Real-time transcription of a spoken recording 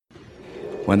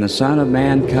When the Son of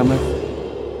Man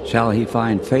cometh, shall he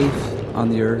find faith on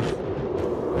the earth?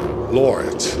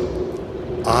 Lord,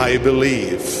 I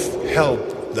believe.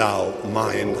 Help thou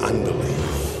mine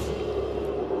unbelief.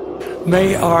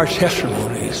 May our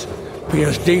testimonies be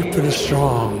as deep and as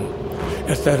strong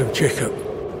as that of Jacob,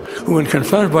 who, when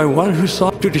confronted by one who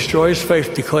sought to destroy his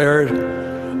faith, declared,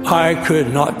 I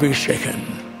could not be shaken.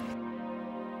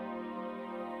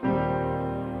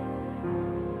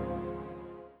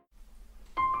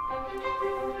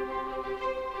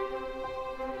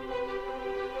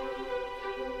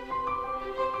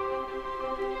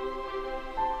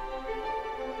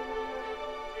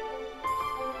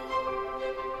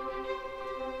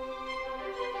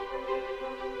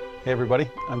 Hey everybody,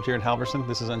 I'm Jared Halverson,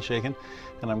 this is Unshaken,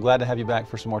 and I'm glad to have you back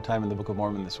for some more time in the Book of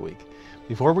Mormon this week.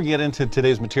 Before we get into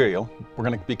today's material, we're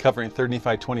going to be covering 3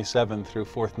 Nephi 27 through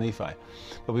 4 Nephi.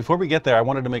 But before we get there, I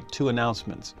wanted to make two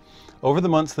announcements. Over the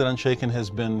months that Unshaken has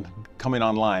been coming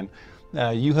online,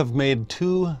 you have made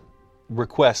two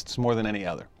requests more than any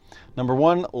other. Number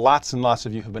one, lots and lots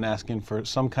of you have been asking for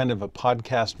some kind of a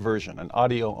podcast version, an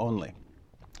audio only.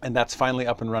 And that's finally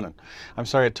up and running. I'm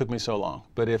sorry it took me so long,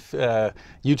 but if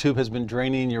YouTube has been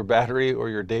draining your battery or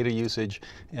your data usage,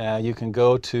 you can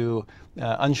go to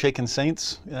Unshaken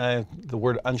Saints. The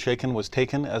word Unshaken was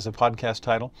taken as a podcast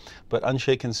title, but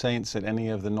Unshaken Saints at any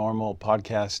of the normal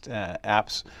podcast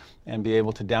apps, and be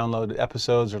able to download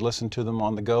episodes or listen to them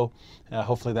on the go.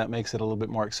 Hopefully that makes it a little bit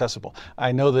more accessible.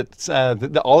 I know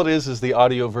that all it is the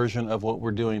audio version of what we're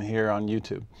doing here on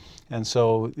YouTube. And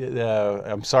so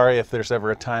I'm sorry if there's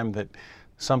ever a time that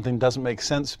something doesn't make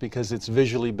sense because it's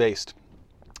visually based.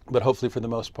 But hopefully for the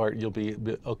most part, you'll be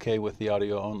okay with the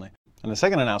audio only. And the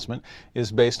second announcement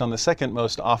is based on the second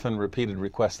most often repeated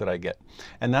request that I get.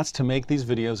 And that's to make these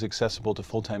videos accessible to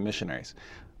full-time missionaries.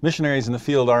 Missionaries in the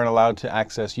field aren't allowed to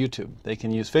access YouTube. They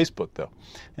can use Facebook though.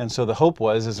 And so the hope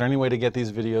was, is there any way to get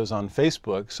these videos on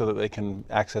Facebook so that they can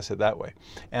access it that way?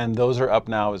 And those are up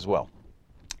now as well.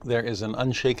 There is an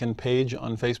Unshaken page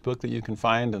on Facebook that you can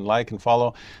find and like and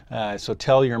follow. So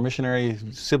tell your missionary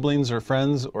siblings or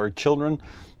friends or children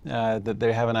that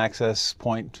they have an access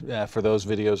point for those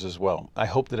videos as well. I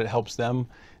hope that it helps them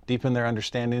deepen their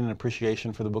understanding and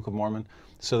appreciation for the Book of Mormon,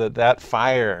 so that that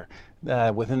fire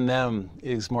within them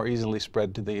is more easily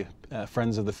spread to the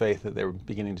friends of the faith that they're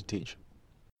beginning to teach.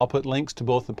 I'll put links to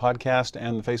both the podcast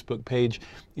and the Facebook page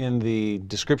in the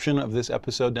description of this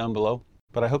episode down below.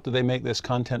 But I hope that they make this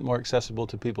content more accessible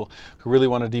to people who really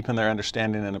want to deepen their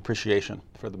understanding and appreciation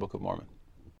for the Book of Mormon.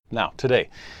 Now, today,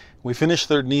 we finish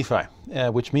 3 Nephi,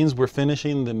 which means we're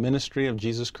finishing the ministry of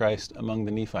Jesus Christ among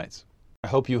the Nephites. I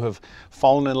hope you have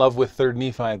fallen in love with 3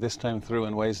 Nephi this time through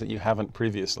in ways that you haven't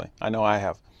previously. I know I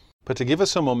have. But to give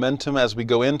us some momentum as we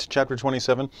go into chapter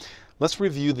 27, let's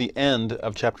review the end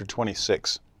of chapter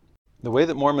 26. The way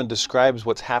that Mormon describes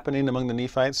what's happening among the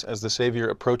Nephites as the Savior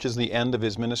approaches the end of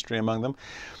his ministry among them,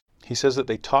 he says that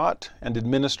they taught and did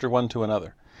minister one to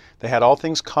another. They had all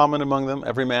things common among them,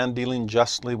 every man dealing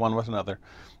justly one with another,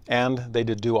 and they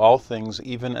did do all things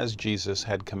even as Jesus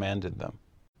had commanded them.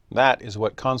 That is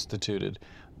what constituted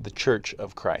the Church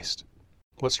of Christ.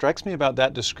 What strikes me about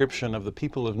that description of the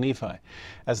people of Nephi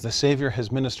as the Savior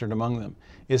has ministered among them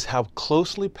is how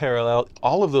closely parallel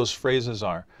all of those phrases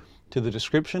are to the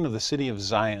description of the city of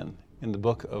Zion in the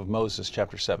book of Moses,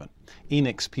 chapter 7.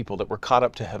 Enoch's people that were caught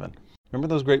up to heaven. Remember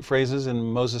those great phrases in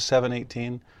Moses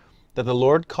 7:18? That the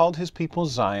Lord called his people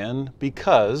Zion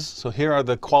because, so here are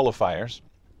the qualifiers,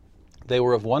 they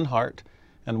were of one heart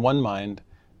and one mind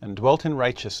and dwelt in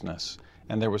righteousness,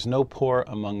 and there was no poor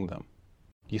among them.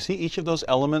 You see each of those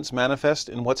elements manifest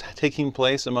in what's taking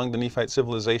place among the Nephite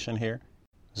civilization here?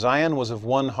 Zion was of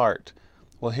one heart.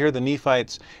 Well, here the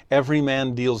Nephites, every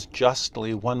man deals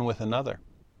justly one with another.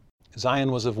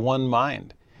 Zion was of one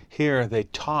mind. Here they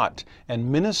taught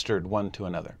and ministered one to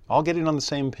another, all getting on the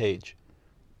same page.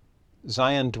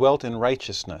 Zion dwelt in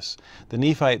righteousness. The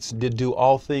Nephites did do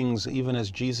all things even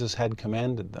as Jesus had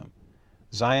commanded them.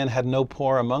 Zion had no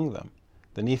poor among them.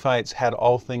 The Nephites had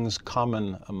all things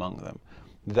common among them.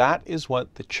 That is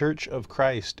what the Church of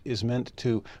Christ is meant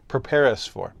to prepare us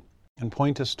for and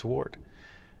point us toward,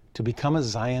 to become a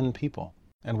Zion people.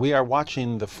 And we are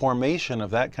watching the formation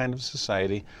of that kind of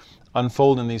society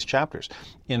unfold in these chapters.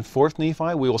 In 4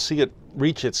 Nephi, we will see it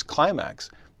reach its climax,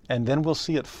 and then we'll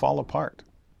see it fall apart.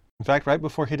 In fact, right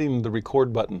before hitting the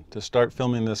record button to start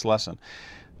filming this lesson,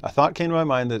 a thought came to my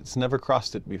mind that's never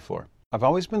crossed it before. I've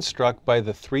always been struck by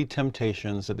the 3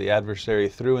 temptations that the adversary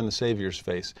threw in the Savior's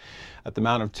face at the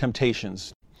Mount of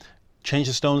Temptations. Change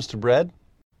the stones to bread,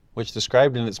 which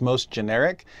described in its most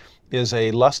generic is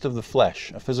a lust of the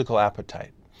flesh, a physical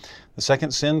appetite. The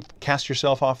second sin, cast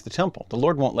yourself off the temple. The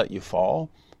Lord won't let you fall.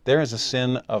 There is a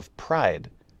sin of pride.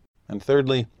 And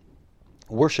thirdly,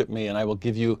 worship me and I will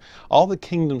give you all the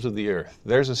kingdoms of the earth.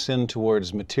 There's a sin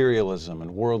towards materialism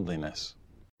and worldliness.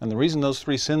 And the reason those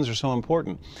three sins are so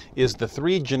important is the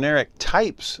three generic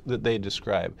types that they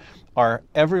describe are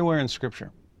everywhere in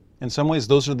Scripture. In some ways,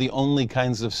 those are the only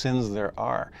kinds of sins there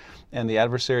are. And the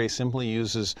adversary simply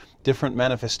uses different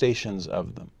manifestations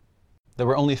of them. There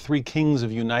were only three kings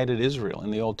of united Israel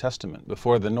in the Old Testament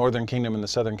before the northern kingdom and the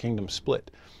southern kingdom split: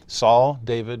 Saul,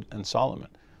 David, and Solomon.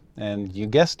 And you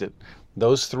guessed it,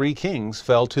 those three kings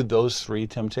fell to those three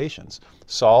temptations.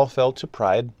 Saul fell to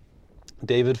pride,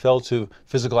 David fell to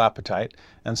physical appetite,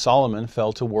 and Solomon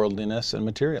fell to worldliness and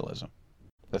materialism.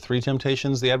 The three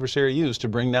temptations the adversary used to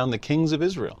bring down the kings of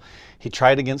Israel. He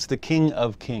tried against the King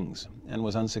of Kings and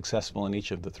was unsuccessful in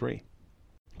each of the three.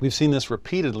 We've seen this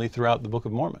repeatedly throughout the Book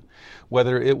of Mormon.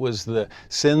 Whether it was the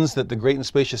sins that the great and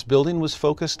spacious building was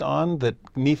focused on that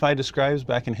Nephi describes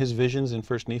back in his visions in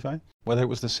 1 Nephi, whether it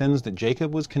was the sins that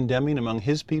Jacob was condemning among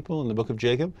his people in the book of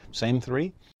Jacob, same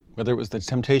three, whether it was the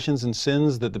temptations and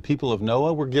sins that the people of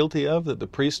Noah were guilty of, that the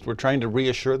priests were trying to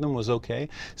reassure them was okay,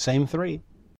 same three.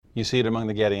 You see it among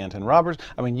the Gadianton robbers.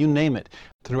 I mean, you name it.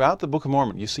 Throughout the Book of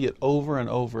Mormon, you see it over and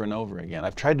over and over again.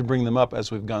 I've tried to bring them up as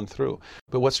we've gone through.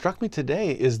 But what struck me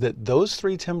today is that those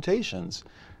three temptations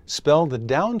spell the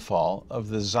downfall of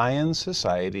the Zion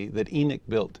society that Enoch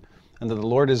built, and that the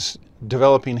Lord is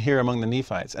developing here among the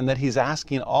Nephites, and that He's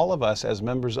asking all of us as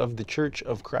members of the Church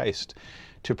of Christ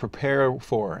to prepare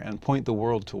for and point the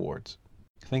world towards.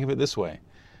 Think of it this way.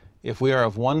 If we are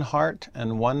of one heart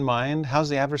and one mind, how's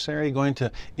the adversary going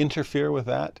to interfere with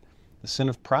that? The sin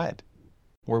of pride,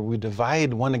 where we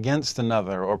divide one against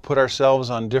another or put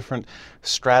ourselves on different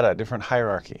strata, different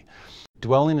hierarchy.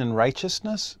 Dwelling in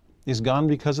righteousness is gone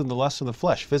because of the lust of the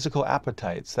flesh, physical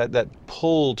appetites, that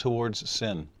pull towards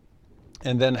sin.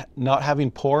 And then not having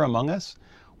poor among us,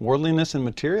 worldliness and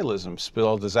materialism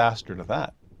spell disaster to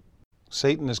that.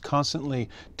 Satan is constantly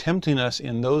tempting us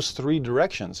in those three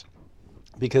directions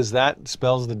because that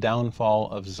spells the downfall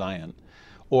of Zion.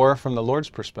 Or from the Lord's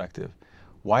perspective,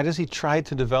 why does He try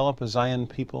to develop a Zion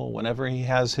people whenever He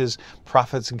has His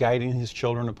prophets guiding His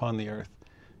children upon the earth?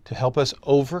 To help us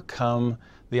overcome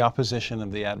the opposition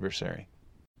of the adversary.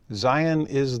 Zion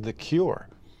is the cure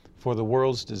for the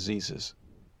world's diseases.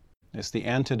 It's the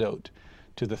antidote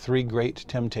to the three great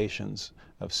temptations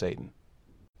of Satan.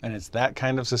 And it's that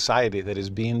kind of society that is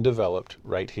being developed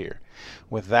right here.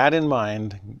 With that in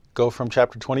mind, go from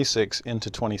chapter 26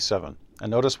 into 27. And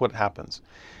notice what happens.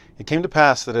 It came to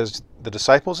pass that as the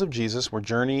disciples of Jesus were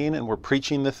journeying and were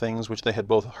preaching the things which they had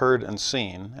both heard and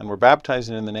seen, and were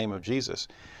baptizing in the name of Jesus,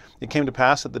 it came to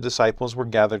pass that the disciples were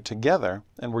gathered together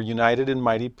and were united in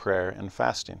mighty prayer and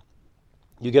fasting.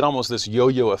 You get almost this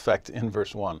yo-yo effect in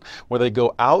verse 1, where they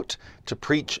go out to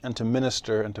preach and to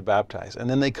minister and to baptize, and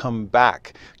then they come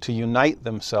back to unite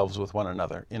themselves with one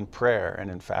another in prayer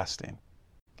and in fasting.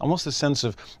 Almost a sense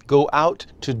of go out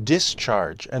to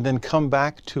discharge and then come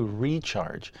back to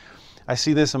recharge. I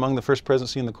see this among the First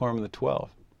Presidency and the Quorum of the 12.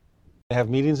 They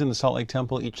have meetings in the Salt Lake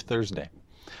Temple each Thursday,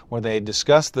 where they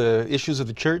discuss the issues of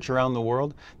the church around the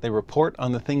world. They report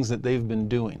on the things that they've been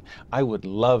doing. I would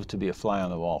love to be a fly on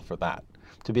the wall for that.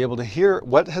 To be able to hear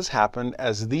what has happened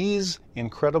as these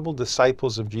incredible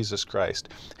disciples of Jesus Christ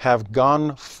have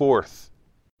gone forth,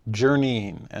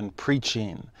 journeying and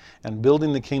preaching and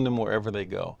building the kingdom wherever they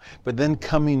go, but then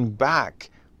coming back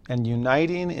and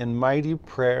uniting in mighty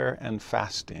prayer and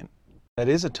fasting. That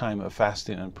is a time of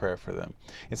fasting and prayer for them.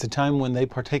 It's a time when they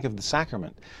partake of the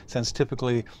sacrament, since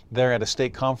typically they're at a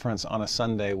stake conference on a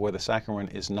Sunday where the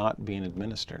sacrament is not being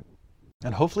administered.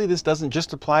 And hopefully this doesn't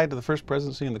just apply to the First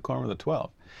Presidency and the Quorum of the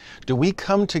 12. Do we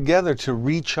come together to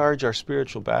recharge our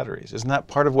spiritual batteries? Isn't that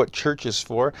part of what church is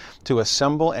for? To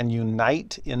assemble and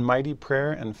unite in mighty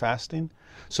prayer and fasting?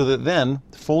 So that then,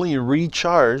 fully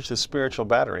recharge the spiritual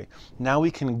battery, now we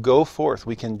can go forth,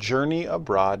 we can journey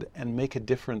abroad and make a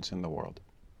difference in the world.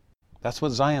 That's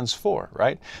what Zion's for,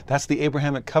 right? That's the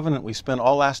Abrahamic covenant we spent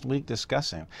all last week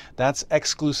discussing. That's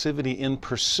exclusivity in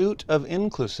pursuit of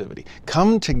inclusivity.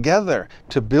 Come together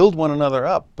to build one another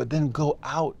up, but then go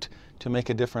out to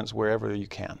make a difference wherever you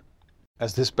can.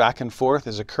 As this back and forth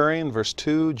is occurring, verse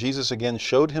 2, Jesus again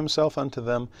showed Himself unto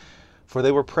them, for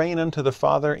they were praying unto the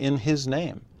Father in His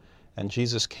name. And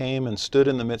Jesus came and stood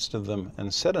in the midst of them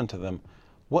and said unto them,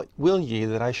 What will ye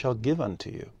that I shall give unto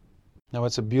you? Now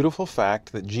it's a beautiful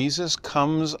fact that Jesus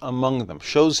comes among them,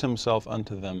 shows Himself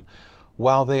unto them,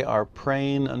 while they are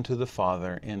praying unto the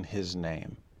Father in His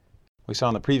name. We saw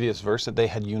in the previous verse that they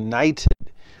had united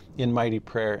in mighty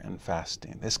prayer and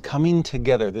fasting. This coming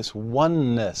together, this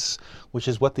oneness, which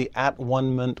is what the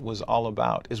at-one-ment was all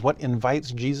about, is what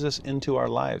invites Jesus into our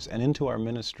lives and into our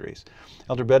ministries.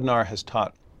 Elder Bednar has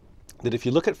taught that if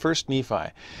you look at 1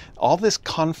 Nephi, all this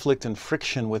conflict and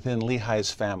friction within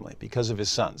Lehi's family because of his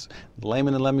sons,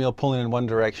 Laman and Lemuel pulling in one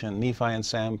direction, Nephi and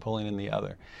Sam pulling in the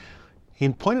other. He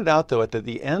pointed out, though, at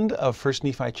the end of 1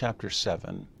 Nephi chapter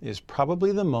 7 is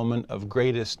probably the moment of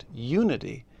greatest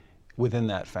unity within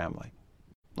that family.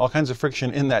 All kinds of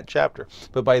friction in that chapter.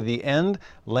 But by the end,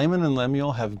 Laman and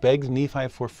Lemuel have begged Nephi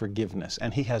for forgiveness,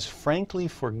 and he has frankly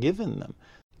forgiven them.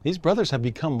 These brothers have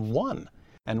become one.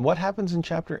 And what happens in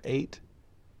chapter 8?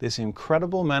 This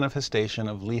incredible manifestation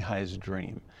of Lehi's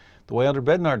dream. The way Elder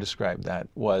Bednar described that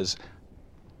was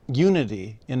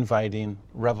unity inviting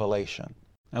revelation.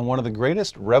 And one of the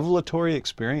greatest revelatory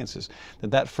experiences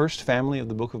that first family of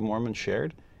the Book of Mormon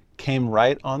shared came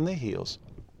right on the heels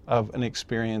of an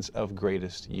experience of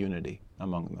greatest unity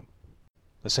among them.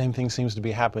 The same thing seems to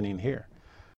be happening here.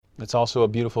 It's also a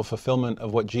beautiful fulfillment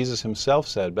of what Jesus himself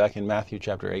said back in Matthew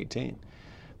chapter 18,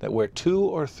 that where 2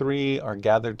 or 3 are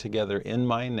gathered together in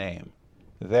my name,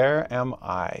 there am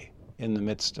I in the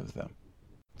midst of them.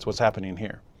 That's what's happening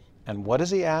here. And what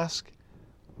does he ask?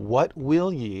 What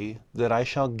will ye that I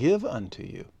shall give unto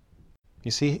you? You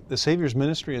see, the Savior's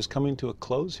ministry is coming to a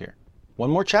close here.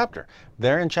 One more chapter.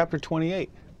 There in chapter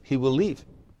 28, he will leave.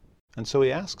 And so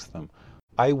he asks them,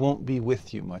 I won't be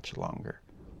with you much longer.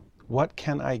 What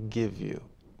can I give you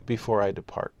before I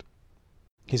depart?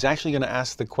 He's actually going to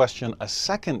ask the question a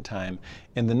second time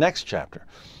in the next chapter.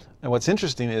 And what's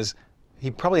interesting is he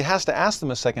probably has to ask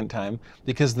them a second time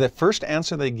because the first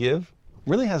answer they give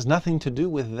really has nothing to do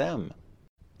with them.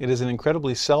 It is an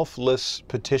incredibly selfless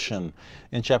petition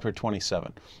in chapter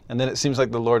 27. And then it seems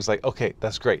like the Lord's like, okay,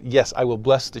 that's great. Yes, I will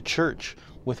bless the church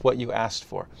with what you asked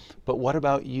for. But what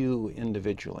about you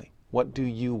individually? What do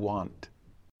you want?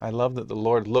 I love that the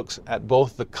Lord looks at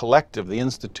both the collective, the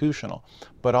institutional,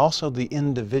 but also the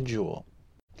individual.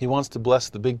 He wants to bless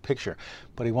the big picture,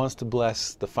 but he wants to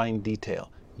bless the fine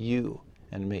detail, you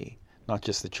and me, not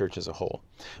just the church as a whole.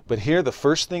 But here, the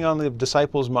first thing on the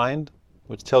disciples' mind,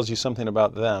 which tells you something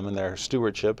about them and their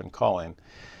stewardship and calling.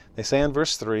 They say in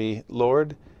verse 3,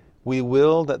 Lord, we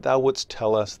will that thou wouldst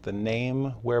tell us the name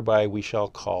whereby we shall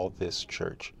call this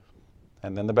church.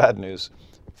 And then the bad news,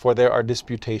 for there are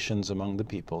disputations among the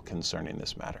people concerning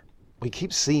this matter. We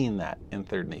keep seeing that in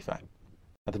 3 Nephi.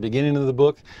 At the beginning of the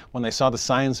book, when they saw the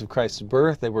signs of Christ's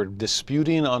birth, they were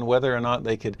disputing on whether or not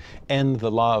they could end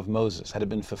the law of Moses. Had it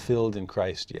been fulfilled in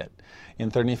Christ yet? In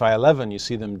 3 Nephi 11, you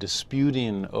see them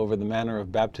disputing over the manner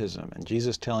of baptism, and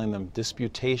Jesus telling them,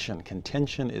 disputation,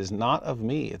 contention is not of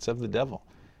me, it's of the devil.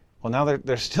 Well, now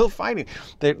they're still fighting.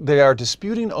 They are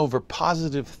disputing over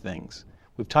positive things.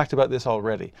 We've talked about this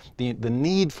already. The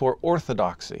need for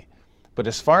orthodoxy. But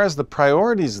as far as the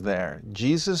priorities there,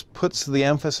 Jesus puts the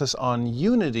emphasis on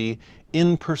unity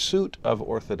in pursuit of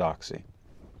orthodoxy,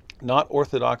 not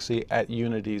orthodoxy at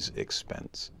unity's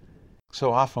expense.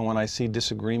 So often when I see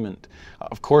disagreement,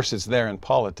 of course it's there in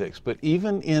politics, but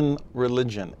even in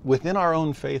religion, within our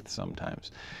own faith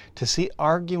sometimes, to see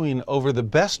arguing over the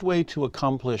best way to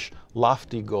accomplish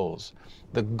lofty goals.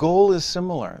 The goal is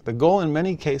similar. The goal in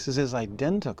many cases is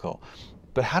identical.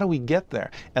 But how do we get there?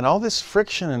 And all this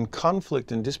friction and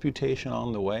conflict and disputation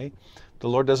on the way, the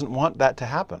Lord doesn't want that to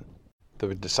happen.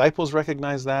 The disciples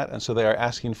recognize that, and so they are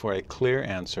asking for a clear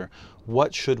answer.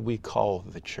 What should we call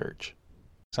the church?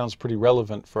 Sounds pretty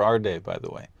relevant for our day, by the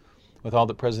way, with all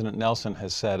that President Nelson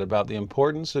has said about the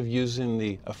importance of using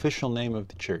the official name of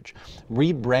the church,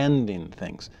 rebranding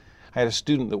things. I had a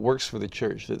student that works for the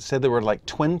church that said there were like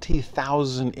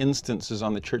 20,000 instances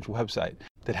on the church website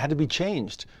that had to be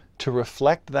changed to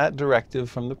reflect that directive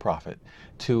from the prophet,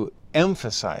 to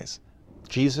emphasize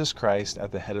Jesus Christ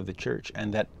at the head of the church,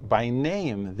 and that by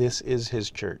name this is his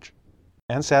church.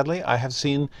 And sadly, I have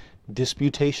seen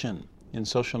disputation in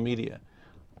social media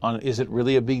on is it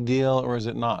really a big deal or is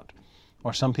it not?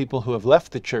 Or some people who have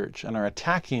left the church and are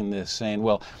attacking this, saying,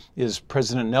 well, is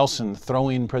President Nelson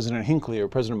throwing President Hinckley or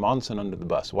President Monson under the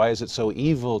bus? Why is it so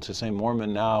evil to say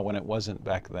Mormon now when it wasn't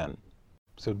back then?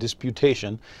 So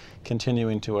disputation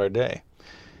continuing to our day.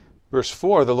 Verse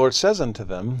 4, the Lord says unto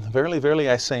them, Verily, verily,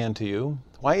 I say unto you,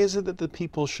 why is it that the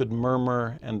people should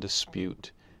murmur and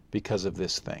dispute because of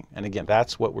this thing? And again,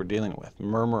 that's what we're dealing with,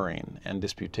 murmuring and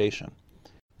disputation.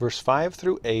 Verse 5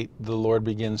 through 8, the Lord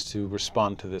begins to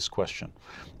respond to this question.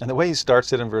 And the way he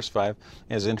starts it in verse 5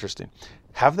 is interesting.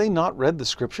 Have they not read the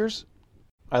scriptures?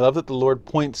 I love that the Lord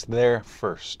points there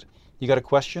first. You got a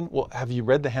question? Well, have you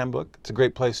read the handbook? It's a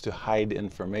great place to hide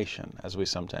information, as we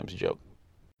sometimes joke.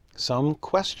 Some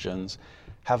questions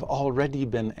have already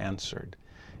been answered.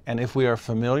 And if we are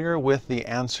familiar with the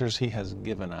answers he has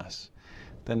given us,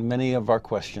 then many of our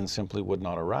questions simply would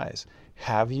not arise.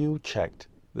 Have you checked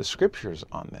the scriptures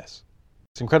on this?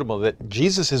 It's incredible that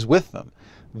Jesus is with them,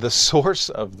 the source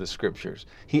of the scriptures.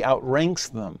 He outranks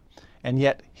them, and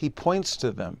yet he points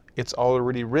to them. It's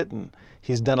already written.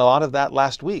 He's done a lot of that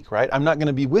last week, right? I'm not going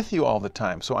to be with you all the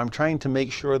time, so I'm trying to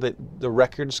make sure that the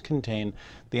records contain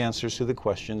the answers to the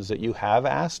questions that you have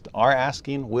asked, are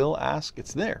asking, will ask.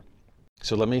 It's there.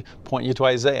 So let me point you to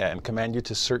Isaiah and command you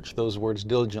to search those words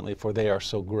diligently, for they are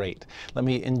so great. Let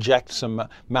me inject some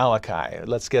Malachi.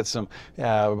 Let's get some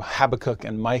Habakkuk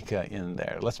and Micah in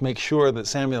there. Let's make sure that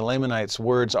Samuel the Lamanite's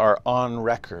words are on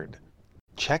record.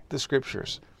 Check the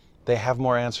scriptures. They have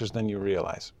more answers than you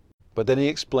realize. But then he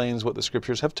explains what the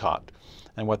scriptures have taught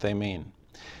and what they mean.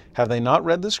 Have they not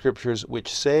read the scriptures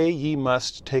which say ye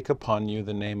must take upon you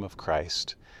the name of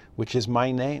Christ, which is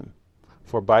my name?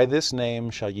 For by this name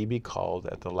shall ye be called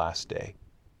at the last day.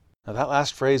 Now that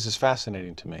last phrase is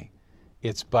fascinating to me.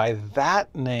 It's by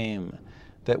that name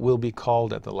that we'll be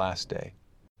called at the last day.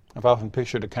 I've often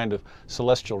pictured a kind of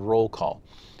celestial roll call.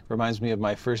 Reminds me of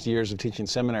my first years of teaching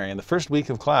seminary. In the first week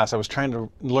of class, I was trying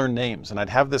to learn names, and I'd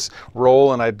have this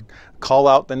roll, and I'd call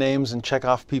out the names and check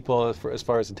off people as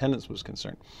far as attendance was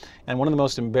concerned. And one of the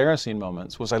most embarrassing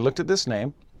moments was I looked at this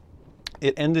name.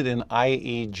 It ended in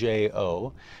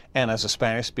I-E-J-O, and as a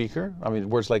Spanish speaker, I mean,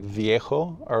 words like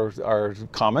viejo are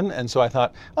common, and so I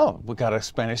thought, oh, we got a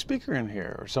Spanish speaker in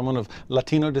here, or someone of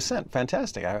Latino descent.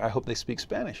 Fantastic. I hope they speak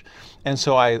Spanish. And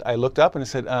so I looked up and it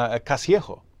said,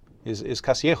 Casiejo. Is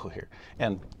Casiejo here?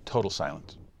 And total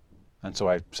silence. And so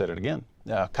I said it again.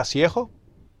 Casiejo?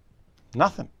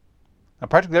 Nothing. Now,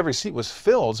 practically every seat was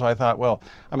filled, so I thought, well,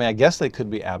 I mean, I guess they could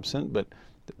be absent, but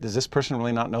does this person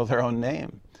really not know their own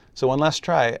name? So one last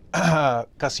try,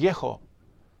 Casiejo.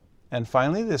 And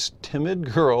finally, this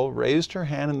timid girl raised her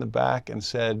hand in the back and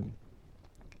said,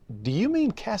 do you mean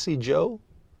Cassie Joe?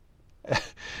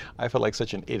 I felt like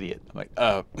such an idiot. I'm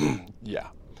like, yeah.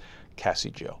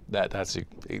 Cassie Joe. That's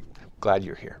glad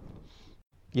you're here.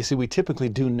 You see, we typically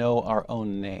do know our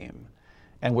own name,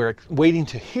 and we're waiting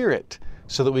to hear it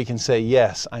so that we can say,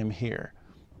 yes, I'm here.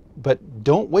 But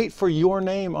don't wait for your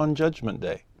name on Judgment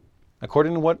Day.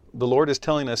 According to what the Lord is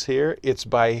telling us here, it's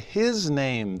by His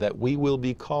name that we will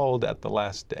be called at the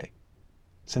last day,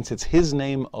 since it's His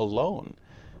name alone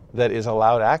that is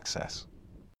allowed access.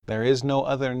 There is no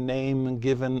other name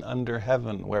given under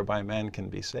heaven whereby man can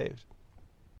be saved.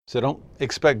 So don't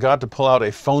expect God to pull out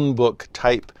a phone book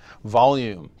type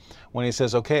volume when He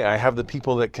says, okay, I have the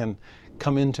people that can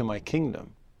come into my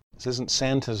kingdom. This isn't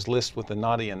Santa's list with the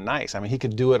naughty and nice. I mean, He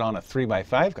could do it on a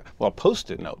 3x5, well, a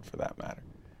Post-it note for that matter,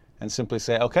 and simply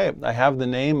say, okay, I have the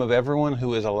name of everyone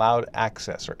who is allowed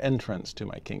access or entrance to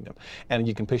my kingdom. And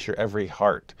you can picture every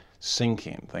heart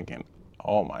sinking, thinking,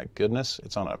 oh my goodness,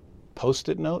 it's on a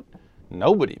Post-it note?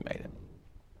 Nobody made it.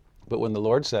 But when the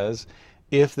Lord says,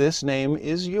 if this name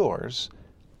is yours,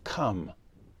 come.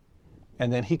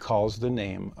 And then He calls the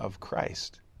name of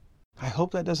Christ. I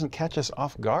hope that doesn't catch us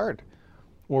off guard,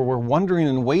 or we're wondering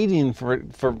and waiting for,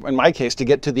 in my case, to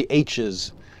get to the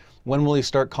H's. When will He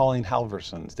start calling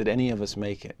Halversons? Did any of us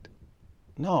make it?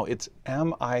 No, it's,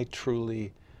 am I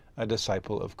truly a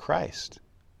disciple of Christ?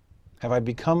 Have I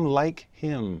become like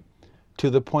Him to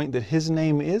the point that His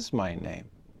name is my name?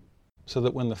 So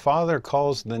that when the Father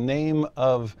calls the name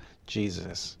of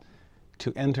Jesus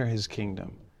to enter His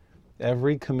kingdom,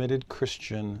 every committed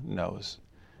Christian knows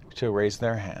to raise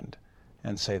their hand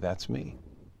and say, that's me.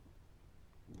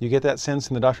 You get that sense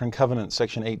in the Doctrine and Covenants,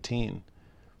 section 18,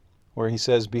 where he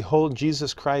says, behold,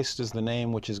 Jesus Christ is the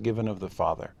name which is given of the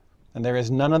Father, and there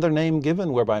is none other name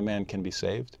given whereby man can be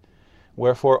saved.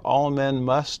 Wherefore all men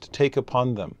must take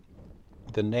upon them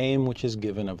the name which is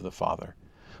given of the Father.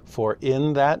 For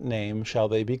in that name shall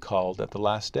they be called at the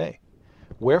last day.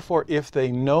 Wherefore, if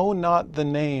they know not the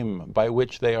name by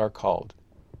which they are called,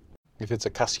 if it's a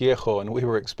Casiejo and we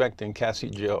were expecting Cassie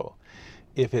Joe,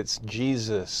 if it's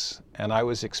Jesus and I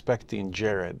was expecting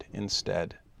Jared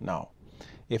instead, no.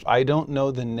 If I don't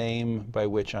know the name by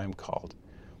which I'm called,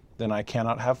 then I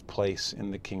cannot have place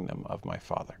in the kingdom of my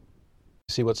Father.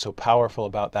 See, what's so powerful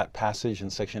about that passage in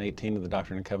section 18 of the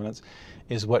Doctrine and Covenants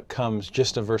is what comes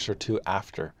just a verse or two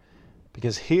after.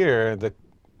 Because here, the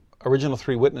original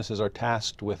 3 witnesses are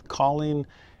tasked with calling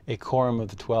a quorum of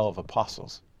the 12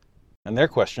 apostles. And their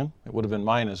question, it would have been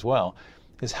mine as well,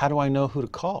 is how do I know who to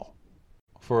call?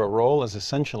 For a role as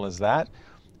essential as that,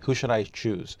 who should I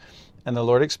choose? And the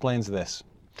Lord explains this.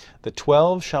 The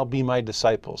 12 shall be my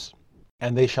disciples,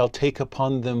 and they shall take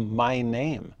upon them my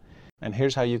name. And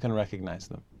here's how you can recognize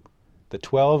them. The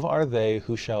 12 are they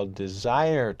who shall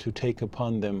desire to take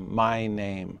upon them my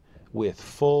name with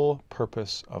full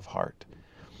purpose of heart.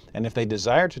 And if they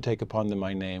desire to take upon them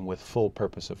my name with full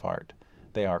purpose of heart,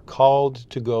 they are called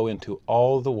to go into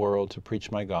all the world to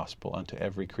preach my gospel unto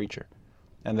every creature.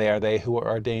 And they are they who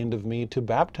are ordained of me to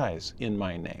baptize in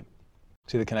my name.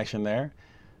 See the connection there?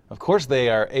 Of course they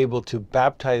are able to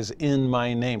baptize in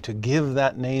my name, to give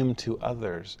that name to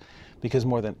others, because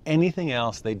more than anything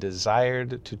else, they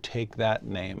desired to take that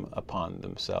name upon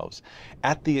themselves,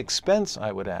 at the expense,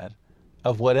 I would add,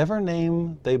 of whatever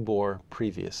name they bore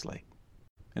previously.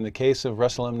 In the case of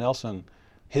Russell M. Nelson,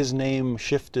 his name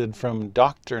shifted from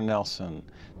Dr. Nelson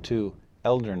to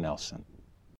Elder Nelson.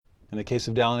 In the case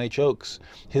of Dallin H. Oaks,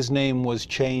 his name was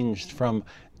changed from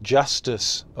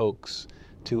Justice Oaks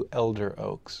to Elder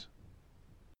Oaks.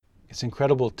 It's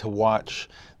incredible to watch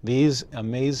these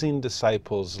amazing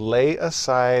disciples lay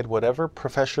aside whatever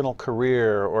professional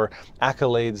career or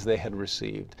accolades they had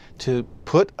received, to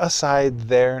put aside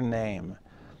their name,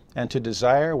 and to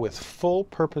desire with full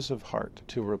purpose of heart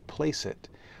to replace it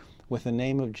with the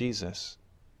name of Jesus,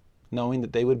 knowing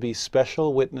that they would be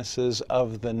special witnesses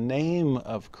of the name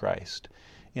of Christ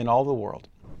in all the world,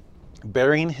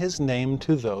 bearing his name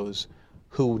to those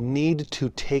who need to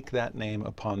take that name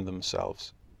upon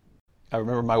themselves. I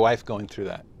remember my wife going through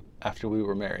that after we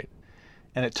were married.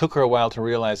 And it took her a while to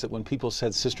realize that when people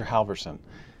said Sister Halverson,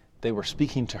 they were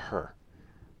speaking to her.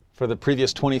 For the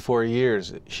previous 24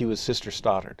 years, she was Sister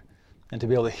Stoddard. And to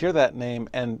be able to hear that name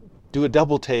and do a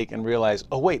double take and realize,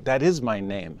 oh wait, that is my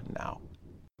name now.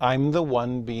 I'm the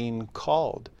one being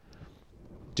called.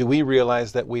 Do we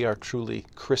realize that we are truly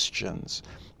Christians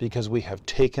because we have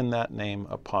taken that name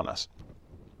upon us?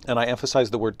 And I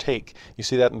emphasize the word take. You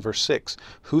see that in verse 6.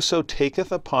 Whoso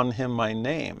taketh upon him my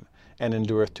name and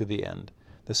endureth to the end,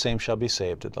 the same shall be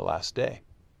saved at the last day.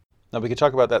 Now we could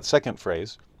talk about that second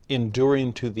phrase,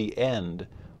 enduring to the end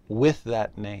with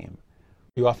that name.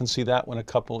 You often see that when a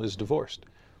couple is divorced.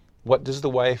 What does the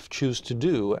wife choose to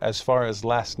do as far as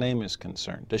last name is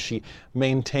concerned? Does she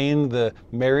maintain the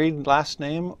married last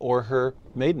name or her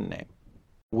maiden name?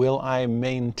 Will I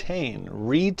maintain,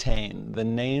 retain the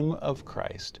name of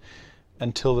Christ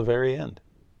until the very end?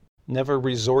 Never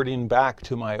resorting back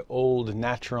to my old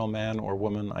natural man or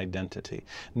woman identity.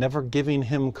 Never giving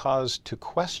him cause to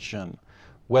question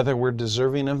whether we're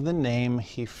deserving of the name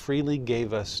he freely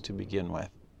gave us to begin with.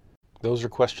 Those are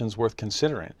questions worth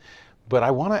considering. But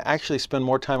I want to actually spend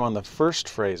more time on the first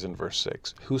phrase in verse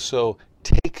 6, whoso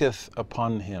taketh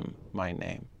upon him my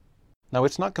name. Now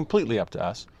it's not completely up to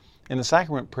us. In the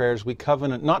sacrament prayers, we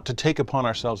covenant not to take upon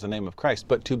ourselves the name of Christ,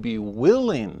 but to be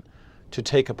willing to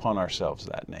take upon ourselves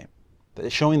that name.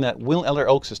 Showing that Elder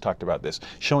Oaks has talked about this.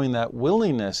 Showing that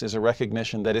willingness is a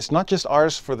recognition that it's not just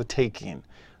ours for the taking.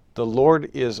 The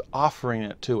Lord is offering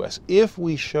it to us if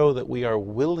we show that we are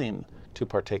willing to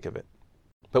partake of it.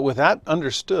 But with that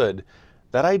understood,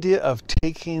 that idea of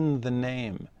taking the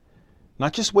name,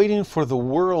 not just waiting for the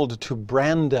world to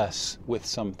brand us with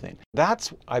something.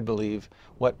 That's, I believe,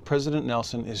 what President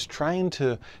Nelson is trying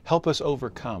to help us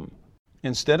overcome.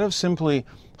 Instead of simply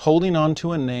holding on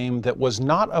to a name that was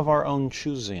not of our own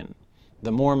choosing,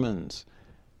 the Mormons,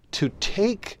 to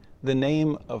take the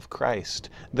name of Christ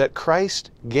that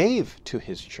Christ gave to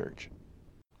his church.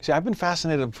 See, I've been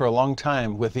fascinated for a long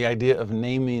time with the idea of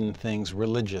naming things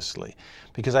religiously,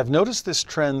 because I've noticed this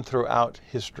trend throughout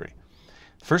history.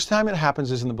 First time it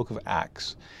happens is in the book of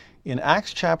Acts. In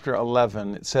Acts chapter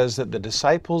 11, it says that the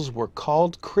disciples were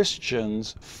called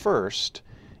Christians first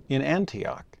in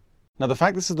Antioch. Now, the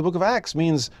fact this is the book of Acts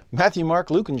means Matthew,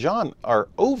 Mark, Luke, and John are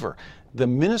over. The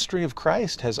ministry of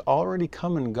Christ has already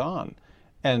come and gone.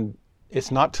 And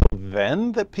it's not till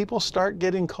then that people start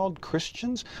getting called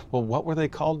Christians? Well, what were they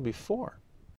called before?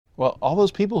 Well, all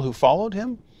those people who followed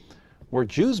him were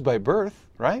Jews by birth,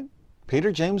 right?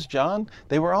 Peter, James, John,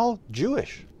 they were all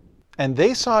Jewish. And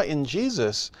they saw in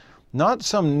Jesus not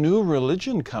some new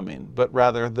religion coming, but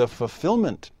rather the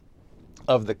fulfillment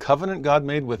of the covenant God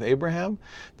made with Abraham,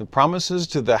 the promises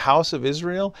to the house of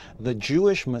Israel. The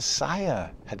Jewish Messiah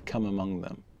had come among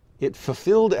them. It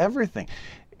fulfilled everything.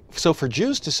 So for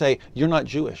Jews to say, you're not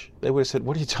Jewish, they would have said,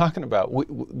 what are you talking about?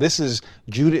 This is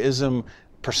Judaism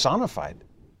personified.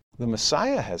 The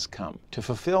Messiah has come to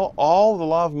fulfill all the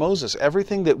law of Moses.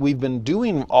 Everything that we've been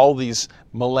doing all these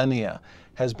millennia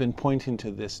has been pointing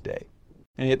to this day.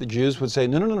 And yet the Jews would say,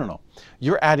 no.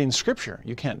 You're adding scripture.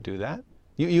 You can't do that.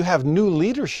 You have new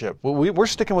leadership. We're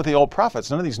sticking with the old prophets,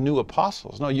 none of these new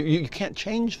apostles. No, you can't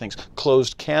change things.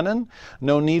 Closed canon,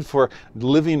 no need for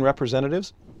living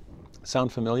representatives.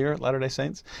 Sound familiar, Latter-day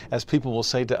Saints? As people will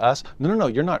say to us, no,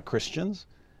 you're not Christians.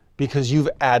 because you've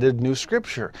added new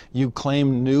scripture. You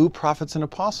claim new prophets and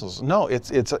apostles. No,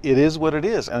 it is what it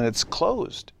is, and it's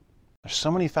closed. There's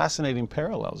so many fascinating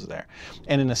parallels there.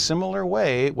 And in a similar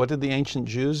way, what did the ancient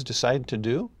Jews decide to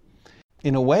do?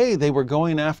 In a way, they were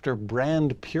going after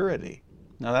brand purity.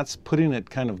 Now that's putting it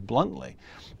kind of bluntly.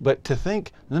 But to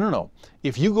think, no.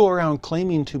 If you go around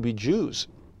claiming to be Jews,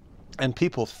 and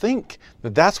people think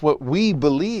that that's what we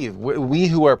believe, we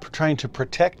who are trying to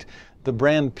protect the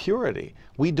brand purity,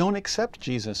 we don't accept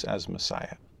Jesus as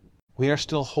Messiah. We are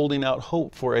still holding out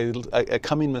hope for a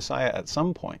coming Messiah at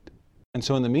some point. And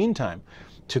so in the meantime,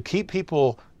 to keep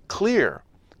people clear,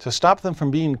 to stop them from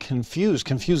being confused,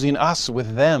 confusing us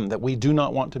with them that we do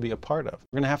not want to be a part of,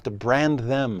 we're going to have to brand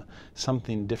them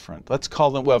something different. Let's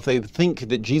call them, well, if they think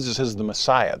that Jesus is the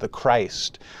Messiah, the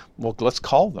Christ, well, let's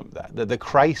call them that, the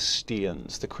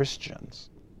Christians, the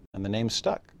Christians. And the name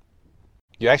stuck.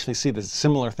 You actually see the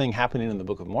similar thing happening in the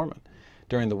Book of Mormon.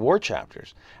 During the war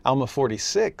chapters, Alma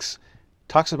 46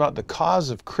 talks about the cause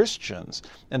of Christians,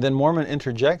 and then Mormon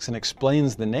interjects and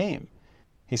explains the name.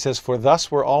 He says, "For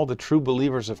thus were all the true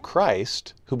believers of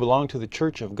Christ, who belong to the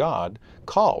church of God,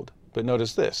 called." But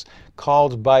notice this,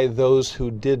 called by those who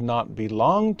did not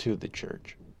belong to the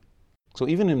church. So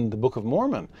even in the Book of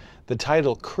Mormon, the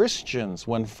title Christians,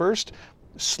 when first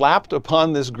slapped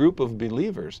upon this group of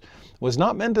believers, was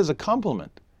not meant as a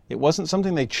compliment. It wasn't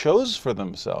something they chose for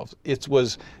themselves. It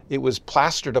was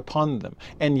plastered upon them.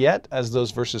 And yet, as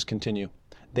those verses continue,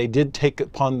 they did take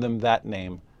upon them that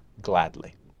name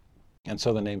gladly. And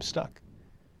so the name stuck.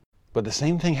 But the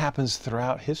same thing happens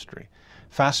throughout history.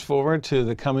 Fast forward to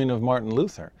the coming of Martin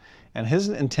Luther. And his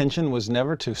intention was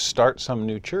never to start some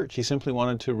new church. He simply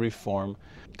wanted to reform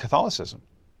Catholicism.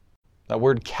 That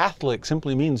word Catholic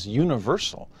simply means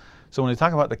universal. So when we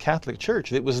talk about the Catholic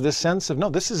Church, it was this sense of, no,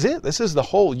 this is it. This is the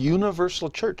whole universal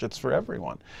church. It's for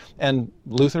everyone. And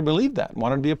Luther believed that,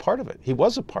 wanted to be a part of it. He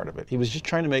was a part of it. He was just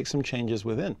trying to make some changes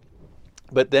within.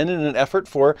 But then in an effort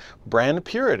for brand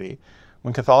purity,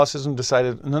 when Catholicism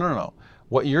decided, no,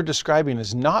 what you're describing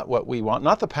is not what we want,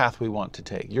 not the path we want to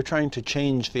take. You're trying to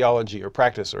change theology or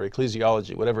practice or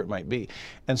ecclesiology, whatever it might be.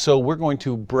 And so we're going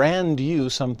to brand you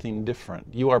something different.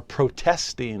 You are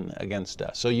protesting against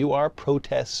us. So you are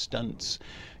Protestants.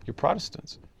 You're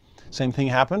Protestants. Same thing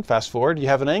happened. Fast forward, you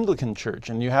have an Anglican church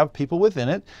and you have people within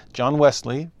it, John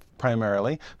Wesley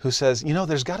primarily, who says,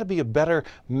 there's got to be a better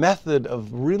method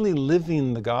of really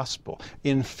living the gospel,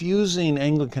 infusing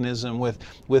Anglicanism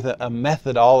with a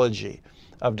methodology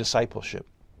of discipleship.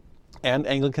 And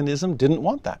Anglicanism didn't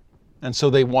want that. And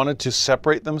so they wanted to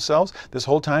separate themselves. This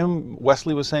whole time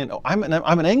Wesley was saying, I'm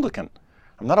an Anglican.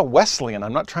 I'm not a Wesleyan.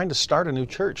 I'm not trying to start a new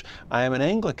church. I am an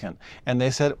Anglican. And they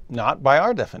said, not by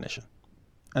our definition.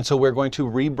 And so we're going to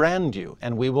rebrand you.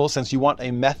 And we will, since you want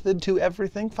a method to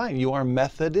everything, fine, you are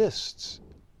Methodists.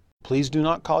 Please do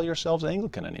not call yourselves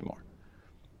Anglican anymore.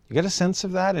 You get a sense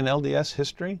of that in LDS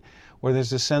history? Where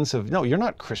there's this sense of, no, you're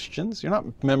not Christians. You're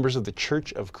not members of the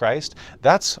Church of Christ.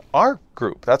 That's our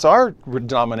group. That's our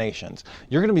denominations.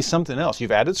 You're going to be something else.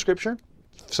 You've added scripture,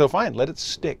 so fine, let it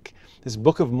stick. This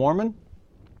Book of Mormon,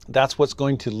 that's what's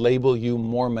going to label you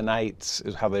Mormonites,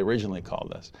 is how they originally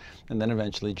called us. And then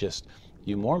eventually just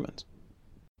you Mormons.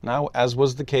 Now, as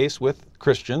was the case with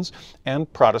Christians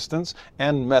and Protestants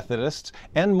and Methodists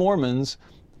and Mormons,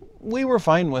 we were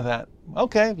fine with that.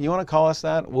 Okay, you want to call us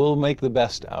that? We'll make the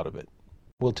best out of it.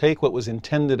 We'll take what was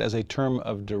intended as a term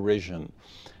of derision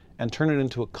and turn it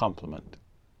into a compliment.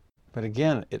 But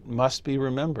again, it must be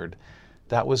remembered,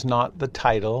 that was not the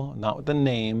title, not the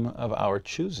name of our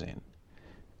choosing.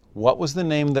 What was the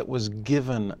name that was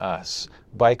given us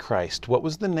by Christ? What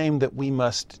was the name that we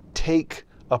must take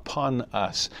upon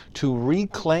us to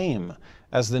reclaim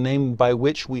as the name by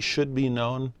which we should be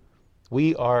known?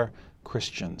 We are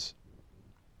Christians.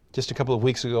 Just a couple of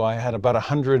weeks ago, I had about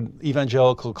 100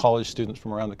 evangelical college students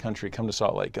from around the country come to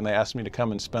Salt Lake, and they asked me to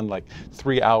come and spend like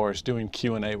 3 hours doing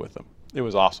Q&A with them. It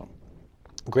was awesome.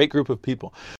 Great group of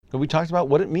people. And we talked about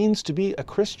what it means to be a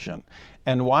Christian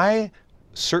and why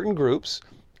certain groups,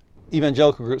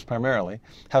 evangelical groups primarily,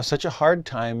 have such a hard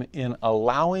time in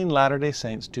allowing Latter-day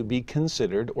Saints to be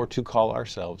considered or to call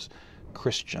ourselves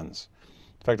Christians.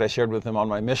 In fact, I shared with them on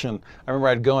my mission, I remember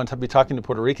I'd go and be talking to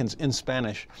Puerto Ricans in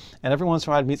Spanish, and every once in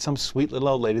a while I'd meet some sweet little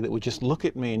old lady that would just look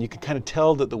at me, and you could kind of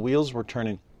tell that the wheels were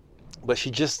turning, but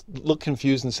she'd just look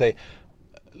confused and say,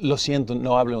 "Lo siento,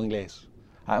 no hablo inglés."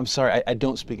 I'm sorry, I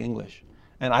don't speak English.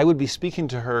 And I would be speaking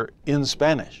to her in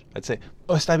Spanish. I'd say,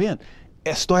 "Oh, está bien,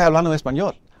 estoy hablando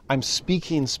español. I'm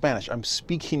speaking Spanish. I'm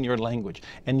speaking your language.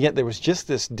 And yet there was just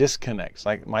this disconnect.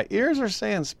 Like my ears are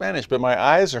saying Spanish, but my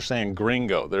eyes are saying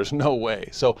gringo. There's no way.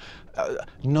 So,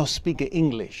 no speak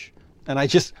English. And I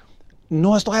just,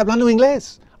 no estoy hablando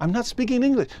inglés. I'm not speaking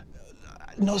English.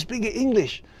 No speak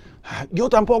English. Yo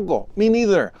tampoco. Me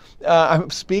neither. I'm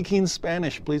speaking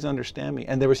Spanish. Please understand me.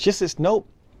 And there was just this, nope.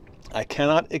 I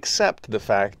cannot accept the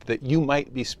fact that you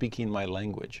might be speaking my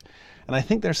language. And I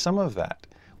think there's some of that.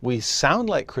 We sound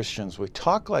like Christians, we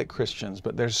talk like Christians,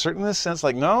 but there's certainly this sense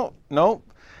like, no,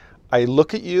 I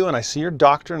look at you and I see your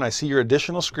doctrine, I see your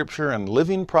additional scripture and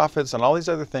living prophets and all these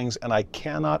other things, and I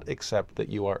cannot accept that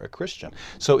you are a Christian.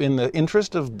 So in the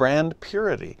interest of brand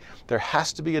purity, there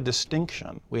has to be a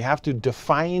distinction. We have to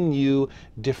define you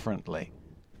differently,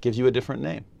 give you a different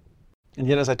name. And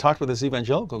yet as I talked with this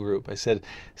evangelical group, I said,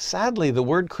 sadly, the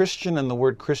word Christian and the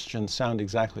word Christian sound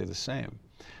exactly the same.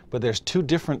 But there's two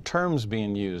different terms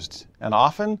being used. And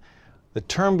often the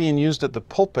term being used at the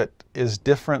pulpit is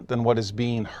different than what is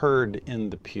being heard in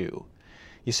the pew.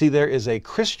 You see, there is a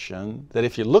Christian that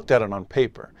if you looked at it on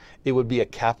paper, it would be a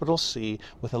capital C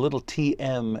with a little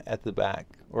TM at the back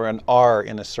or an R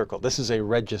in a circle. This is a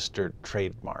registered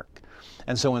trademark.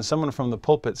 And so when someone from the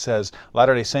pulpit says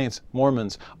Latter-day Saints,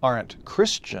 Mormons aren't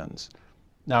Christians,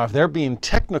 now if they're being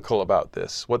technical about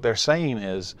this, what they're saying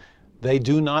is they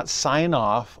do not sign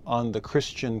off on the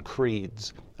Christian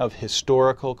creeds of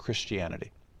historical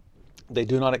Christianity. They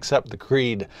do not accept the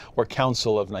Creed or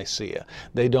Council of Nicaea.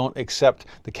 They don't accept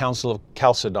the Council of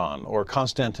Chalcedon or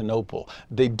Constantinople.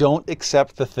 They don't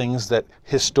accept the things that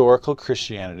historical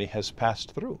Christianity has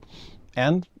passed through.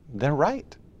 And they're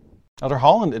right. Elder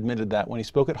Holland admitted that when he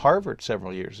spoke at Harvard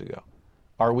several years ago.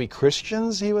 Are we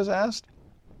Christians, he was asked?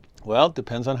 Well, it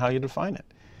depends on how you define it.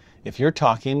 If you're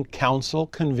talking council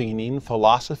convening,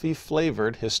 philosophy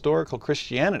flavored historical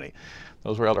Christianity,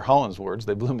 those were Elder Holland's words,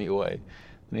 they blew me away.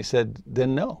 And he said,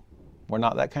 then no, we're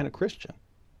not that kind of Christian.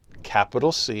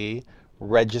 Capital C,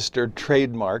 registered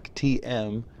trademark,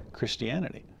 TM,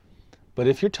 Christianity. But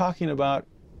if you're talking about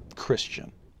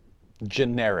Christian,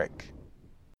 generic,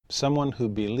 someone who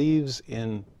believes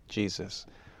in Jesus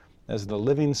as the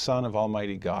living Son of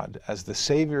Almighty God, as the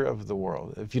Savior of the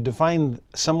world, if you define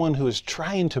someone who is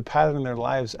trying to pattern their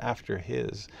lives after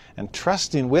His and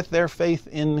trusting with their faith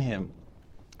in Him,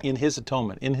 in His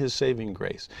atonement, in His saving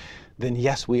grace, then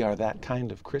yes, we are that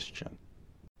kind of Christian.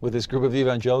 With this group of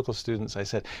evangelical students, I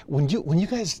said, when you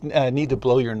guys need to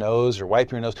blow your nose or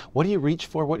wipe your nose, what do you reach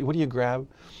for? What do you grab?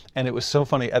 And it was so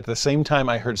funny. At the same time,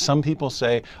 I heard some people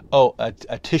say, oh,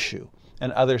 a tissue,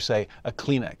 and others say, a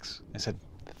Kleenex. I said,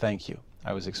 thank you.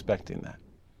 I was expecting that.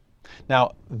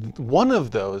 Now, one of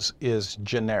those is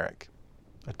generic,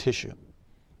 a tissue.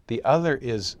 The other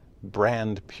is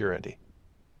brand purity.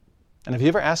 And have you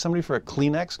ever asked somebody for a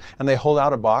Kleenex and they hold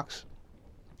out a box?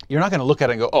 You're not going to look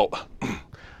at it and go, oh,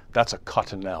 that's a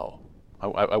Cottonelle.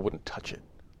 I wouldn't touch it.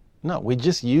 No, we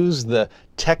just use the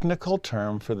technical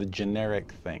term for the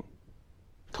generic thing.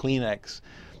 Kleenex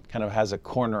kind of has a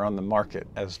corner on the market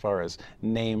as far as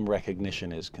name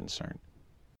recognition is concerned.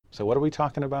 So what are we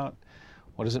talking about?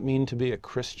 What does it mean to be a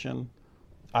Christian?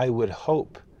 I would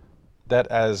hope that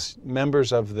as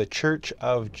members of the Church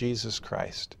of Jesus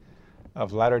Christ,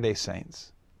 of Latter-day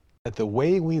Saints, that the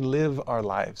way we live our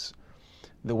lives,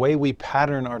 the way we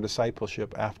pattern our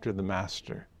discipleship after the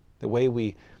Master, the way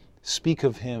we speak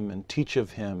of Him and teach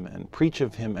of Him and preach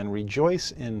of Him and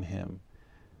rejoice in Him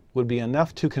would be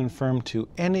enough to confirm to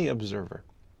any observer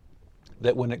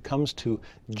that when it comes to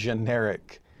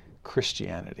generic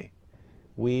Christianity,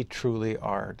 we truly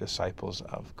are disciples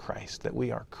of Christ, that we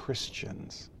are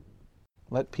Christians.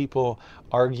 Let people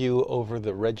argue over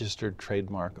the registered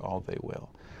trademark all they will,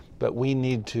 but we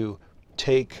need to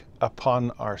take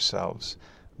upon ourselves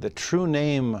the true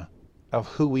name of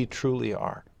who we truly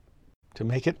are, to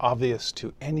make it obvious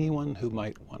to anyone who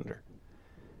might wonder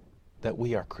that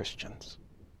we are Christians.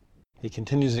 He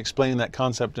continues explaining that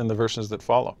concept in the verses that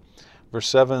follow. Verse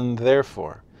 7,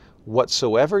 therefore,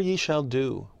 whatsoever ye shall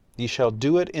do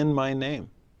it in my name.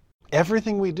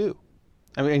 Everything we do.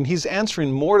 I mean, he's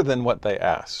answering more than what they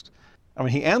asked. I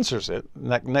mean, he answers it,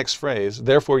 next phrase,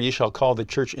 therefore ye shall call the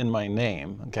church in my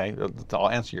name. Okay, I'll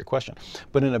answer your question.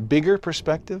 But in a bigger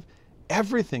perspective,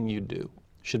 everything you do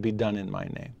should be done in my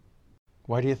name.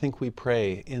 Why do you think we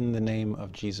pray in the name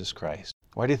of Jesus Christ?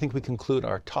 Why do you think we conclude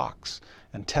our talks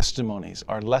and testimonies,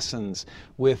 our lessons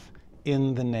with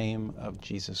in the name of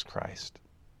Jesus Christ?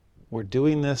 We're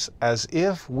doing this as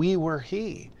if we were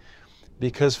He,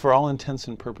 because for all intents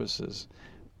and purposes,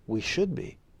 we should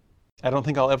be. I don't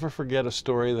think I'll ever forget a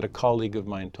story that a colleague of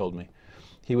mine told me.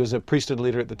 He was a priesthood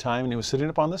leader at the time, and he was sitting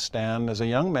up on the stand as a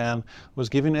young man was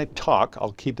giving a talk,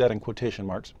 I'll keep that in quotation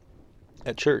marks,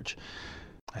 at church.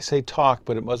 I say talk,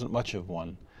 but it wasn't much of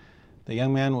one. The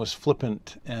young man was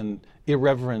flippant and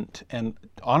irreverent and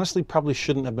honestly probably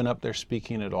shouldn't have been up there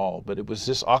speaking at all. But it was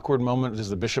this awkward moment. Does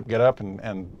the bishop get up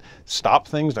and stop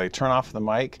things? Do I turn off the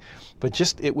mic? But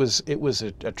just it was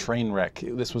a train wreck.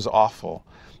 This was awful.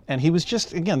 And he was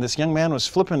just, again, this young man was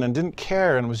flippant and didn't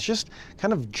care and was just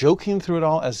kind of joking through it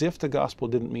all as if the gospel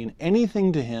didn't mean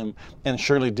anything to him and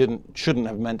surely shouldn't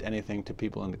have meant anything to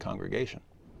people in the congregation.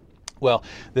 Well,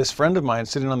 this friend of mine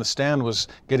sitting on the stand was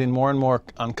getting more and more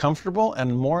uncomfortable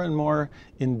and more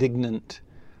indignant.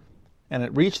 And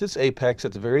it reached its apex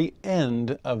at the very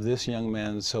end of this young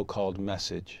man's so-called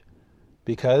message.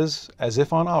 Because, as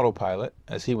if on autopilot,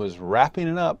 as he was wrapping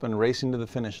it up and racing to the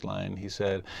finish line, he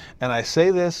said, "And I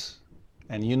say this,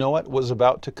 and you know what was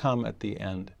about to come at the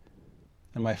end."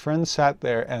 And my friend sat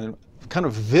there and kind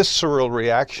of visceral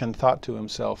reaction thought to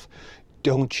himself,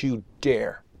 "Don't you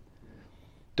dare.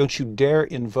 Don't you dare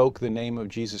invoke the name of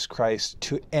Jesus Christ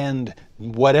to end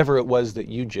whatever it was that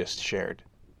you just shared."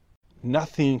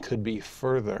 Nothing could be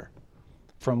further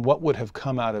from what would have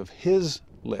come out of his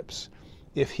lips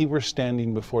if he were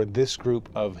standing before this group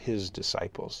of his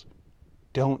disciples.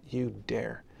 Don't you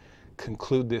dare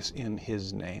conclude this in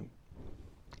his name.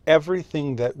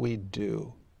 Everything that we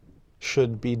do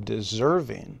should be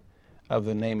deserving of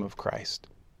the name of Christ.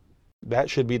 That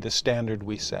should be the standard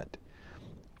we set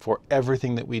for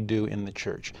everything that we do in the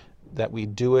church, that we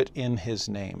do it in his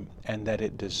name and that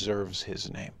it deserves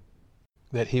his name,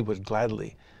 that he would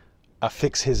gladly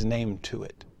affix his name to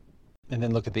it. And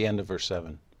then look at the end of verse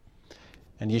 7.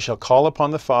 "And ye shall call upon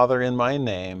the Father in my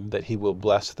name, that he will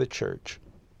bless the church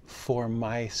for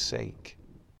my sake."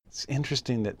 It's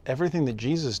interesting that everything that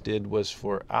Jesus did was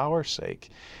for our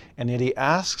sake, and yet he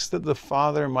asks that the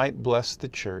Father might bless the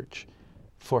church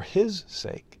for his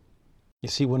sake. You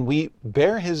see, when we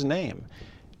bear his name,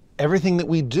 everything that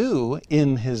we do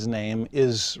in his name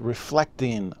is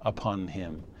reflecting upon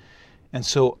him. And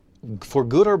so, for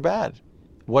good or bad,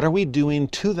 what are we doing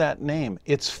to that name?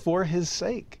 It's for his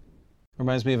sake.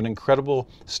 Reminds me of an incredible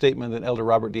statement that Elder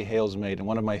Robert D. Hales made in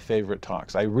one of my favorite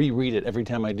talks. I reread it every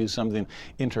time I do something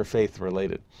interfaith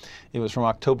related. It was from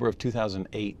October of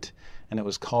 2008, and it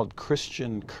was called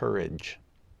Christian Courage.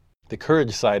 The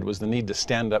courage side was the need to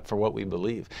stand up for what we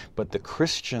believe, but the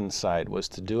Christian side was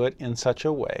to do it in such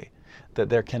a way that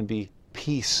there can be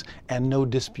peace and no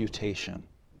disputation.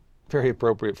 Very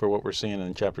appropriate for what we're seeing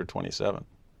in chapter 27.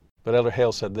 But Elder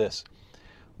Hale said this: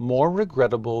 "More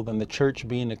regrettable than the church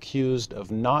being accused of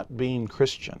not being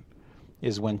Christian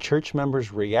is when church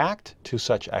members react to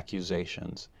such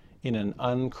accusations in an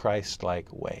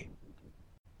un-Christ-like way."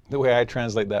 The way I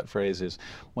translate that phrase is,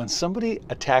 when somebody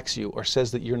attacks you or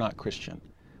says that you're not Christian,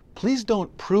 please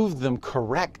don't prove them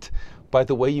correct by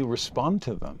the way you respond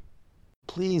to them.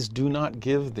 Please do not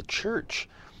give the church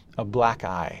a black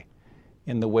eye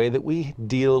in the way that we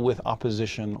deal with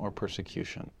opposition or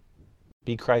persecution.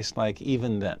 Be Christ-like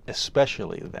even then,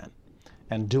 especially then,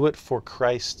 and do it for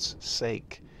Christ's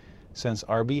sake, since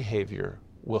our behavior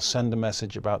will send a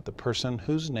message about the person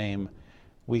whose name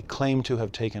we claim to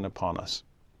have taken upon us.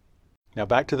 Now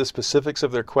back to the specifics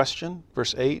of their question,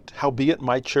 verse 8, "Howbeit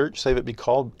my church, save it be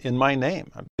called in my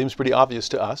name." It seems pretty obvious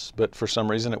to us, but for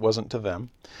some reason it wasn't to them.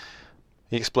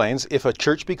 He explains, "If a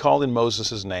church be called in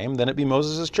Moses' name, then it be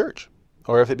Moses' church.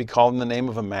 Or if it be called in the name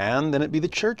of a man, then it be the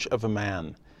church of a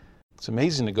man." It's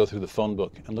amazing to go through the phone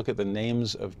book and look at the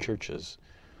names of churches.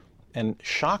 And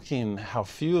shocking how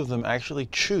few of them actually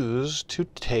choose to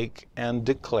take and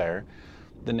declare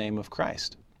the name of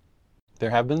Christ. There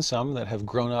have been some that have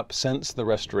grown up since the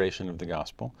restoration of the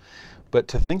gospel. But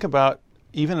to think about,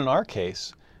 even in our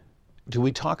case, do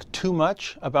we talk too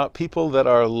much about people that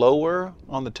are lower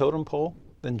on the totem pole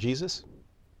than Jesus?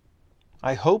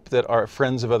 I hope that our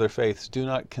friends of other faiths do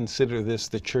not consider this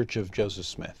the Church of Joseph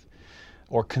Smith,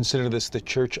 or consider this the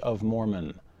Church of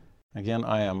Mormon. Again,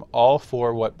 I am all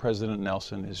for what President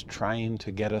Nelson is trying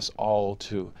to get us all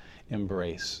to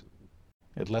embrace.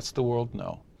 It lets the world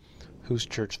know whose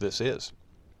church this is.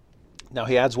 Now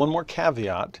he adds one more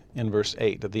caveat in verse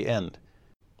 8 at the end.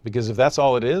 Because if that's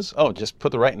all it is, just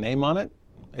put the right name on it?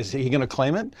 Is he going to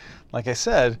claim it? Like I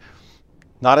said,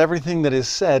 not everything that is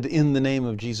said in the name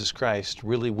of Jesus Christ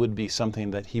really would be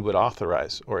something that he would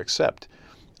authorize or accept.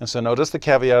 And so notice the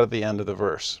caveat at the end of the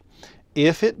verse.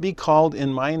 "If it be called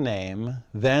in my name,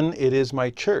 then it is my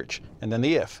church." And then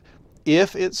the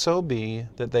if it so be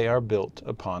that they are built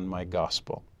upon my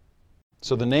gospel.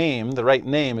 So the name, the right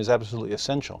name, is absolutely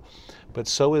essential, but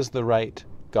so is the right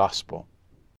gospel.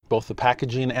 Both the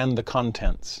packaging and the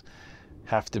contents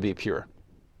have to be pure.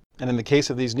 And in the case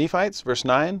of these Nephites, verse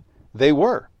 9, they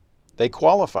were. They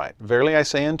qualified. Verily I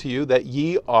say unto you that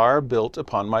ye are built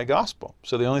upon my gospel.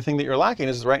 So the only thing that you're lacking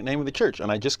is the right name of the church.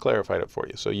 And I just clarified it for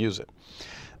you, so use it.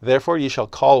 Therefore ye shall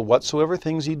call whatsoever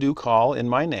things ye do call in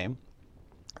my name.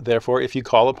 Therefore if you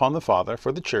call upon the Father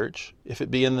for the church, if it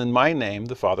be in my name,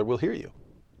 the Father will hear you.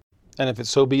 And if it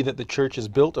so be that the church is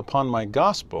built upon my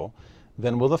gospel,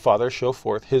 then will the Father show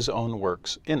forth his own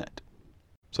works in it.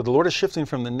 So the Lord is shifting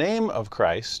from the name of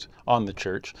Christ on the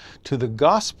church to the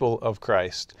gospel of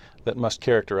Christ that must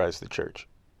characterize the church.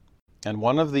 And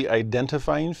one of the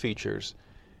identifying features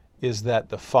is that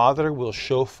the Father will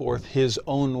show forth his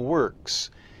own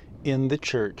works in the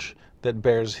church that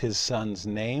bears his Son's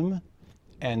name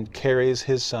and carries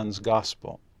his Son's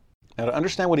gospel. Now, to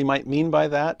understand what he might mean by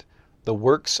that, the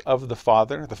works of the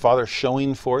Father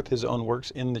showing forth his own works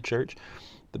in the church,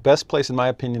 the best place, in my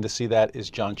opinion, to see that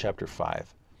is John chapter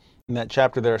 5. In that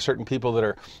chapter, there are certain people that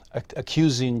are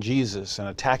accusing Jesus and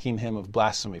attacking him of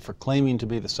blasphemy for claiming to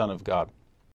be the Son of God.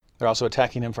 They're also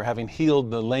attacking him for having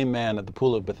healed the lame man at the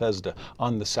pool of Bethesda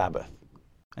on the Sabbath.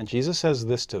 And Jesus says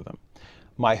this to them,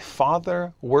 my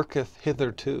Father worketh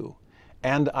hitherto,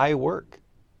 and I work.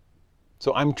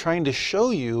 So I'm trying to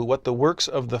show you what the works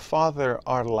of the Father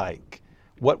are like,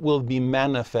 what will be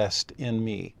manifest in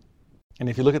me. And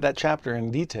if you look at that chapter in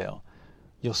detail,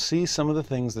 you'll see some of the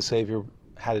things the Savior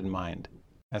had in mind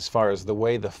as far as the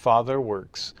way the Father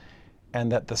works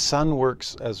and that the Son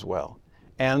works as well.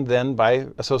 And then by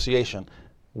association,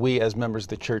 we as members of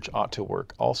the church ought to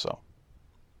work also.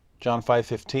 John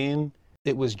 5:15,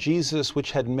 it was Jesus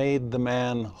which had made the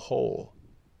man whole.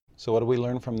 So what do we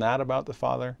learn from that about the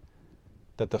Father?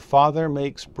 That the Father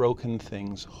makes broken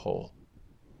things whole.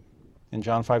 In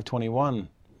John 5:21,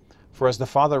 for as the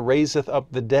Father raiseth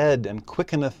up the dead and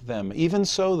quickeneth them, even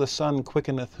so the Son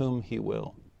quickeneth whom he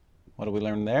will. What do we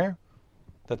learn there?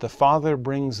 That the Father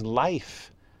brings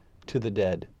life to the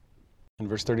dead. In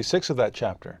verse 36 of that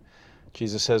chapter,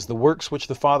 Jesus says, the works which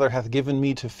the Father hath given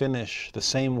me to finish, the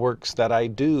same works that I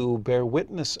do, bear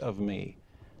witness of me,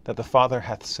 that the Father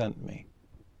hath sent me.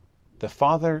 The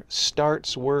Father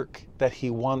starts work that he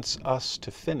wants us to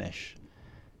finish,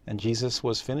 and Jesus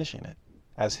was finishing it,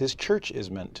 as his church is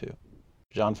meant to.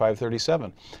 John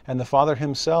 5:37, and the Father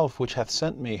himself, which hath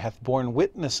sent me, hath borne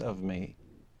witness of me.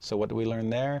 So what do we learn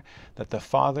there? That the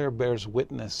Father bears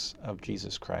witness of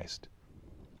Jesus Christ.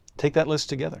 Take that list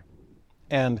together.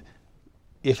 And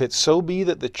if it so be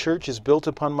that the church is built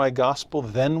upon my gospel,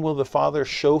 then will the Father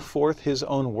show forth his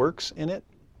own works in it?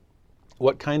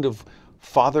 What kind of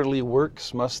fatherly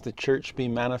works must the church be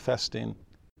manifesting?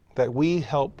 That we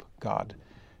help God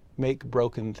make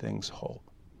broken things whole.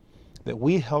 That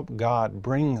we help God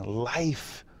bring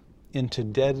life into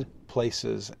dead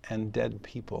places and dead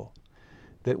people.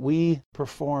 That we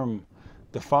perform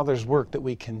the Father's work, that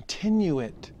we continue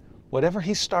it, whatever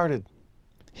he started,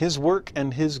 his work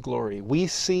and his glory, we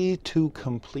see to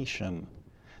completion.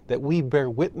 That we bear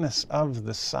witness of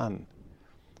the Son,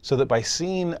 so that by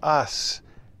seeing us,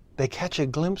 they catch a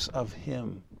glimpse of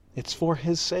him. It's for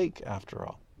his sake, after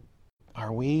all.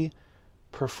 Are we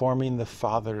performing the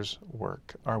Father's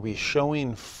work? Are we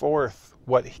showing forth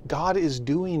what God is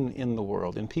doing in the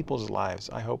world, in people's lives?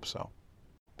 I hope so.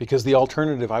 Because the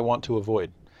alternative I want to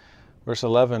avoid. Verse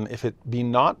 11, if it be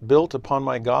not built upon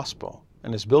my gospel,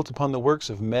 and is built upon the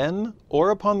works of men, or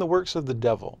upon the works of the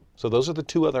devil. So those are the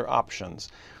two other options.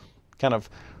 Kind of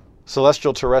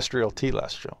celestial, terrestrial,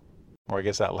 telestial. Or I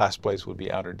guess that last place would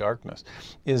be outer darkness.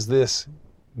 Is this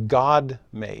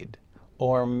God-made,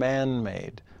 or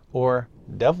man-made, or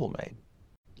devil-made?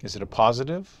 Is it a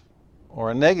positive,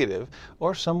 or a negative,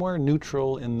 or somewhere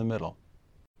neutral in the middle?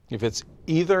 If it's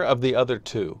either of the other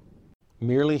two,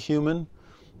 merely human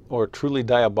or truly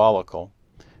diabolical,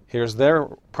 here's their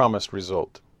promised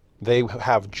result. They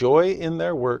have joy in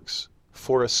their works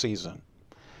for a season.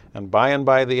 And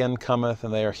by the end cometh,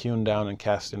 and they are hewn down and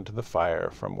cast into the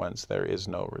fire, from whence there is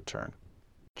no return.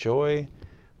 Joy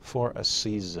for a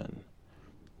season.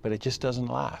 But it just doesn't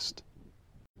last.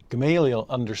 Gamaliel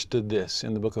understood this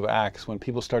in the book of Acts when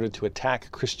people started to attack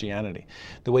Christianity.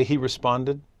 The way he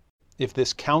responded, if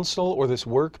this counsel or this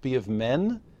work be of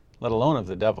men, let alone of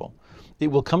the devil,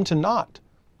 it will come to naught.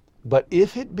 But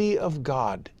if it be of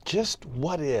God, just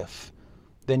what if,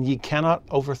 then ye cannot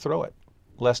overthrow it,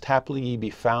 lest haply ye be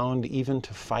found even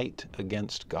to fight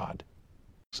against God.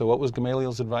 So what was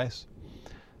Gamaliel's advice?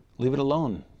 Leave it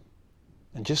alone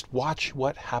and just watch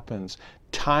what happens.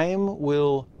 Time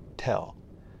will tell.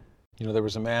 You know, there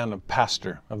was a man, a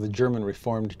pastor of the German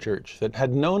Reformed Church, that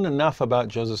had known enough about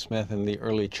Joseph Smith and the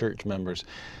early church members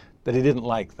that he didn't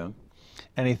like them.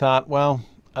 And he thought, well,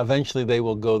 eventually they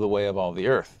will go the way of all the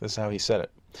earth. This is how he said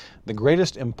it. The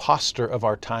greatest impostor of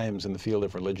our times in the field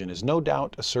of religion is no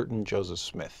doubt a certain Joseph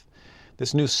Smith.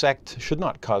 This new sect should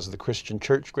not cause the Christian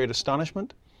church great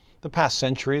astonishment. The past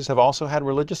centuries have also had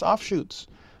religious offshoots,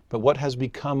 but what has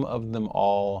become of them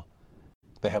all?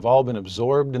 They have all been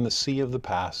absorbed in the sea of the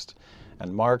past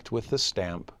and marked with the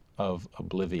stamp of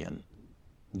oblivion.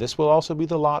 This will also be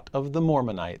the lot of the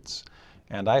Mormonites,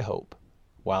 and I hope,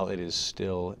 while it is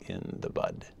still in the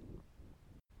bud.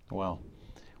 Well,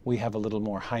 we have a little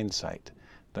more hindsight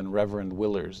than Reverend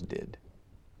Willers did.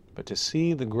 But to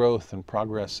see the growth and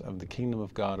progress of the kingdom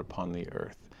of God upon the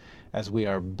earth as we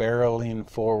are barreling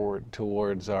forward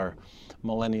towards our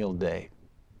millennial day,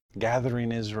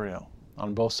 gathering Israel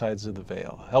on both sides of the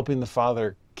veil, helping the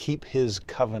Father keep his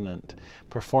covenant,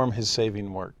 perform his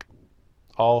saving work,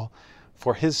 all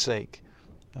for his sake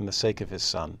and the sake of his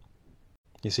Son.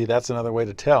 You see, that's another way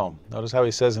to tell. Notice how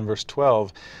he says in verse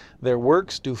 12, their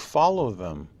works do follow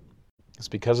them. It's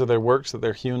because of their works that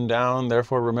they're hewn down.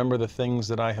 Therefore, remember the things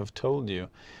that I have told you.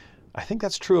 I think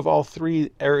that's true of all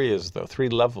three areas, though, three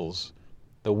levels.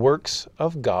 The works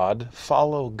of God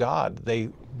follow God. They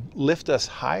lift us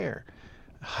higher,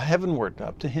 heavenward,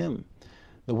 up to him.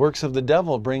 The works of the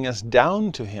devil bring us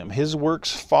down to him. His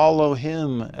works follow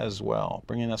him as well,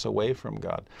 bringing us away from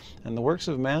God. And the works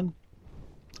of man,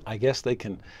 I guess they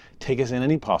can take us in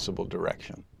any possible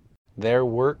direction. Their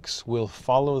works will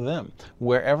follow them,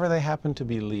 wherever they happen to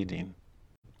be leading.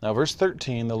 Now, verse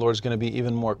 13, the Lord's going to be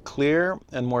even more clear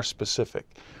and more specific.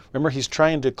 Remember, he's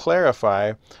trying to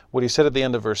clarify what he said at the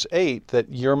end of verse 8,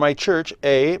 that you're my church,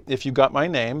 A, if you got my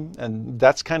name, and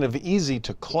that's kind of easy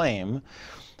to claim.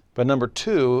 But number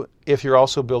two, if you're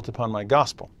also built upon my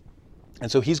gospel. And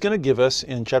so he's going to give us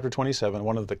in chapter 27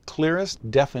 one of the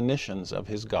clearest definitions of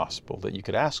his gospel that you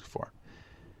could ask for.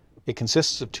 It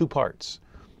consists of two parts,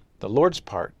 the Lord's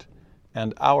part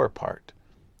and our part.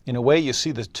 In a way, you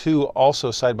see the two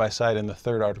also side by side in the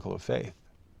third article of faith,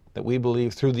 that we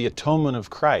believe through the atonement of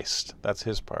Christ, that's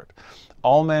his part,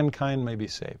 all mankind may be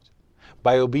saved.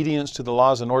 By obedience to the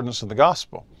laws and ordinances of the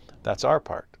gospel, that's our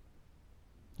part.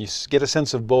 You get a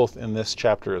sense of both in this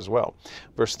chapter as well.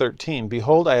 Verse 13,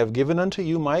 behold, I have given unto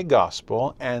you my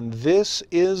gospel, and this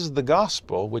is the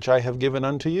gospel which I have given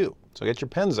unto you. So get your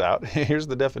pens out. Here's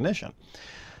the definition.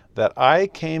 That I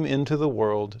came into the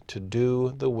world to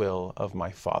do the will of my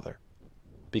Father,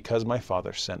 because my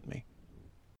Father sent me.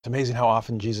 It's amazing how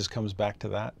often Jesus comes back to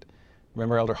that.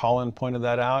 Remember Elder Holland pointed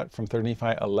that out from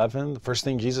 35:11. The first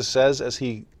thing Jesus says as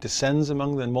he descends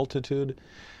among the multitude,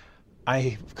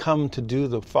 I've come to do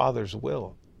the Father's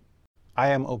will. I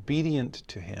am obedient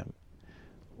to him.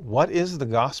 What is the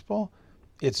gospel?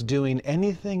 It's doing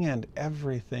anything and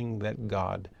everything that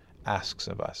God asks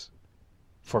of us.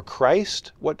 For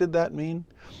Christ, what did that mean?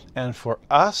 And for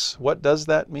us, what does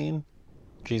that mean?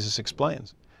 Jesus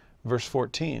explains. Verse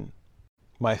 14,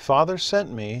 my Father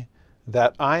sent me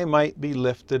that I might be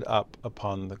lifted up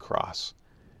upon the cross.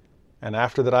 And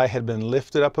after that I had been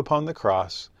lifted up upon the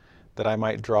cross, that I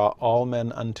might draw all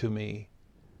men unto me.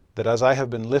 That as I have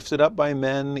been lifted up by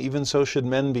men, even so should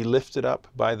men be lifted up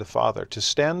by the Father, to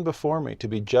stand before me, to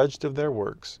be judged of their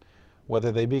works,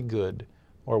 whether they be good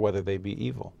or whether they be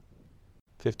evil.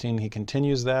 15, he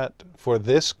continues that, for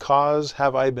this cause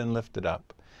have I been lifted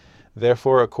up.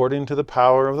 Therefore, according to the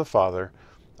power of the Father,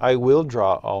 I will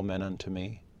draw all men unto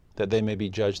me, that they may be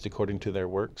judged according to their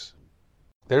works.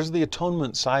 There's the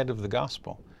atonement side of the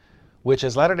gospel, which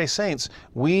as Latter-day Saints,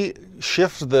 we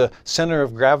shift the center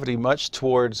of gravity much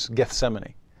towards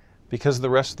Gethsemane, because the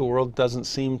rest of the world doesn't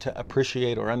seem to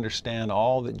appreciate or understand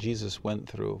all that Jesus went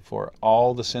through for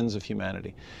all the sins of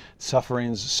humanity,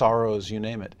 sufferings, sorrows, you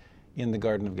name it, in the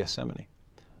Garden of Gethsemane.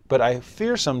 But I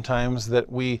fear sometimes that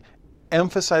we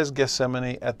emphasize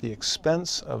Gethsemane at the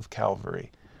expense of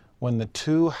Calvary, when the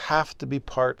two have to be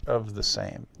part of the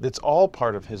same. It's all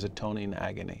part of his atoning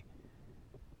agony.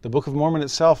 The Book of Mormon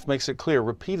itself makes it clear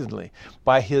repeatedly,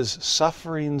 by his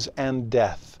sufferings and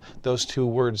death, those two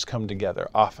words come together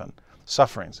often.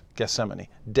 Sufferings, Gethsemane,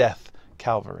 death,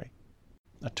 Calvary.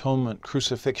 Atonement,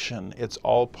 crucifixion, it's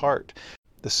all part.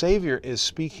 The Savior is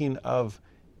speaking of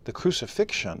the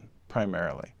crucifixion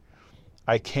primarily.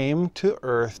 I came to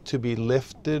earth to be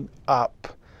lifted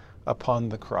up upon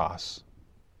the cross.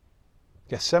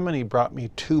 Gethsemane brought me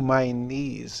to my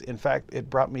knees. In fact, it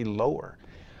brought me lower.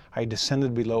 I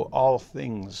descended below all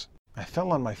things. I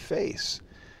fell on my face,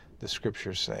 the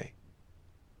scriptures say.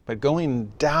 But going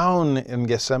down in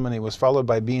Gethsemane was followed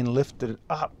by being lifted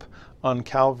up on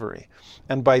Calvary.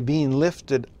 And by being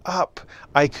lifted up,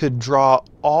 I could draw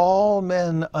all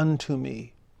men unto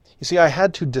me. You see, I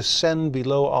had to descend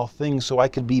below all things so I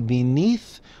could be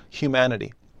beneath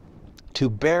humanity, to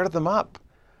bear them up.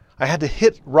 I had to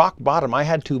hit rock bottom. I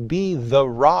had to be the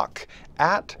rock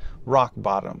at rock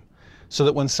bottom, so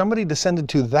that when somebody descended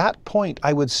to that point,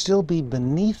 I would still be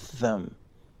beneath them,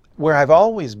 where I've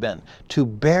always been, to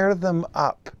bear them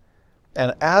up.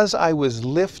 And as I was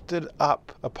lifted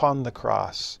up upon the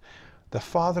cross, the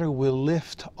Father will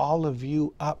lift all of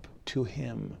you up to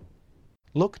Him.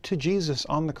 Look to Jesus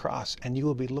on the cross and you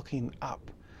will be looking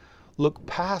up. Look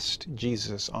past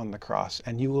Jesus on the cross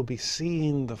and you will be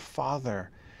seeing the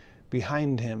Father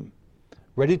behind Him,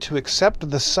 ready to accept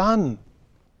the Son,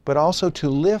 but also to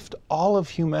lift all of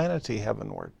humanity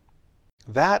heavenward.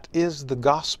 That is the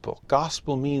gospel.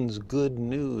 Gospel means good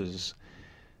news.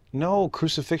 No,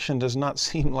 crucifixion does not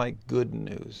seem like good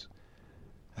news,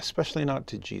 especially not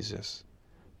to Jesus.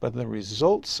 But the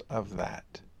results of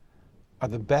that are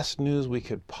the best news we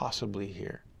could possibly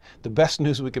hear, the best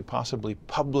news we could possibly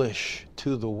publish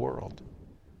to the world.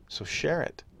 So share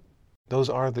it. Those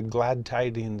are the glad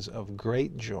tidings of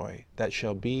great joy that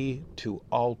shall be to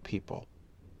all people.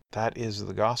 That is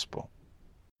the gospel.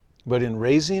 But in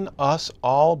raising us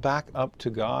all back up to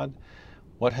God,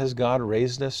 what has God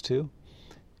raised us to?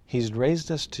 He's raised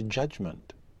us to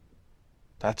judgment.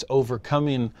 That's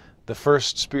overcoming the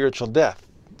first spiritual death.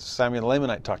 Samuel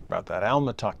Lamanite talked about that.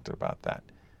 Alma talked about that.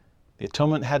 The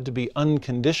atonement had to be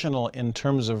unconditional in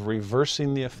terms of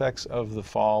reversing the effects of the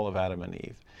fall of Adam and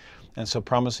Eve. And so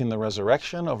promising the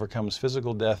resurrection overcomes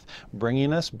physical death,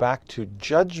 bringing us back to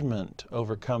judgment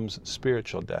overcomes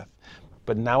spiritual death.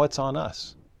 But now it's on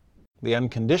us. The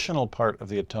unconditional part of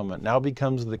the atonement now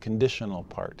becomes the conditional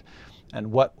part.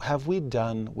 And what have we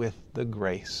done with the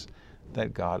grace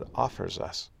that God offers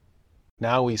us?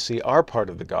 Now we see our part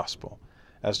of the gospel,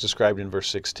 as described in verse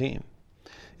 16.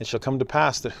 It shall come to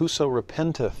pass that whoso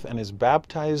repenteth and is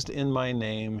baptized in my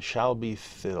name shall be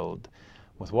filled.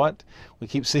 With what? We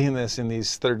keep seeing this in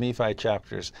these 3rd Nephi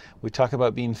chapters. We talk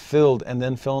about being filled and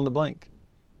then fill in the blank.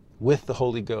 With the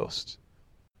Holy Ghost.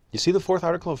 You see the 4th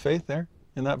article of faith there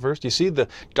in that verse? Do you see the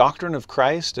doctrine of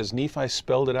Christ as Nephi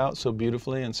spelled it out so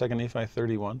beautifully in 2 Nephi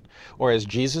 31? Or as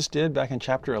Jesus did back in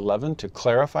chapter 11 to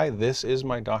clarify, this is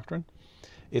my doctrine?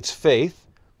 It's faith.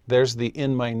 There's the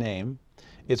in my name.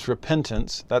 It's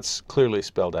repentance, that's clearly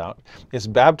spelled out. It's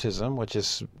baptism, which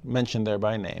is mentioned there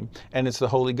by name. And it's the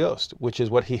Holy Ghost, which is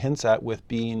what he hints at with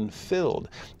being filled.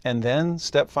 And then,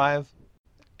 step 5,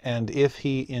 and if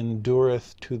he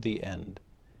endureth to the end.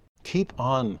 Keep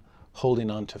on holding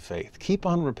on to faith. Keep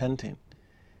on repenting.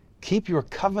 Keep your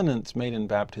covenants made in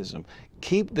baptism.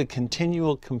 Keep the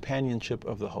continual companionship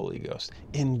of the Holy Ghost.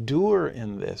 Endure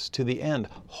in this to the end.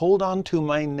 Hold on to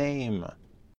my name.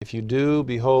 If you do,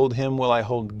 behold, him will I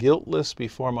hold guiltless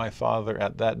before my Father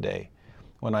at that day,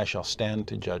 when I shall stand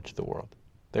to judge the world.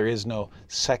 There is no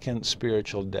second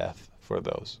spiritual death for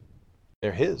those.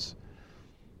 They're his.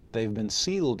 They've been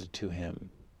sealed to him.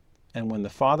 And when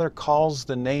the Father calls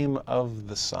the name of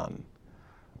the Son,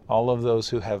 all of those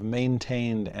who have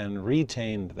maintained and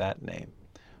retained that name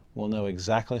will know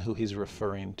exactly who he's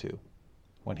referring to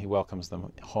when he welcomes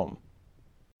them home.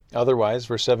 Otherwise,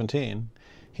 verse 17,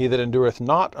 he that endureth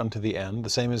not unto the end, the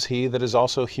same is he that is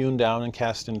also hewn down and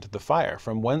cast into the fire,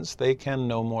 from whence they can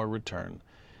no more return,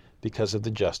 because of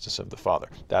the justice of the Father.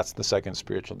 That's the second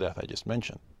spiritual death I just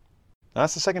mentioned. Now,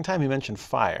 that's the second time he mentioned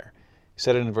fire. He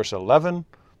said it in verse 11,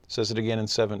 says it again in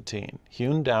 17,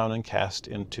 hewn down and cast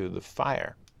into the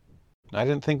fire. Now, I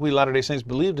didn't think we Latter-day Saints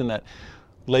believed in that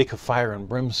lake of fire and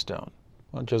brimstone.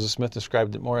 Well, Joseph Smith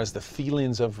described it more as the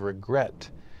feelings of regret,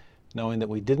 knowing that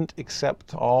we didn't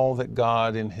accept all that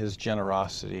God in his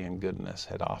generosity and goodness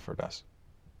had offered us.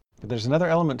 But there's another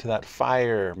element to that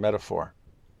fire metaphor.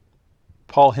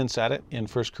 Paul hints at it in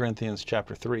 1 Corinthians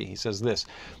chapter 3. He says this,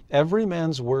 every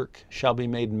man's work shall be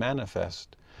made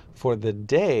manifest, for the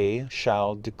day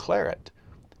shall declare it,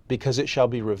 because it shall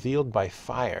be revealed by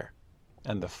fire,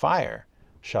 and the fire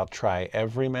shall try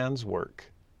every man's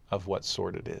work of what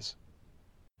sort it is.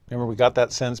 Remember, we got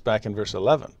that sense back in verse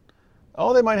 11.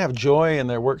 Oh, they might have joy in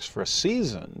their works for a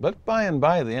season, but by and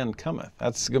by the end cometh.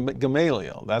 That's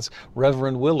Gamaliel. That's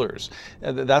Reverend Willers.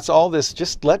 That's all this.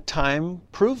 Just let time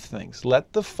prove things.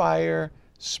 Let the fire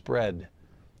spread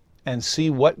and see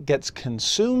what gets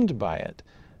consumed by it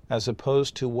as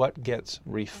opposed to what gets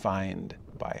refined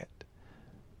by it.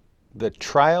 The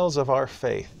trials of our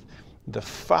faith, the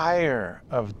fire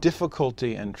of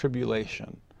difficulty and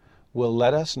tribulation will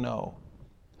let us know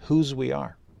whose we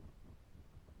are.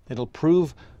 It'll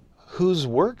prove whose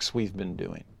works we've been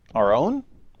doing. Our own?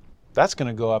 That's going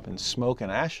to go up in smoke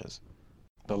and ashes.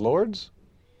 The Lord's?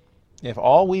 If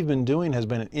all we've been doing has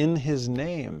been in his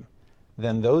name,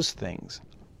 then those things,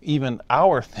 even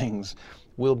our things,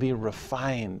 will be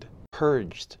refined,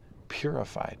 purged,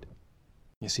 purified.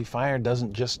 You see, fire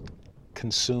doesn't just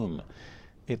consume,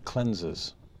 it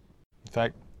cleanses. In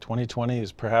fact, 2020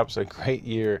 is perhaps a great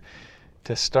year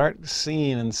to start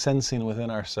seeing and sensing within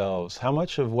ourselves how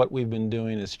much of what we've been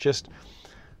doing is just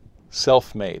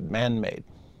self-made, man-made.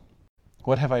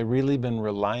 What have I really been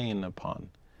relying upon?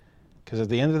 Because at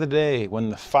the end of the day, when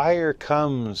the fire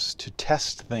comes to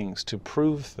test things, to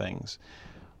prove things,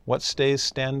 what stays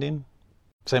standing?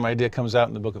 Same idea comes out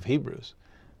in the book of Hebrews,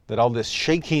 that all this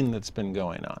shaking that's been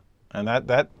going on, and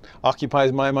that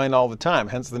occupies my mind all the time,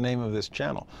 hence the name of this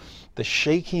channel. The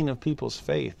shaking of people's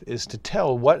faith is to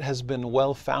tell what has been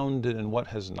well-founded and what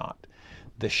has not.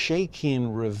 The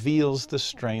shaking reveals the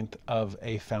strength of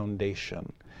a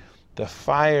foundation. The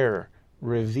fire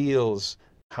reveals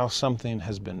how something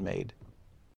has been made.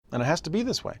 And it has to be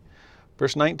this way.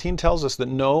 Verse 19 tells us that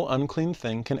no unclean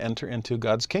thing can enter into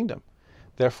God's kingdom.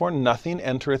 Therefore nothing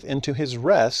entereth into his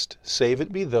rest, save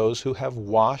it be those who have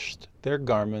washed their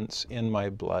garments in my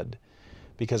blood.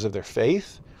 Because of their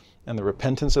faith and the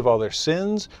repentance of all their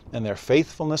sins and their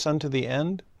faithfulness unto the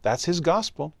end, that's his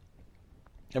gospel.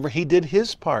 Remember, he did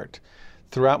his part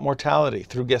throughout mortality,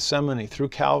 through Gethsemane, through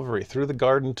Calvary, through the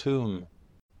garden tomb.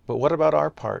 But what about our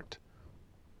part?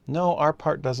 No, our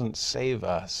part doesn't save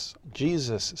us.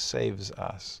 Jesus saves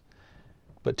us.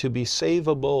 But to be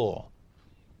savable,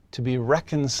 to be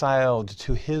reconciled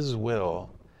to his will,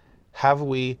 have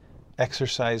we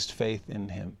exercised faith in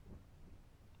him?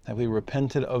 Have we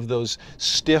repented of those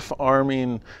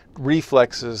stiff-arming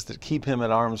reflexes that keep him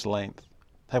at arm's length?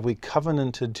 Have we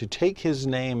covenanted to take his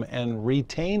name and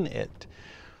retain it?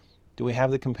 Do we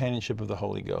have the companionship of the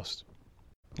Holy Ghost?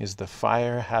 Is the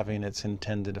fire having its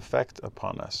intended effect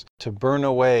upon us, to burn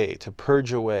away, to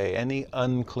purge away any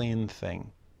unclean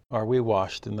thing? Are we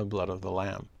washed in the blood of the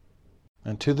Lamb?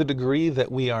 And to the degree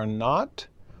that we are not,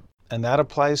 and that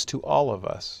applies to all of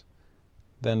us,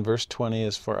 then verse 20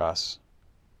 is for us.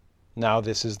 Now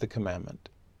this is the commandment.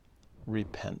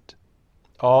 Repent,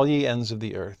 all ye ends of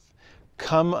the earth.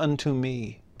 Come unto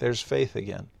me. There's faith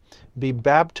again. Be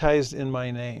baptized in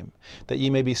my name, that ye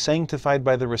may be sanctified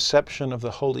by the reception of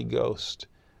the Holy Ghost,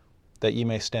 that ye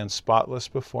may stand spotless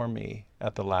before me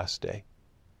at the last day.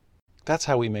 That's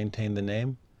how we maintain the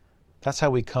name. That's how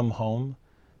we come home.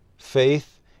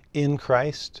 Faith in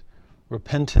Christ,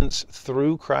 repentance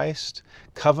through Christ,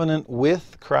 covenant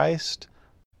with Christ,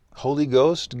 Holy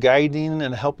Ghost guiding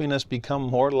and helping us become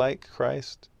more like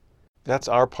Christ. That's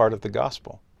our part of the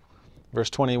gospel. Verse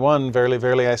 21, verily,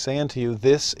 verily, I say unto you,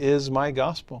 this is my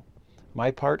gospel, my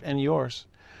part and yours.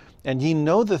 And ye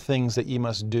know the things that ye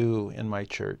must do in my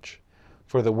church.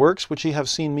 For the works which ye have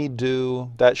seen me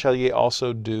do, that shall ye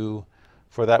also do.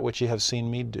 For that which ye have seen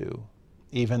me do,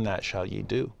 even that shall ye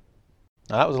do.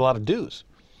 Now that was a lot of do's.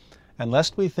 And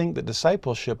lest we think that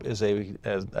discipleship is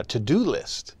a to-do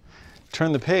list,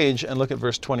 turn the page and look at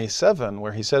verse 27,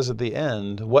 where he says at the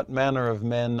end, what manner of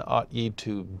men ought ye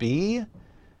to be?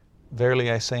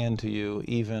 Verily I say unto you,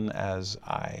 even as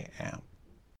I am.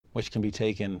 Which can be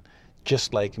taken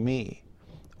just like me,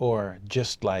 or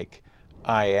just like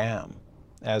I am,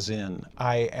 as in,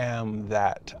 I am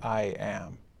that I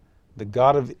am. The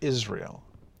God of Israel,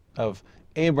 of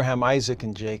Abraham, Isaac,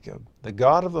 and Jacob, the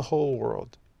God of the whole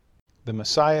world, the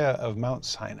Messiah of Mount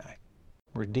Sinai,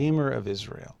 Redeemer of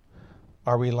Israel.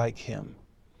 Are we like him?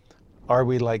 Are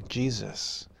we like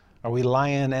Jesus? Are we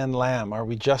lion and lamb? Are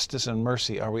we justice and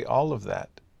mercy? Are we all of that?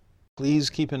 Please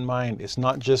keep in mind, it's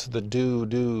not just the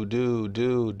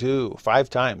do, 5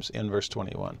 times in verse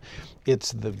 21.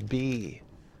 It's the be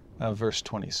of verse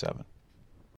 27.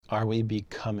 Are we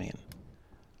becoming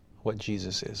what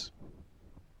Jesus is?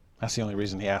 That's the only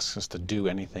reason he asks us to do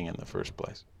anything in the first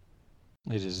place.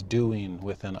 It is doing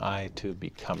with an eye to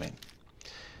becoming.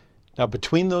 Now,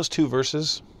 between those two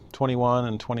verses, 21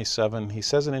 and 27, he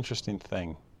says an interesting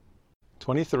thing.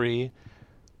 23,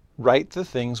 write the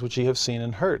things which ye have seen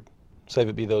and heard, save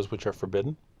it be those which are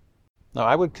forbidden. Now,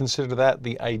 I would consider that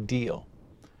the ideal.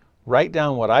 Write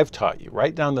down what I've taught you.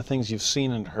 Write down the things you've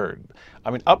seen and heard. I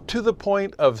mean, up to the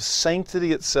point of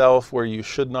sanctity itself where you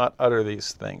should not utter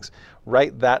these things.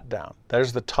 Write that down.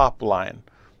 There's the top line.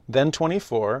 Then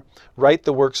 24, write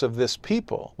the works of this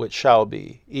people, which shall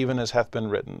be, even as hath been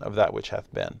written of that which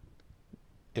hath been.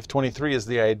 If 23 is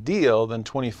the ideal, then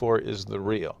 24 is the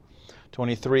real.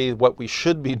 23, what we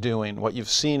should be doing, what you've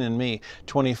seen in me.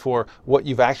 24, what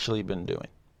you've actually been doing.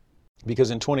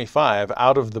 Because in 25,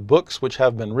 out of the books which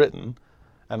have been written,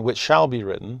 and which shall be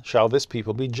written, shall this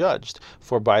people be judged,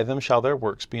 for by them shall their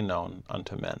works be known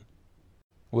unto men.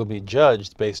 We'll be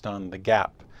judged based on the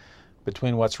gap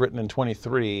between what's written in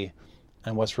 23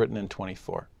 and what's written in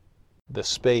 24. The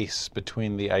space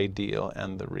between the ideal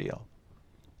and the real.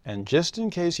 And just in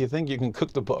case you think you can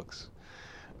cook the books,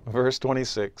 verse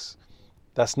 26,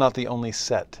 that's not the only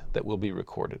set that will be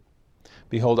recorded.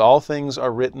 Behold, all things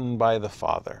are written by the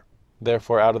Father.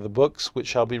 Therefore, out of the books which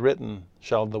shall be written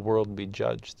shall the world be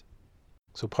judged.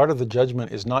 So part of the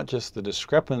judgment is not just the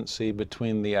discrepancy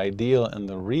between the ideal and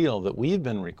the real that we've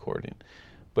been recording,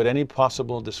 but any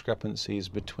possible discrepancies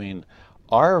between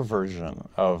our version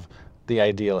of the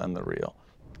ideal and the real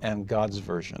and God's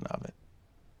version of it.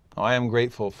 Now, I am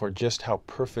grateful for just how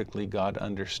perfectly God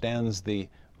understands the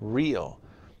real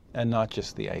and not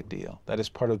just the ideal. That is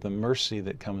part of the mercy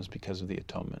that comes because of the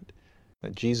atonement.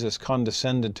 That Jesus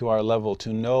condescended to our level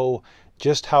to know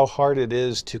just how hard it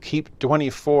is to keep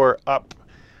 24 up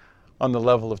on the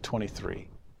level of 23.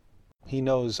 He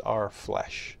knows our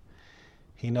flesh.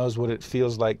 He knows what it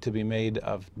feels like to be made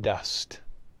of dust.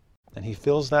 And he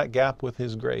fills that gap with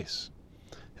his grace.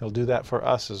 He'll do that for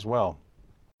us as well.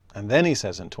 And then he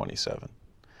says in 27,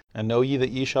 and know ye that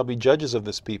ye shall be judges of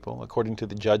this people, according to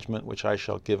the judgment which I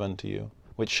shall give unto you,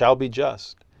 which shall be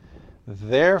just.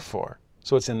 Therefore,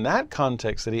 so it's in that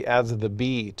context that he adds the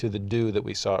be to the do that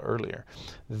we saw earlier.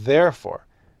 Therefore,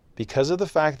 because of the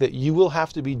fact that you will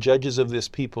have to be judges of this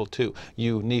people too,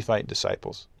 you Nephite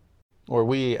disciples, or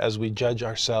we as we judge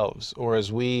ourselves, or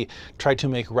as we try to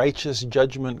make righteous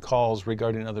judgment calls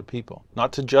regarding other people.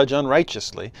 Not to judge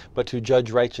unrighteously, but to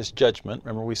judge righteous judgment.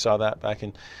 Remember we saw that back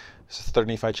in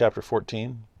Nephi chapter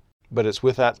 14. But it's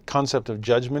with that concept of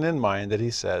judgment in mind that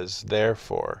he says,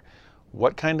 therefore,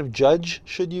 what kind of judge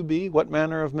should you be? What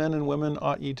manner of men and women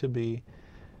ought ye to be?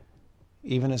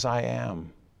 Even as I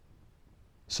am.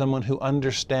 Someone who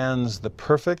understands the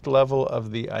perfect level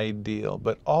of the ideal,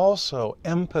 but also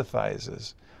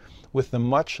empathizes with the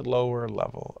much lower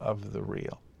level of the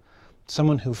real.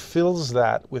 Someone who fills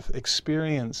that with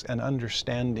experience and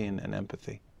understanding and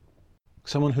empathy.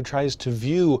 Someone who tries to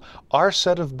view our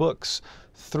set of books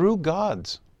through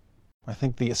God's. I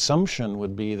think the assumption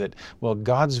would be that, well,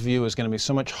 God's view is going to be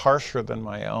so much harsher than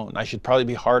my own. I should probably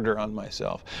be harder on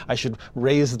myself. I should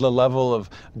raise the level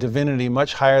of divinity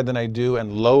much higher than I do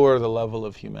and lower the level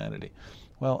of humanity.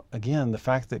 Well, again, the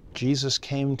fact that Jesus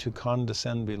came to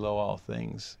condescend below all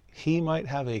things, he might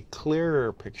have a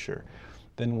clearer picture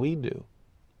than we do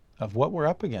of what we're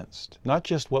up against, not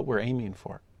just what we're aiming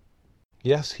for.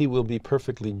 Yes, he will be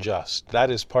perfectly just.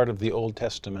 That is part of the Old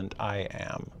Testament I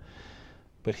am.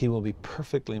 But he will be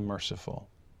perfectly merciful,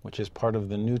 which is part of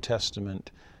the New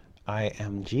Testament, I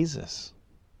am Jesus.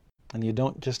 And you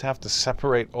don't just have to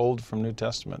separate Old from New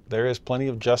Testament. There is plenty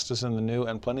of justice in the New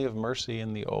and plenty of mercy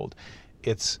in the Old.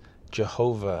 It's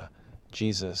Jehovah,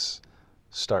 Jesus,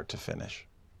 start to finish.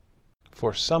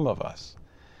 For some of us,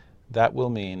 that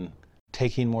will mean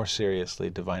taking more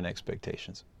seriously divine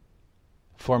expectations.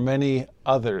 For many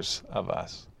others of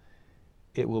us,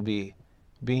 it will be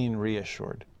being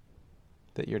reassured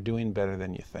that you're doing better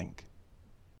than you think.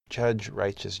 Judge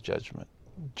righteous judgment.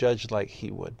 Judge like he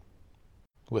would.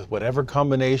 With whatever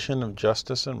combination of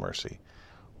justice and mercy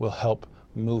will help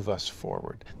move us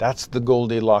forward. That's the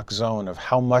Goldilocks zone of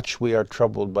how much we are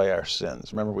troubled by our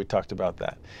sins. Remember we talked about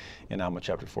that in Alma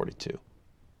chapter 42.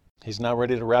 He's now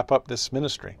ready to wrap up this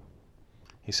ministry.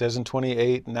 He says in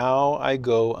 28, now I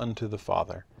go unto the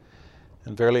Father.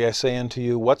 And verily I say unto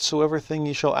you, whatsoever thing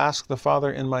ye shall ask the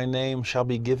Father in my name shall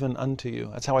be given unto you.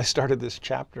 That's how I started this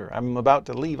chapter. I'm about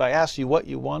to leave. I asked you what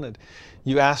you wanted.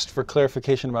 You asked for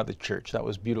clarification about the church. That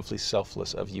was beautifully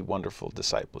selfless of you wonderful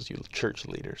disciples, you church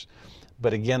leaders.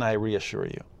 But again, I reassure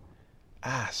you,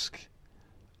 ask.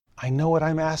 I know what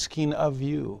I'm asking of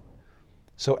you.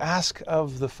 So ask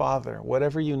of the Father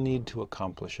whatever you need to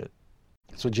accomplish it.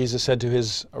 That's what Jesus said to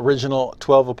his original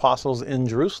 12 apostles in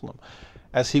Jerusalem,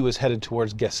 as he was headed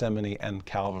towards Gethsemane and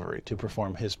Calvary to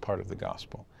perform his part of the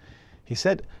gospel. He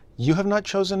said, you have not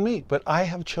chosen me, but I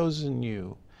have chosen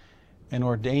you and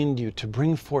ordained you to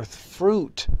bring forth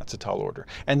fruit. That's a tall order.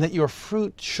 And that your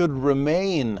fruit should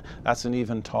remain. That's an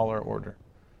even taller order.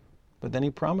 But then he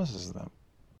promises them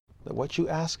that what you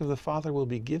ask of the Father will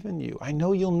be given you. I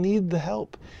know you'll need the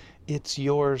help. It's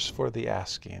yours for the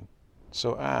asking.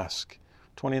 So ask.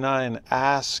 29,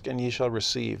 ask and ye shall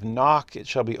receive. Knock, it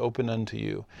shall be opened unto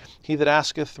you. He that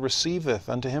asketh receiveth.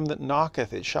 Unto him that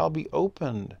knocketh it shall be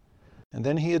opened. And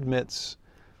then he admits,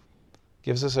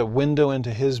 gives us a window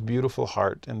into his beautiful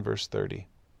heart in verse 30.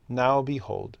 Now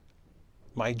behold,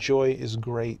 my joy is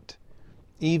great,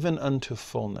 even unto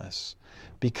fullness,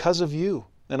 because of you,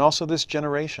 and also this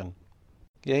generation.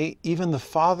 Yea, even the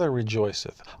Father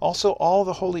rejoiceth, also all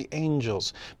the holy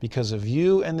angels, because of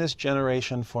you and this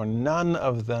generation, for none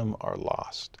of them are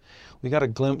lost. We got a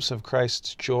glimpse of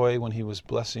Christ's joy when he was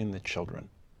blessing the children.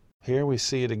 Here we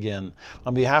see it again.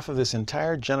 On behalf of this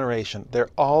entire generation, they're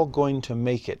all going to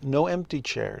make it. No empty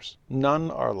chairs. None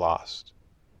are lost.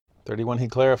 31, he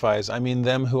clarifies, I mean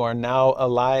them who are now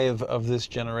alive of this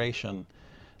generation.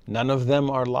 None of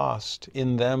them are lost.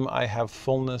 In them I have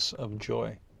fullness of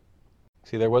joy.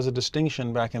 See, there was a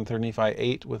distinction back in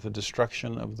 35:8 with the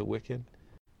destruction of the wicked.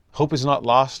 Hope is not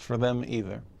lost for them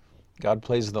either. God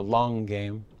plays the long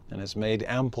game and has made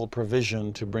ample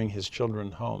provision to bring his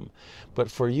children home.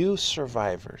 But for you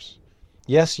survivors,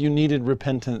 yes, you needed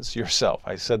repentance yourself.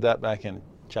 I said that back in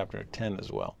chapter 10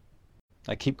 as well.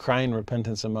 I keep crying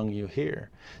repentance among you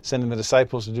here, sending the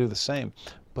disciples to do the same.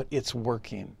 But it's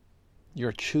working.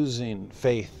 You're choosing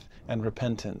faith and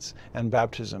repentance and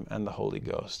baptism and the Holy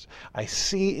Ghost. I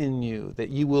see in you that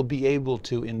you will be able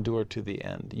to endure to the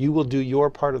end. You will do your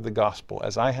part of the gospel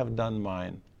as I have done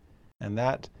mine. And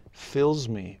that fills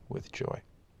me with joy.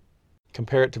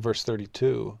 Compare it to verse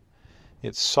 32.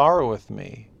 It sorroweth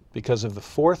me because of the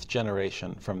fourth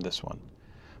generation from this one.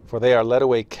 For they are led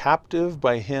away captive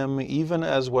by him, even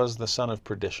as was the son of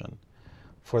perdition.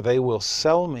 For they will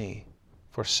sell me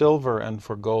for silver and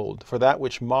for gold, for that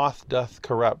which moth doth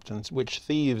corrupt, and which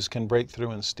thieves can break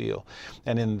through and steal.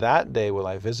 And in that day will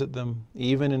I visit them,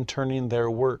 even in turning their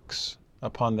works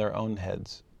upon their own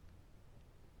heads.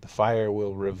 The fire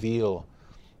will reveal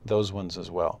those ones as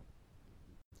well.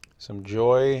 Some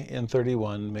joy in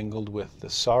 31 mingled with the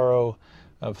sorrow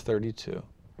of 32,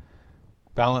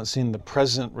 balancing the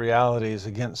present realities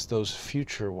against those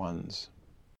future ones.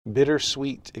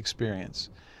 Bittersweet experience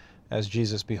as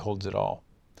Jesus beholds it all.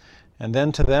 And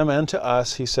then to them and to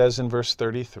us, he says in verse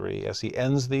 33, as he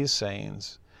ends these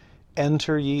sayings,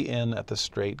 enter ye in at the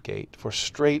strait gate, for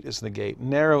strait is the gate,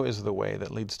 narrow is the way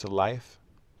that leads to life.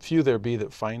 Few there be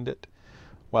that find it,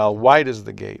 while wide is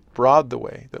the gate, broad the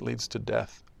way that leads to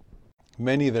death.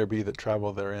 Many there be that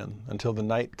travel therein, until the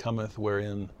night cometh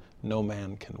wherein no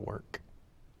man can work.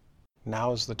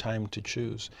 Now is the time to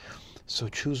choose, so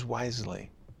choose wisely.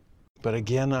 But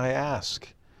again I ask,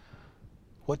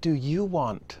 what do you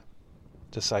want,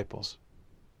 disciples?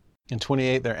 In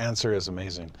 28, their answer is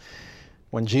amazing.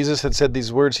 When Jesus had said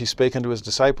these words, he spake unto his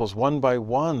disciples one by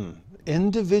one,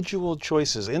 individual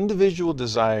choices, individual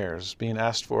desires being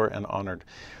asked for and honored.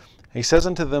 He says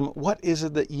unto them, what is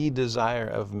it that ye desire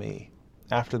of me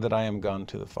after that I am gone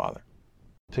to the Father?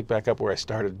 Pick back up where I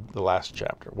started the last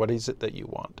chapter. What is it that you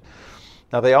want?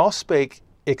 Now they all spake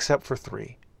except for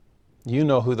three. You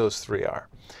know who those three are.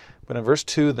 But in verse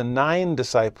 2, the 9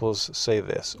 disciples say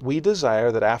this, we desire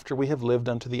that after we have lived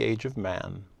unto the age of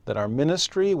man, that our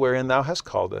ministry wherein thou hast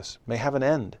called us may have an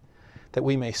end, that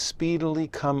we may speedily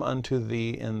come unto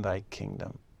thee in thy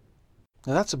kingdom.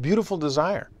 Now that's a beautiful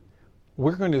desire.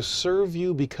 We're going to serve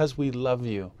you because we love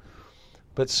you.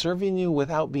 But serving you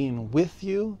without being with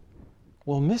you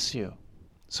will miss you.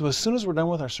 So as soon as we're done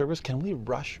with our service, can we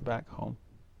rush back home?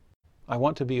 I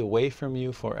want to be away from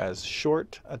you for as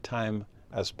short a time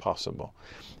as possible.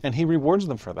 And he rewards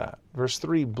them for that. Verse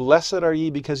 3, blessed are ye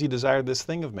because ye desired this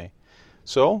thing of me.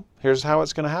 So here's how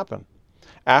it's going to happen.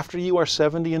 After you are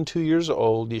 70 and 2 years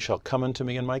old, ye shall come unto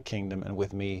me in my kingdom, and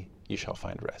with me ye shall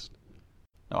find rest.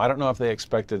 Now, I don't know if they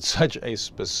expected such a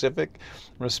specific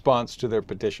response to their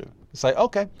petition. It's like,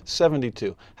 okay,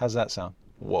 72. How's that sound?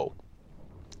 Whoa.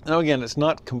 Now again, it's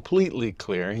not completely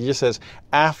clear. He just says,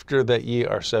 after that ye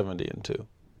are 70 and 2.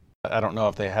 I don't know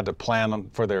if they had to plan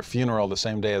for their funeral the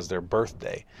same day as their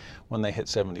birthday when they hit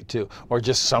 72, or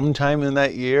just sometime in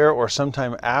that year, or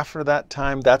sometime after that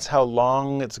time. That's how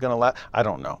long it's going to last. I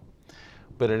don't know.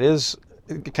 But it is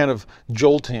kind of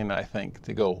jolting, I think,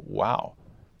 to go, wow,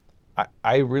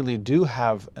 I really do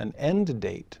have an end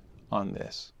date on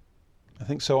this. I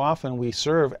think so often we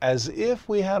serve as if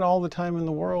we had all the time in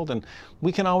the world, and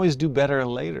we can always do better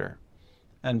later.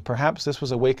 And perhaps this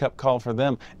was a wake-up call for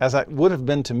them, as it would have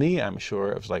been to me, I'm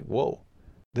sure. It was like, whoa,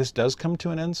 this does come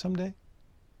to an end someday?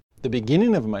 The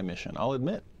beginning of my mission, I'll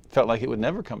admit, felt like it would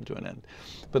never come to an end.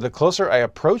 But the closer I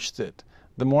approached it,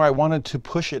 the more I wanted to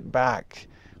push it back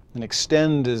and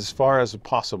extend as far as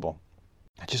possible.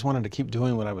 I just wanted to keep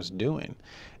doing what I was doing.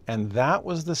 And that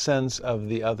was the sense of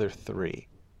the other three.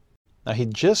 Now, he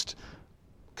just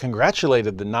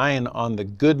congratulated the 9 on the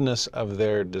goodness of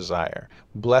their desire.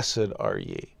 Blessed are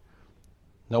ye.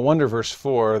 No wonder verse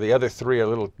 4, the other 3 are a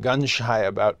little gun-shy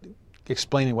about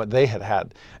explaining what they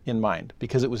had in mind,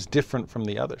 because it was different from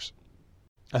the others.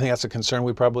 I think that's a concern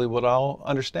we probably would all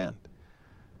understand.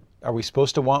 Are we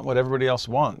supposed to want what everybody else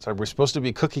wants? Are we supposed to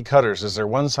be cookie cutters? Is there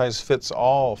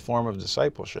one-size-fits-all form of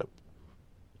discipleship?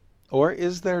 Or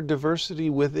is there diversity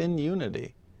within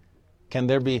unity? Can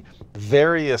there be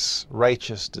various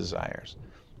righteous desires?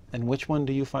 And which one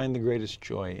do you find the greatest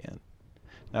joy in?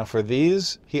 Now for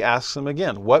these, he asks them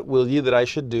again, what will ye that I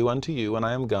should do unto you when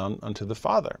I am gone unto the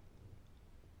Father?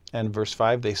 And verse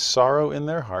 5, they sorrow in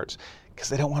their hearts, because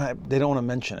they don't want to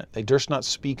mention it. They durst not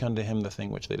speak unto him the thing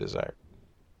which they desired.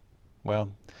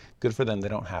 Well, good for them, they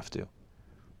don't have to.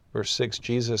 Verse 6,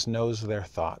 Jesus knows their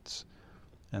thoughts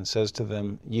and says to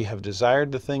them, ye have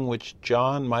desired the thing which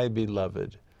John, my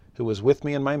beloved, who was with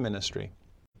me in my ministry,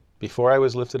 before I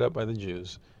was lifted up by the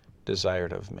Jews,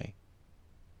 desired of me.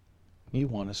 You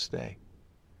want to stay.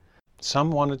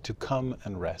 Some wanted to come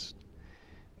and rest.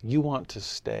 You want to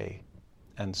stay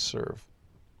and serve.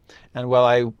 And while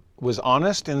I was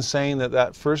honest in saying that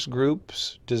that first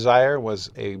group's desire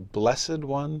was a blessed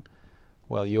one,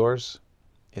 well, yours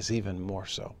is even more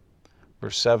so.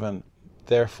 Verse 7,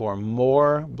 therefore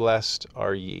more blessed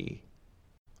are ye.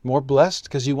 More blessed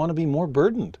because you want to be more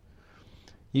burdened.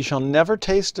 Ye shall never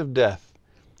taste of death.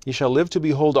 Ye shall live to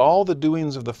behold all the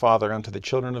doings of the Father unto the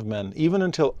children of men, even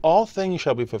until all things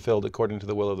shall be fulfilled according to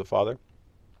the will of the Father,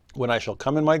 when I shall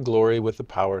come in my glory with the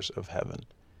powers of heaven.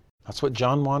 That's what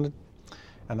John wanted,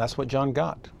 and that's what John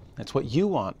got. It's what you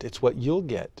want. It's what you'll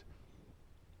get.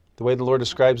 The way the Lord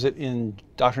describes it in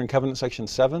Doctrine and Covenants section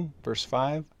 7, verse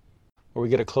 5, where we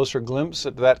get a closer glimpse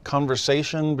at that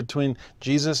conversation between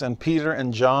Jesus and Peter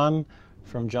and John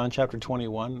from John chapter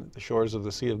 21, the shores of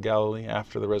the Sea of Galilee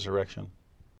after the resurrection.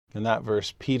 In that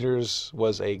verse, Peter's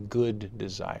was a good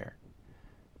desire,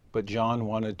 but John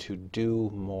wanted to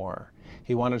do more.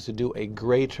 He wanted to do a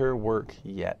greater work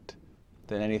yet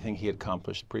than anything he had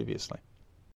accomplished previously.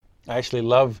 I actually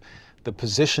love the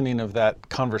positioning of that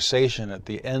conversation at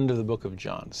the end of the book of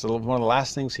John. So one of the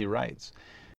last things he writes.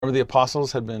 Remember the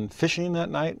apostles had been fishing that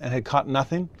night and had caught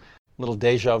nothing? A little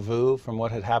deja vu from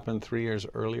what had happened 3 years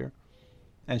earlier.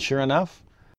 And sure enough,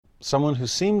 someone who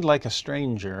seemed like a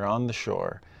stranger on the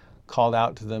shore called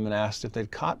out to them and asked if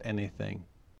they'd caught anything.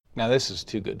 Now this is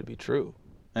too good to be true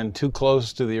and too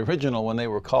close to the original when they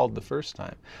were called the first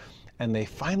time. And they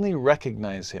finally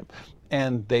recognize him.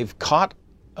 And they've caught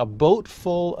a boat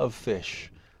full of fish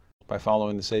by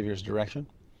following the Savior's direction.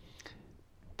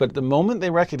 But the moment they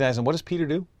recognize him, what does Peter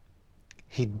do?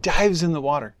 He dives in the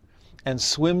water and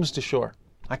swims to shore.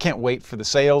 I can't wait for the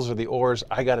sails or the oars.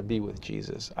 I got to be with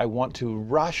Jesus. I want to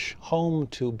rush home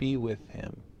to be with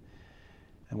him.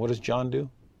 And what does John do?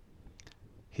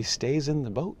 He stays in the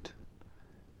boat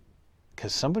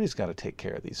because somebody's got to take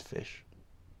care of these fish.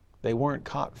 They weren't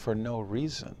caught for no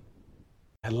reason.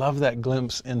 I love that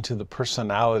glimpse into the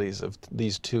personalities of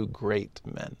these two great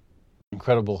men.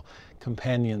 Incredible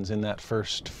companions in that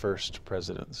first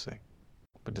presidency.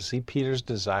 But to see Peter's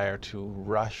desire to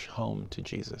rush home to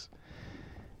Jesus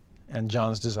and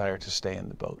John's desire to stay in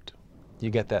the boat.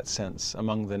 You get that sense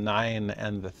among the 9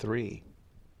 and the 3.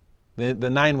 The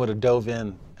 9 would have dove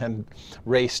in and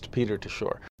raced Peter to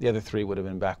shore. The other 3 would have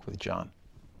been back with John,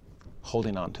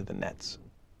 holding on to the nets.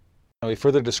 Now he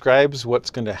further describes what's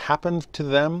going to happen to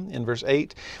them in verse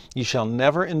 8. Ye shall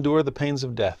never endure the pains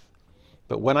of death.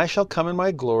 But when I shall come in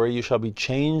my glory, you shall be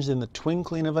changed in the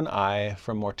twinkling of an eye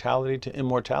from mortality to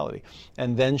immortality.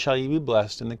 And then shall ye be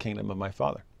blessed in the kingdom of my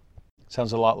Father.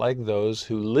 Sounds a lot like those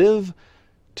who live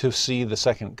to see the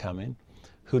second coming,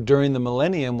 who during the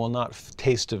millennium will not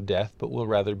taste of death, but will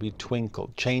rather be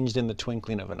twinkled, changed in the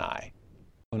twinkling of an eye.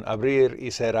 Un abrir y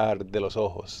cerrar de los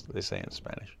ojos, they say in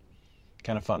Spanish.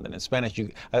 Kind of fun. And in Spanish,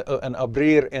 an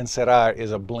abrir and cerrar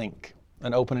is a blink,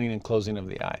 an opening and closing of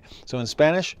the eye. So in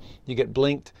Spanish, you get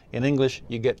blinked. In English,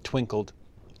 you get twinkled.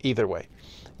 Either way,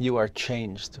 you are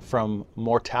changed from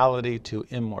mortality to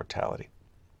immortality.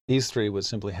 These 3 would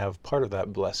simply have part of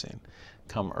that blessing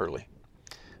come early.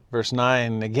 Verse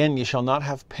 9, again, ye shall not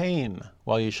have pain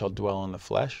while ye shall dwell in the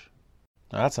flesh.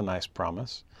 Now that's a nice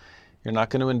promise. You're not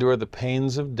going to endure the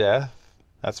pains of death.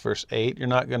 That's verse 8. You're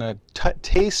not going to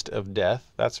taste of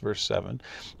death. That's verse 7.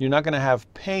 You're not going to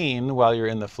have pain while you're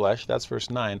in the flesh. That's verse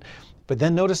 9. But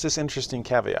then notice this interesting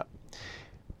caveat.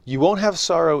 You won't have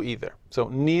sorrow either. So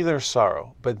neither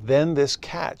sorrow. But then this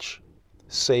catch,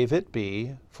 save it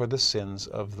be for the sins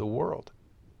of the world.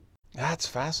 That's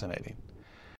fascinating.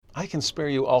 I can spare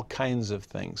you all kinds of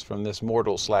things from this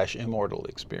mortal/immortal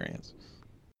experience.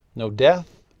 No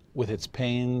death with its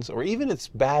pains or even its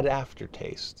bad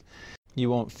aftertaste. You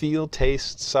won't feel,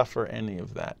 taste, suffer any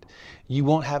of that. You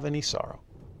won't have any sorrow,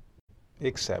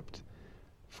 except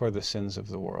for the sins of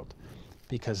the world.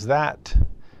 Because that,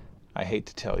 I hate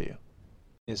to tell you,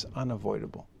 is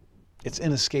unavoidable. It's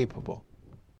inescapable.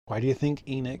 Why do you think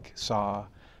Enoch saw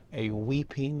a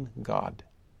weeping God?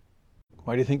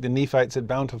 Why do you think the Nephites at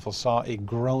Bountiful saw a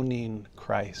groaning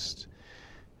Christ?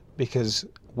 Because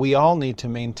we all need to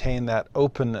maintain that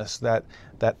openness, that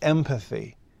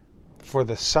empathy for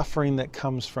the suffering that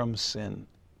comes from sin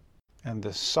and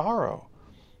the sorrow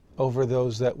over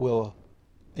those that will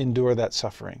endure that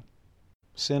suffering.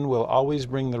 Sin will always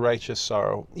bring the righteous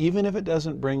sorrow, even if it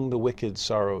doesn't bring the wicked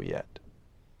sorrow yet.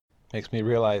 Makes me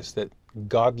realize that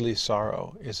godly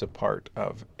sorrow is a part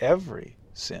of every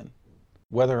sin,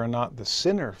 whether or not the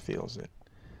sinner feels it.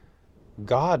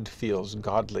 God feels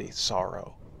godly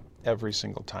sorrow every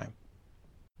single time.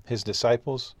 His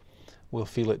disciples will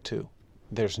feel it too.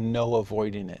 There's no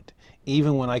avoiding it.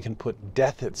 Even when I can put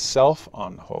death itself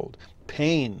on hold,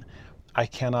 pain, I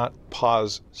cannot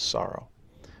pause sorrow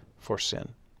for sin.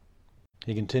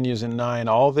 He continues in 9,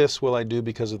 all this will I do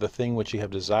because of the thing which ye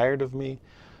have desired of me,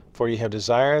 for ye have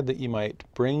desired that ye might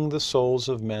bring the souls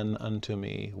of men unto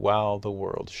me while the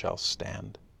world shall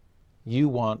stand. You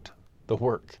want the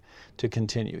work to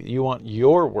continue. You want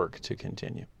your work to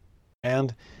continue.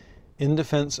 And in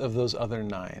defense of those other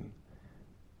 9,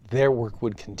 their work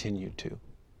would continue too.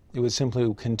 It would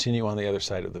simply continue on the other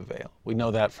side of the veil. We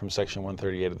know that from section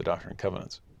 138 of the Doctrine and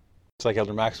Covenants. It's like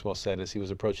Elder Maxwell said as he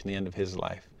was approaching the end of his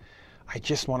life. I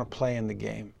just want to play in the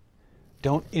game.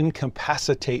 Don't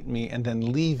incapacitate me and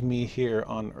then leave me here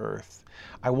on earth.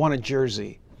 I want a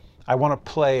jersey. I want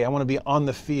to play. I want to be on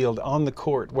the field, on the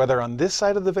court, whether on this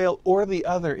side of the veil or the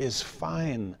other is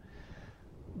fine.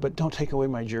 But don't take away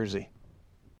my jersey.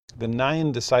 The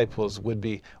 9 disciples would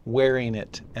be wearing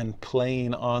it and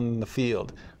playing on the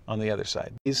field on the other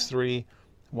side. These 3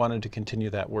 wanted to continue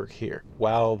that work here,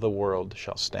 while the world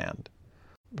shall stand.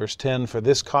 Verse 10, for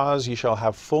this cause ye shall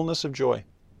have fullness of joy.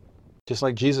 Just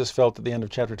like Jesus felt at the end of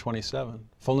chapter 27.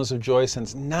 Fullness of joy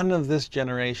since none of this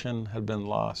generation had been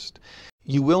lost.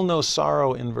 You will know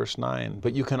sorrow in verse 9,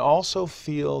 but you can also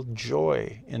feel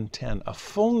joy in 10, a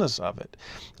fullness of it.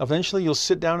 Eventually you'll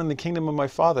sit down in the kingdom of my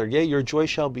Father. Yea, your joy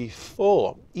shall be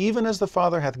full, even as the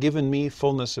Father hath given me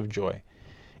fullness of joy.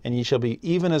 And ye shall be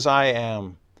even as I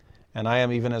am, and I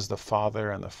am even as the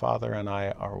Father, and the Father and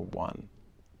I are one.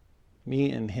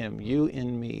 Me in him, you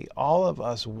in me, all of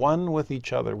us one with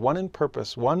each other, one in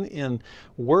purpose, one in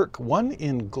work, one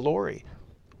in glory,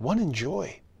 one in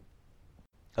joy.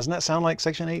 Doesn't that sound like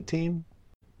section 18?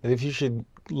 That if you should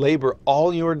labor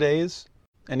all your days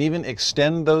and even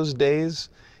extend those days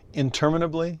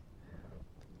interminably,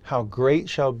 how great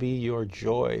shall be your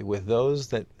joy with those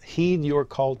that heed your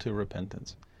call to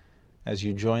repentance as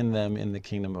you join them in the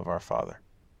kingdom of our Father.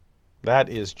 That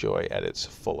is joy at its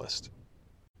fullest.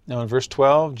 Now in verse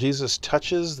 12, Jesus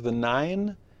touches the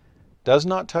 9, does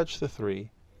not touch the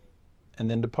 3, and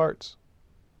then departs.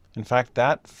 In fact,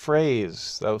 that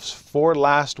phrase, those 4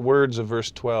 last words of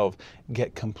verse 12,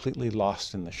 get completely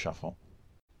lost in the shuffle.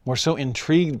 We're so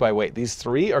intrigued by, wait, these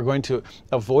 3 are going to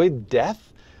avoid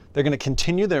death? They're going to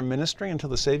continue their ministry until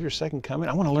the Savior's second coming?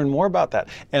 I want to learn more about that.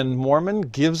 And Mormon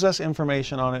gives us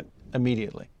information on it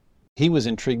immediately. He was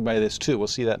intrigued by this too. We'll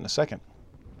see that in a second.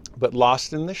 But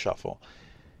lost in the shuffle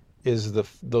is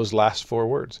those last 4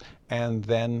 words. And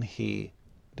then he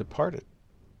departed.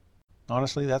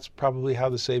 Honestly, that's probably how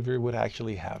the Savior would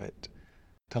actually have it.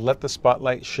 To let the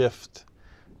spotlight shift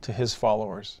to his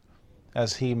followers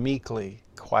as he meekly,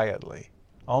 quietly,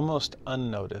 almost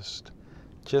unnoticed,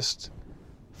 just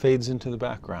fades into the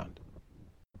background.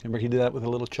 Remember he did that with the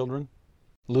little children?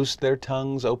 Loosed their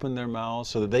tongues, opened their mouths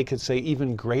so that they could say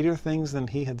even greater things than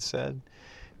he had said.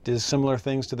 Did similar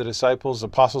things to the disciples.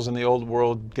 Apostles in the old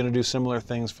world going to do similar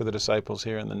things for the disciples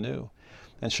here in the new.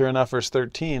 And sure enough, verse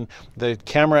 13, the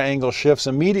camera angle shifts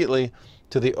immediately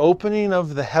to the opening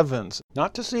of the heavens,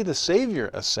 not to see the Savior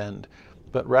ascend,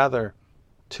 but rather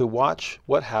to watch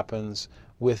what happens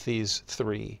with these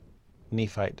 3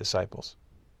 Nephite disciples.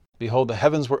 Behold, the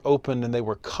heavens were opened, and they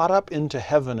were caught up into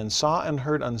heaven, and saw and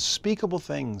heard unspeakable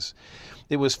things.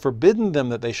 It was forbidden them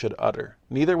that they should utter,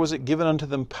 neither was it given unto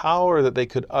them power that they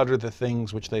could utter the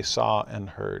things which they saw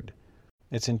and heard.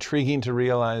 It's intriguing to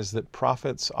realize that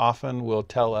prophets often will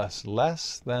tell us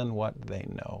less than what they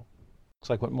know. It's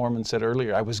like what Mormon said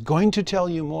earlier. I was going to tell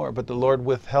you more, but the Lord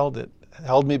withheld it,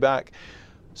 held me back,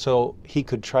 so he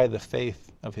could try the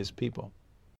faith of his people.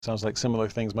 Sounds like similar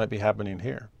things might be happening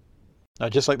here. Now,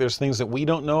 just like there's things that we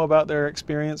don't know about their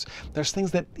experience, there's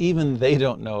things that even they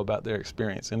don't know about their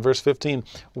experience. In verse 15,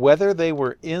 whether they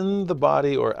were in the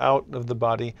body or out of the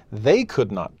body, they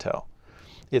could not tell.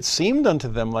 It seemed unto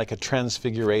them like a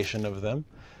transfiguration of them,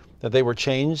 that they were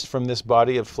changed from this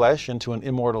body of flesh into an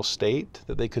immortal state,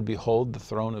 that they could behold the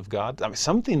throne of God. I mean,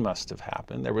 something must have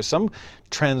happened. There was some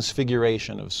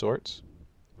transfiguration of sorts,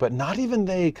 but not even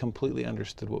they completely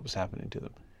understood what was happening to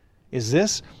them. Is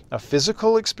this a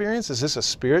physical experience? Is this a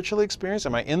spiritual experience?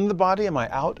 Am I in the body? Am I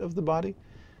out of the body?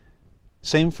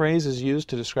 Same phrase is used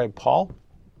to describe Paul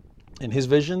in his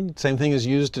vision. Same thing is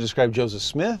used to describe Joseph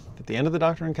Smith at the end of the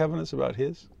Doctrine and Covenants about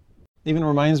his. Even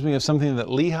reminds me of something that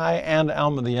Lehi and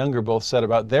Alma the Younger both said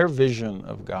about their vision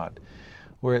of God,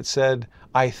 where it said,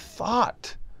 I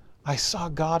thought I saw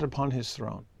God upon his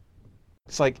throne.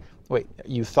 It's like, wait,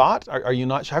 you thought? Are you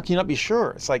not? How can you not be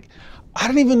sure? It's like, I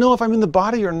don't even know if I'm in the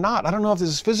body or not. I don't know if this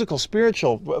is physical,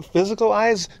 spiritual, physical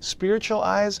eyes, spiritual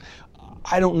eyes.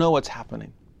 I don't know what's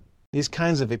happening. These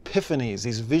kinds of epiphanies,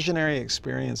 these visionary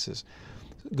experiences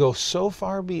go so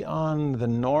far beyond the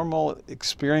normal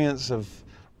experience of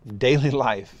daily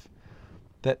life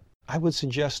that I would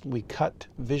suggest we cut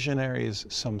visionaries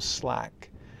some slack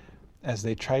as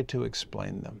they try to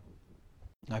explain them.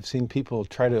 I've seen people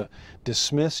try to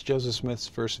dismiss Joseph Smith's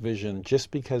first vision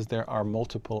just because there are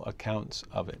multiple accounts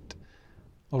of it.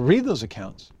 Well, read those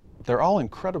accounts. They're all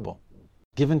incredible.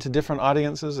 Given to different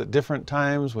audiences at different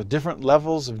times with different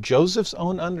levels of Joseph's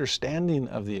own understanding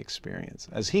of the experience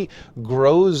as he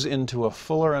grows into a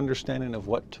fuller understanding of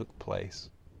what took place.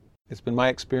 It's been my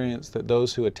experience that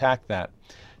those who attack that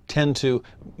tend to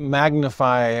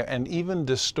magnify and even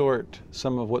distort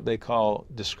some of what they call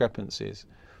discrepancies.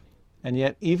 And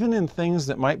yet, even in things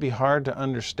that might be hard to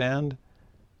understand,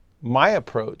 my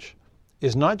approach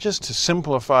is not just to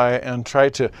simplify and try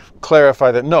to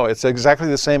clarify that, no, it's exactly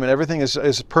the same and everything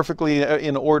is perfectly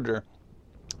in order.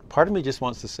 Part of me just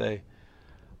wants to say,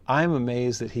 I'm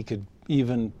amazed that he could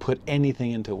even put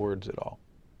anything into words at all.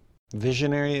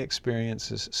 Visionary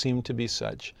experiences seem to be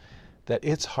such that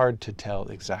it's hard to tell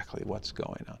exactly what's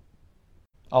going on.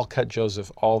 I'll cut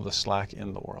Joseph all the slack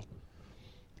in the world,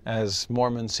 as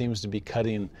Mormon seems to be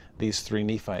cutting these three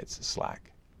Nephites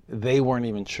slack. They weren't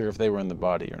even sure if they were in the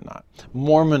body or not.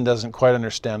 Mormon doesn't quite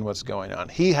understand what's going on.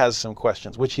 He has some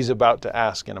questions, which he's about to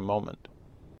ask in a moment.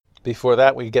 Before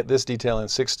that, we get this detail in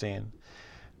 16.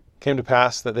 Came to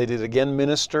pass that they did again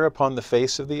minister upon the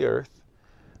face of the earth.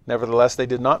 Nevertheless, they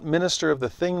did not minister of the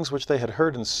things which they had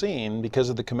heard and seen, because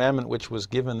of the commandment which was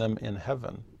given them in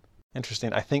heaven.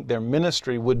 Interesting. I think their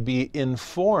ministry would be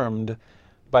informed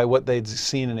by what they'd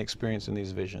seen and experienced in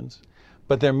these visions.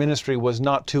 But their ministry was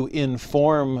not to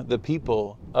inform the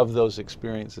people of those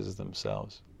experiences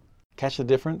themselves. Catch the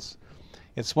difference?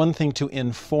 It's one thing to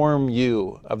inform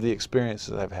you of the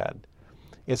experiences I've had.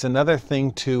 It's another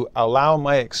thing to allow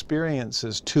my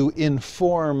experiences to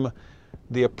inform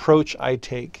the approach I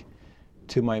take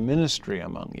to my ministry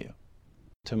among you.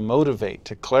 To motivate,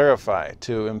 to clarify,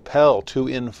 to impel, to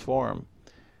inform,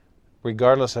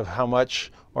 regardless of how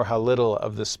much or how little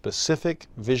of the specific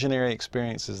visionary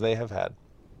experiences they have had,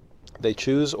 they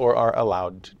choose or are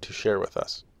allowed to share with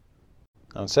us.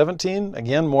 On 17,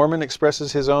 again, Mormon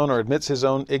expresses his own or admits his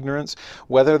own ignorance,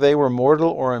 whether they were mortal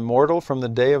or immortal from the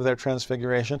day of their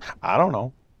transfiguration. I don't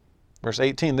know. Verse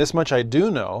 18, this much I do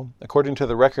know, according to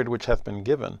the record which hath been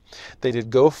given, they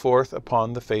did go forth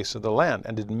upon the face of the land,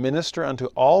 and did minister unto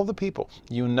all the people,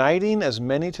 uniting as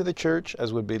many to the church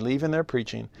as would believe in their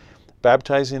preaching,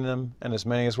 baptizing them, and as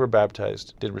many as were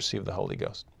baptized did receive the Holy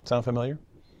Ghost. Sound familiar?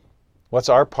 What's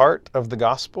our part of the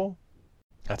gospel?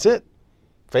 That's it.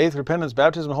 Faith, repentance,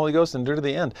 baptism, Holy Ghost, endure to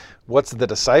the end. What's the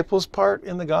disciples' part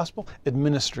in the gospel?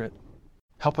 Administer it.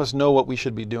 Help us know what we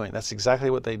should be doing. That's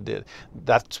exactly what they did.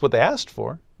 That's what they asked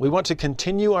for. We want to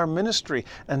continue our ministry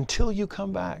until you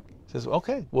come back. He says,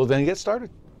 okay, well then get started.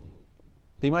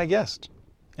 Be my guest.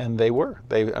 And they were.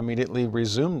 They immediately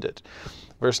resumed it.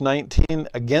 Verse 19,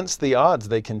 against the odds,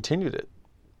 they continued it.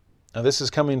 Now this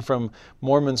is coming from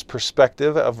Mormon's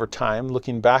perspective over time,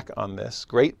 looking back on this.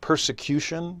 Great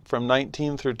persecution from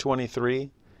 19 through 23,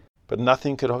 but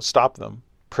nothing could stop them.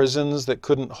 Prisons that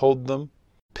couldn't hold them.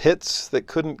 Pits that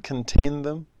couldn't contain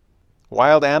them.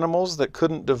 Wild animals that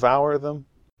couldn't devour them.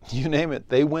 You name it,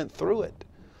 they went through it,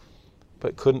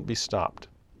 but couldn't be stopped.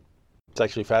 It's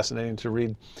actually fascinating to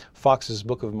read Fox's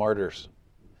Book of Martyrs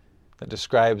that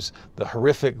describes the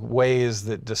horrific ways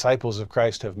that disciples of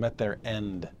Christ have met their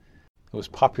end. It was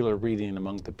popular reading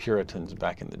among the Puritans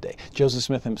back in the day. Joseph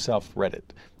Smith himself read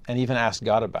it and even asked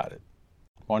God about it,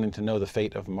 wanting to know the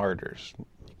fate of martyrs.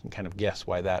 You can kind of guess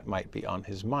why that might be on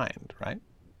his mind, right?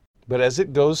 But as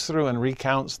it goes through and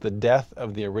recounts the death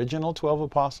of the original 12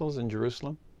 apostles in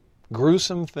Jerusalem,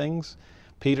 gruesome things,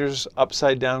 Peter's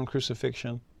upside-down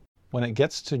crucifixion, when it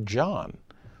gets to John,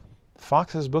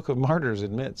 Fox's Book of Martyrs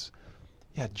admits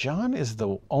Yeah, John is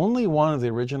the only one of the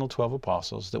original 12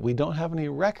 apostles that we don't have any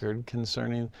record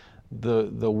concerning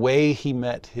the way he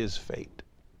met his fate.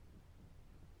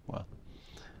 Well,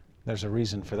 there's a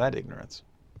reason for that ignorance.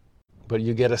 But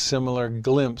you get a similar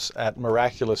glimpse at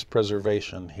miraculous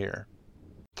preservation here.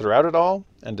 Throughout it all,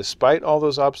 and despite all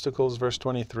those obstacles, verse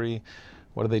 23,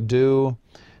 what do?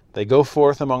 They go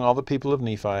forth among all the people of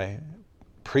Nephi,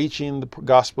 preaching the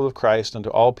gospel of Christ unto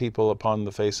all people upon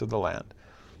the face of the land.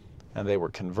 And they were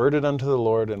converted unto the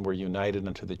Lord and were united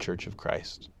unto the church of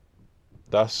Christ.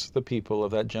 Thus the people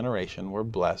of that generation were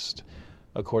blessed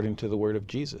according to the word of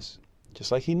Jesus.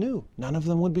 Just like he knew, none of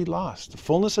them would be lost. The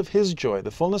fullness of his joy,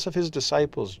 the fullness of his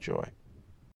disciples' joy.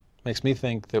 Makes me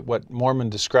think that what Mormon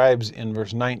describes in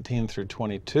verse 19 through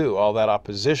 22, all that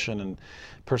opposition and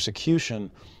persecution,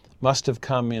 must have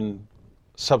come in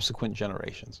subsequent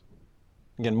generations.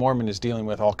 Again, Mormon is dealing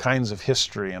with all kinds of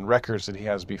history and records that he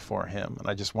has before him. And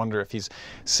I just wonder if he's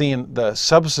seen the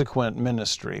subsequent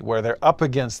ministry where they're up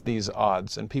against these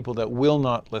odds and people that will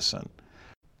not listen,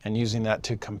 and using that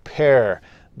to compare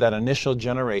that initial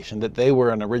generation that they were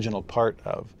an original part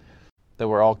of, that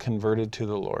were all converted to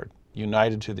the Lord,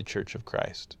 united to the church of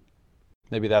Christ.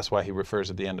 Maybe that's why he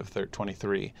refers at the end of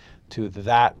 23 to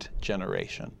that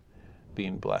generation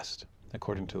being blessed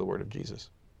according to the word of Jesus.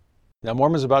 Now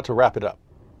Mormon's about to wrap it up.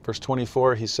 Verse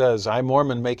 24, he says, I,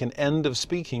 Mormon, make an end of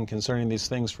speaking concerning these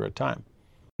things for a time.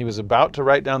 He was about to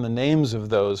write down the names of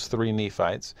those 3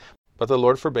 Nephites, but the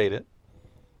Lord forbade it.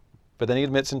 But then he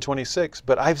admits in 26,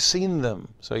 but I've seen them.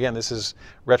 So again, this is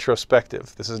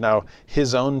retrospective. This is now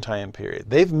his own time period.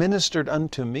 They've ministered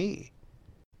unto me.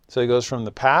 So he goes from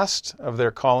the past of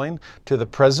their calling to the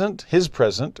present, his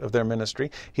present of their ministry.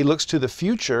 He looks to the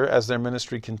future as their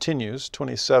ministry continues.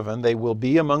 27, they will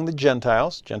be among the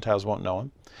Gentiles. Gentiles won't know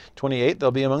him. 28,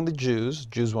 they'll be among the Jews.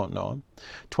 Jews won't know him.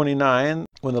 29,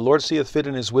 when the Lord seeth fit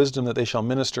in his wisdom that they shall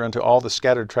minister unto all the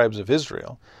scattered tribes of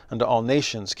Israel, unto all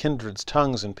nations, kindreds,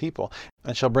 tongues, and people,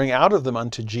 and shall bring out of them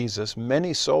unto Jesus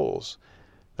many souls,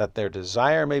 that their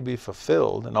desire may be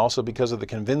fulfilled, and also because of the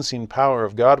convincing power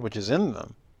of God which is in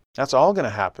them. That's all going to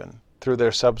happen through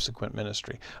their subsequent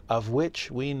ministry, of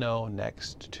which we know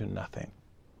next to nothing.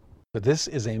 But this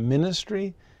is a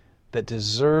ministry that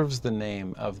deserves the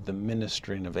name of the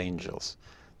ministering of angels.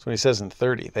 That's what he says in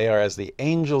 30. They are as the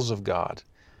angels of God.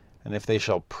 And if they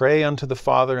shall pray unto the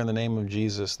Father in the name of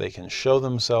Jesus, they can show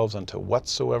themselves unto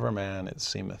whatsoever man it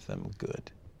seemeth them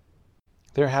good.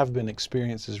 There have been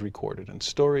experiences recorded and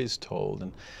stories told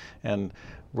and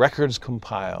records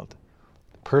compiled.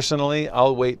 Personally,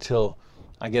 I'll wait till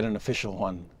I get an official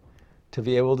one to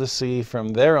be able to see from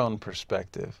their own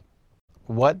perspective,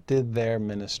 what did their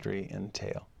ministry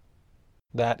entail?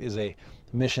 That is a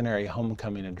missionary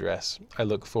homecoming address I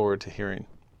look forward to hearing.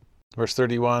 Verse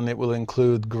 31, it will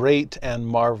include great and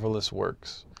marvelous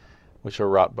works which are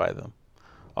wrought by them,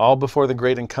 all before the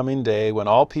great and coming day when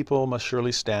all people must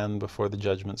surely stand before the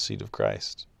judgment seat of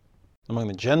Christ. Among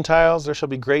the Gentiles there shall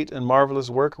be great and marvelous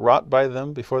work wrought by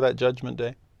them before that judgment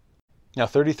day. Now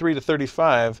 33 to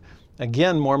 35,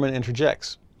 again Mormon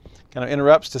interjects, kind of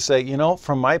interrupts to say,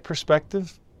 from my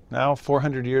perspective, now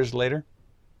 400 years later,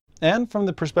 and from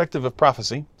the perspective of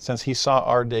prophecy, since he saw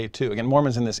our day too. Again,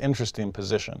 Mormon's in this interesting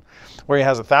position where he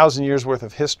has 1,000 years worth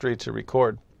of history to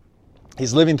record.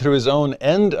 He's living through his own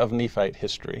end of Nephite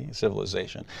history,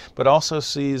 civilization, but also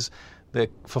sees the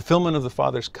fulfillment of the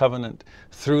Father's covenant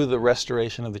through the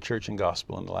restoration of the church and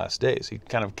gospel in the last days. He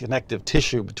kind of connective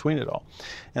tissue between it all.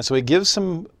 And so he gives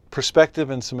some perspective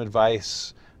and some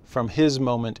advice from his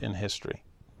moment in history.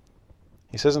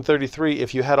 He says in 33,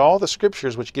 if you had all the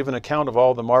scriptures which give an account of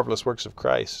all the marvelous works of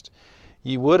Christ,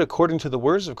 ye would, according to the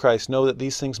words of Christ, know that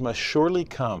these things must surely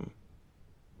come.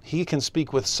 He can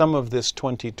speak with some of this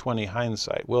 20/20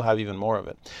 hindsight. We'll have even more of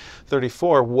it.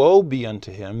 34, woe be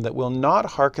unto him that will not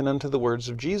hearken unto the words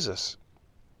of Jesus,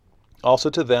 also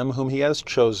to them whom he has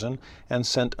chosen and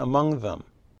sent among them.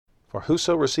 For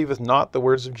whoso receiveth not the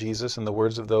words of Jesus and the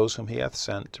words of those whom he hath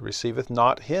sent, receiveth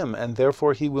not him, and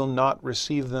therefore he will not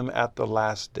receive them at the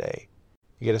last day.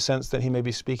 You get a sense that he may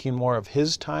be speaking more of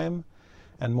his time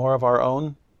and more of our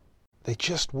own? They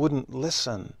just wouldn't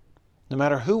listen, no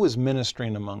matter who was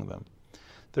ministering among them.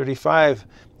 35,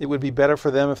 it would be better for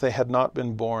them if they had not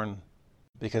been born,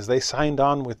 because they signed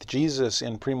on with Jesus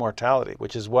in premortality,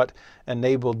 which is what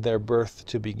enabled their birth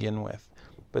to begin with.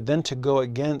 But then to go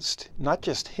against, not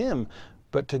just him,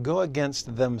 but to go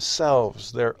against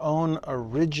themselves, their own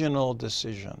original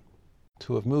decision,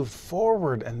 to have moved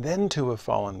forward and then to have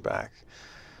fallen back.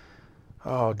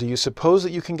 Oh, do you suppose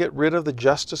that you can get rid of the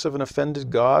justice of an offended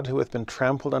God who hath been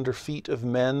trampled under feet of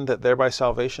men, that thereby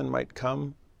salvation might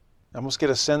come? I almost get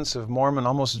a sense of Mormon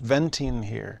almost venting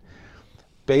here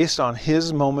based on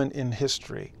his moment in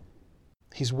history.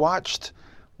 He's watched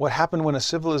what happened when a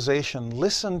civilization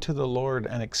listened to the Lord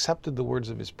and accepted the words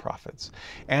of his prophets.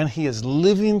 And he is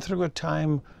living through a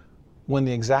time when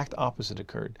the exact opposite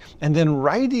occurred. And then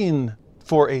writing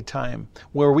for a time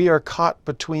where we are caught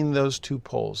between those two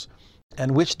poles.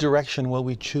 And which direction will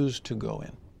we choose to go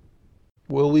in?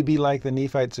 Will we be like the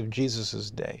Nephites of Jesus'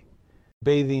 day,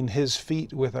 bathing his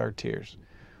feet with our tears?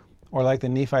 Or like the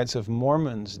Nephites of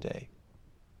Mormon's day,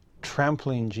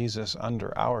 trampling Jesus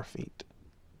under our feet?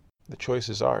 The choice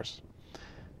is ours.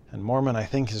 And Mormon, I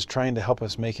think, is trying to help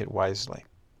us make it wisely.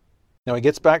 Now he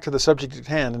gets back to the subject at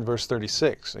hand in verse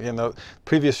 36. Again, the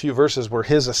previous few verses were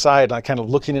his aside, and kind of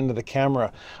looking into the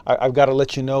camera. I've got to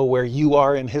let you know where you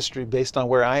are in history based on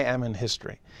where I am in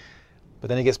history. But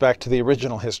then he gets back to the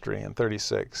original history in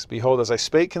 36. Behold, as I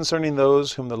spake concerning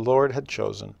those whom the Lord had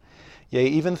chosen, yea,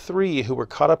 even 3 who were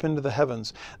caught up into the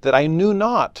heavens, that I knew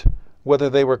not whether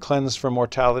they were cleansed from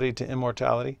mortality to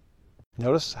immortality.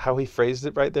 Notice how he phrased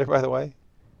it right there, by the way.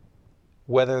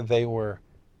 Whether they were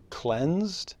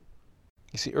cleansed.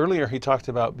 You see, earlier he talked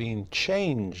about being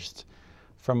changed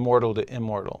from mortal to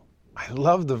immortal. I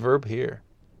love the verb here,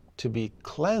 to be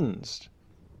cleansed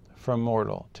from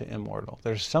mortal to immortal.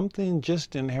 There's something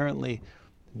just inherently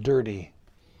dirty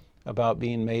about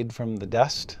being made from the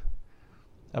dust,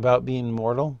 about being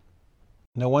mortal.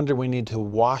 No wonder we need to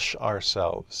wash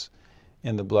ourselves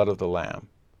in the blood of the Lamb.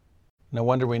 No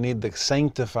wonder we need the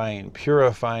sanctifying,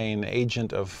 purifying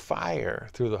agent of fire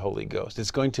through the Holy Ghost.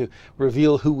 It's going to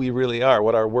reveal who we really are,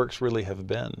 what our works really have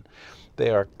been. They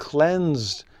are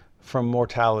cleansed from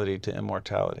mortality to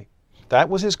immortality. That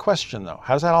was his question, though.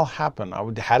 How does that all happen?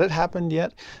 Had it happened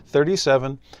yet?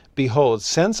 37, behold,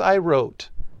 since I wrote,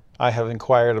 I have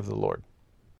inquired of the Lord.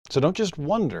 So don't just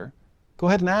wonder. Go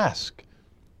ahead and ask.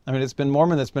 I mean, it's been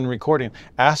Mormon that's been recording.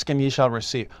 Ask and ye shall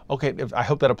receive. Okay, I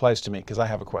hope that applies to me because I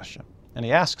have a question. And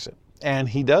he asks it. And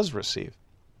he does receive.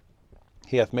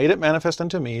 He hath made it manifest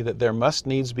unto me that there must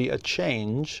needs be a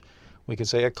change, we could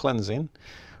say a cleansing,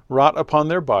 wrought upon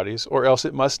their bodies, or else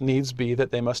it must needs be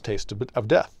that they must taste of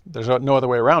death. There's no other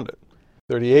way around it.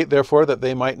 38, therefore, that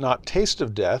they might not taste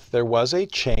of death, there was a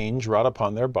change wrought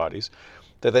upon their bodies,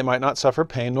 that they might not suffer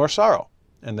pain nor sorrow.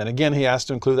 And then again he has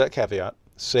to include that caveat,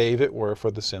 save it were for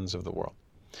the sins of the world.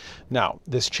 Now,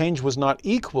 this change was not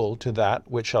equal to that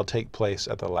which shall take place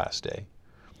at the last day.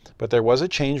 But there was a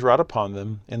change wrought upon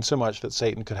them, insomuch that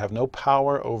Satan could have no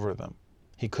power over them.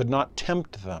 He could not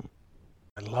tempt them.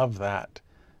 I love that.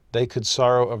 They could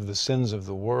sorrow of the sins of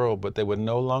the world, but they would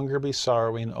no longer be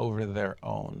sorrowing over their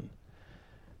own,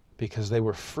 because they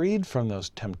were freed from those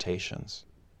temptations.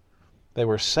 They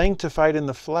were sanctified in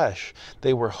the flesh.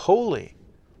 They were holy.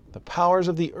 The powers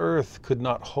of the earth could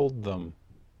not hold them.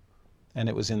 And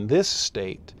it was in this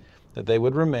state that they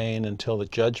would remain until the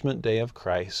judgment day of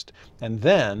Christ. And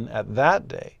then, at that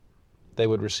day, they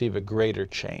would receive a greater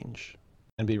change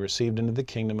and be received into the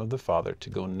kingdom of the Father to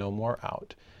go no more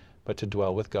out, but to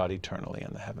dwell with God eternally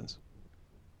in the heavens.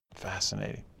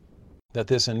 Fascinating. That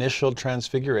this initial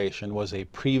transfiguration was a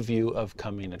preview of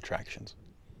coming attractions.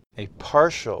 A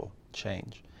partial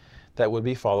change that would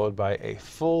be followed by a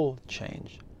full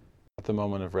change at the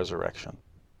moment of resurrection.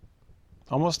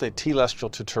 Almost a telestial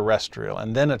to terrestrial,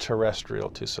 and then a terrestrial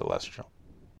to celestial.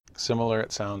 Similar,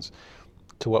 it sounds,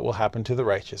 to what will happen to the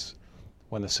righteous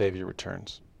when the Savior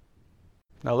returns.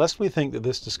 Now, lest we think that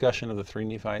this discussion of the 3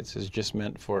 Nephites is just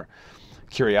meant for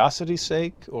curiosity's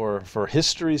sake or for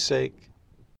history's sake,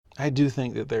 I do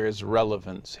think that there is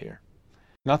relevance here.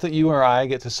 Not that you or I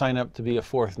get to sign up to be a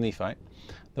 4th Nephite,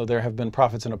 though there have been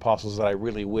prophets and apostles that I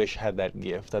really wish had that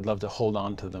gift. I'd love to hold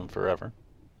on to them forever.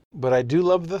 But I do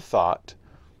love the thought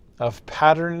of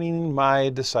patterning my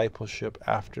discipleship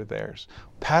after theirs,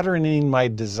 patterning my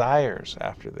desires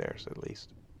after theirs, at least.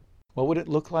 What would it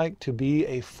look like to be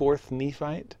a 4th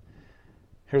Nephite?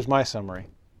 Here's my summary.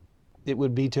 It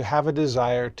would be to have a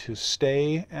desire to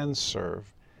stay and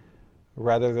serve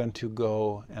rather than to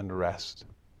go and rest.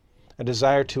 A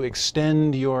desire to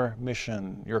extend your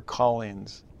mission, your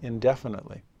callings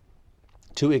indefinitely.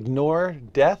 To ignore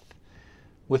death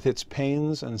with its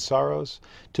pains and sorrows,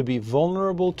 to be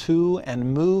vulnerable to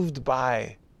and moved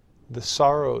by the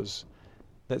sorrows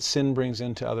that sin brings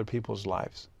into other people's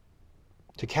lives.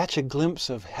 To catch a glimpse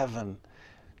of heaven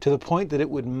to the point that it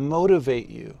would motivate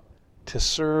you to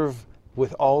serve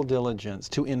with all diligence,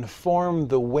 to inform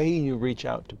the way you reach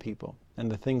out to people and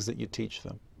the things that you teach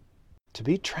them. To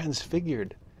be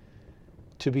transfigured,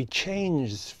 to be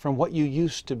changed from what you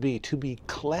used to be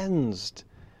cleansed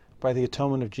by the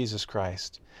atonement of Jesus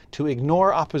Christ, to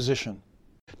ignore opposition,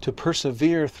 to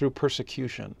persevere through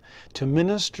persecution, to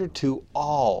minister to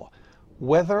all,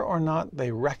 whether or not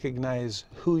they recognize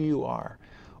who you are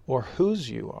or whose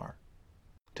you are,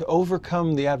 to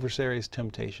overcome the adversary's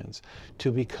temptations,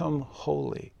 to become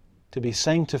holy, to be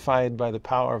sanctified by the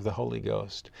power of the Holy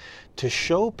Ghost, to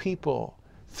show people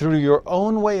through your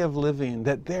own way of living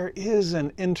that there is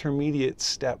an intermediate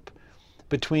step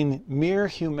between mere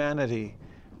humanity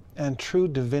and true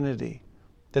divinity,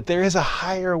 that there is a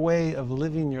higher way of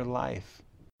living your life,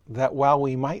 that while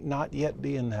we might not yet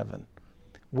be in heaven,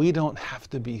 we don't have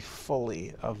to be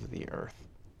fully of the earth,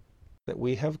 that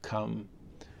we have come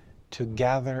to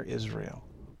gather Israel,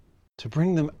 to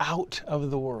bring them out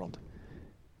of the world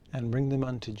and bring them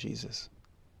unto Jesus.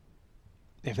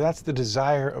 If that's the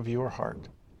desire of your heart,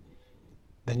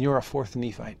 then you're a fourth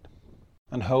Nephite.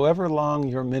 And however long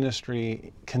your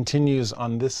ministry continues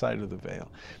on this side of the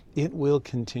veil, it will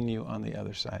continue on the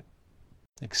other side,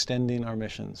 extending our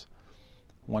missions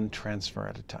one transfer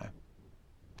at a time.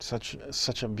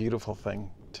 Such a beautiful thing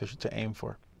to aim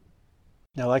for.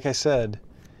 Now, like I said,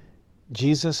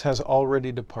 Jesus has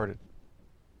already departed.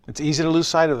 It's easy to lose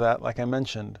sight of that, like I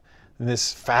mentioned,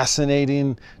 this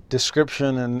fascinating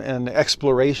description and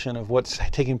exploration of what's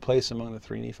taking place among the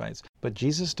three Nephites. But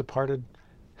Jesus departed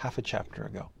half a chapter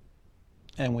ago,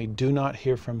 and we do not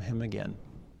hear from him again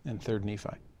in 3rd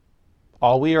Nephi.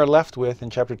 All we are left with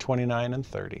in chapter 29 and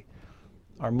 30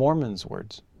 are Mormon's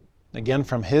words. Again,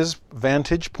 from his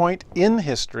vantage point in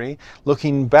history,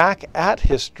 looking back at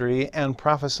history and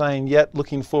prophesying, yet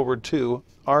looking forward to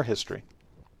our history.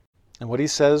 And what he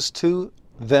says to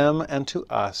them and to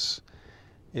us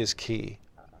is key.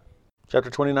 Chapter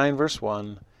 29, verse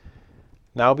 1,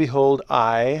 Now behold,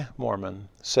 I, Mormon,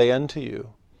 say unto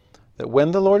you, that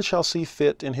when the Lord shall see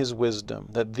fit in his wisdom,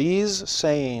 that these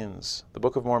sayings, the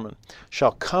Book of Mormon,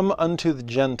 shall come unto the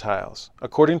Gentiles,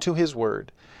 according to his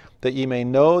word, that ye may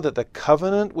know that the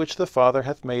covenant which the Father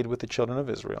hath made with the children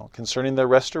of Israel, concerning their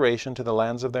restoration to the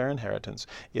lands of their inheritance,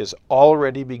 is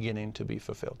already beginning to be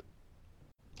fulfilled.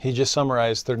 He just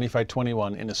summarized 3 Nephi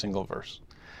 21 in a single verse.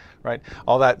 Right?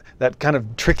 All that kind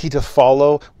of tricky to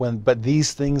follow, but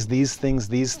these things,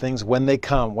 when they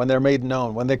come, when they're made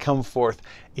known, when they come forth,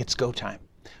 it's go time.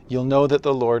 You'll know that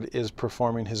the Lord is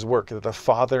performing his work, that the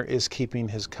Father is keeping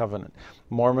his covenant.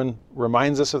 Mormon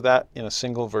reminds us of that in a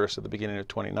single verse at the beginning of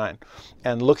 29.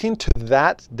 And looking to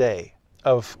that day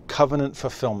of covenant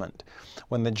fulfillment,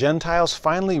 when the Gentiles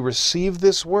finally receive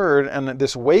this word and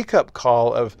this wake-up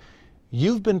call of,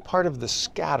 you've been part of the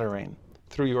scattering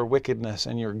through your wickedness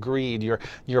and your greed,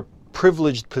 your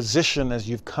privileged position as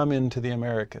you've come into the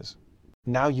Americas.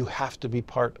 Now you have to be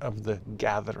part of the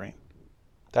gathering.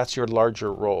 That's your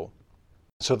larger role.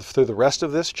 So through the rest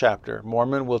of this chapter,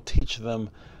 Mormon will teach them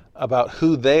about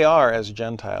who they are as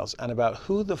Gentiles and about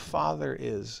who the Father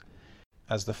is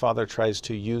as the Father tries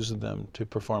to use them to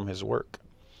perform his work.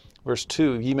 Verse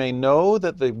 2, Ye may know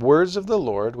that the words of the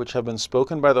Lord, which have been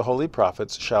spoken by the holy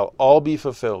prophets, shall all be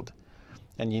fulfilled.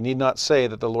 And ye need not say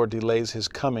that the Lord delays his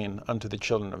coming unto the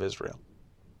children of Israel.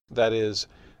 That is,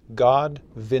 God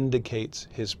vindicates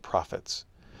his prophets.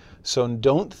 So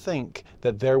don't think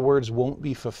that their words won't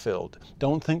be fulfilled.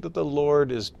 Don't think that the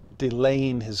Lord is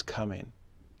delaying his coming.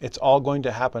 It's all going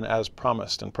to happen as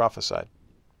promised and prophesied.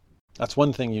 That's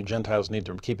one thing you Gentiles need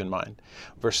to keep in mind.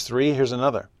 Verse 3, here's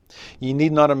another. Ye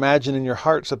need not imagine in your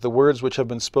hearts that the words which have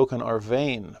been spoken are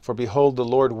vain. For behold, the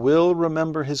Lord will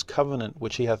remember his covenant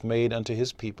which he hath made unto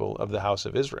his people of the house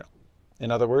of Israel.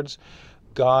 In other words,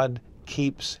 God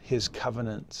keeps his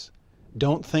covenants.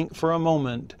 Don't think for a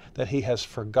moment that he has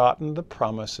forgotten the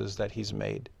promises that he's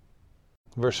made.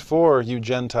 Verse 4, you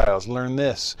Gentiles, learn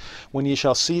this. When ye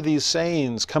shall see these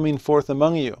sayings coming forth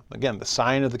among you, again, the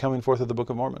sign of the coming forth of the Book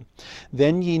of Mormon,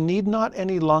 then ye need not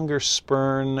any longer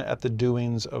spurn at the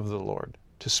doings of the Lord.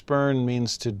 To spurn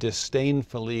means to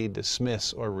disdainfully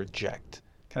dismiss or reject.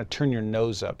 Kind of turn your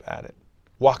nose up at it.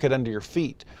 Walk it under your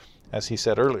feet, as he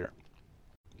said earlier.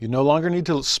 You no longer need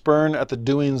to spurn at the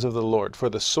doings of the Lord, for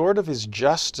the sword of his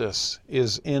justice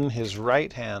is in his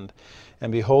right hand.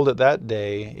 And behold, at that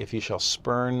day, if ye shall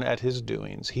spurn at his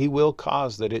doings, he will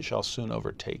cause that it shall soon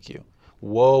overtake you.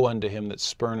 Woe unto him that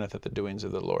spurneth at the doings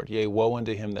of the Lord. Yea, woe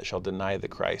unto him that shall deny the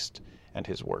Christ and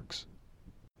his works.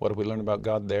 What do we learn about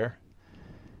God there?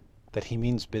 That he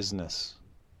means business.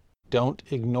 Don't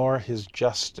ignore his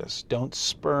justice. Don't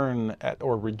spurn at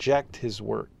or reject his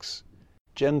works.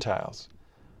 Gentiles,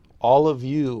 all of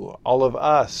you, all of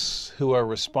us who are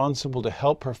responsible to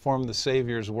help perform the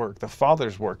Savior's work, the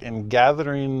Father's work in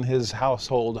gathering his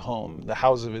household home, the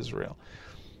house of Israel,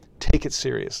 take it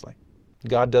seriously.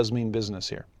 God does mean business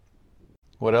here.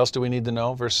 What else do we need to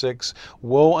know? Verse 6,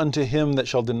 woe unto him that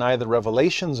shall deny the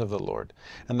revelations of the Lord,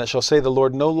 and that shall say the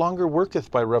Lord no longer worketh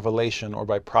by revelation, or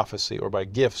by prophecy, or by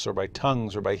gifts, or by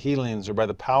tongues, or by healings, or by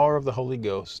the power of the Holy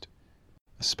Ghost.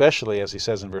 Especially, as he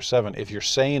says in verse 7, if you're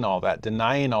saying all that,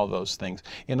 denying all those things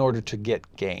in order to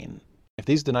get gain. If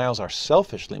these denials are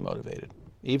selfishly motivated,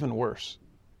 even worse.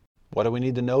 What do we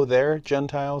need to know there,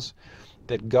 Gentiles?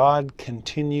 That God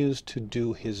continues to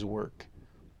do his work.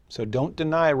 So don't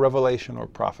deny revelation or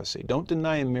prophecy. Don't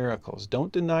deny miracles.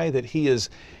 Don't deny that he is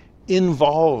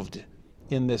involved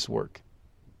in this work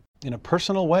in a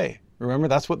personal way. Remember,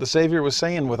 that's what the Savior was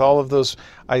saying with all of those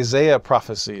Isaiah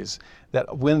prophecies,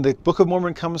 that when the Book of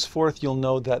Mormon comes forth, you'll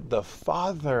know that the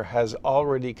Father has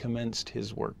already commenced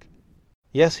his work.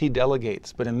 Yes, he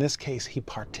delegates, but in this case, he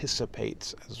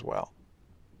participates as well.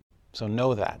 So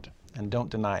know that and don't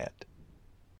deny it.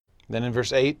 Then in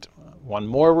verse 8, one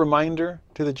more reminder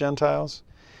to the Gentiles.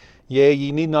 Yea,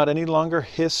 ye need not any longer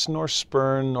hiss nor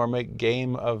spurn nor make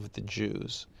game of the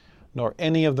Jews, nor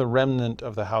any of the remnant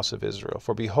of the house of Israel.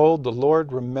 For behold, the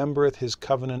Lord remembereth his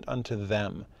covenant unto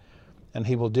them, and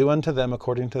he will do unto them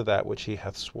according to that which he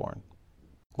hath sworn.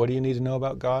 What do you need to know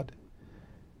about God?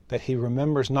 That he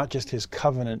remembers not just his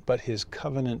covenant, but his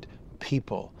covenant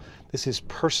people. This is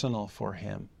personal for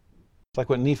him. It's like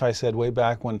what Nephi said way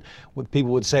back when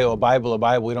people would say, oh, a Bible,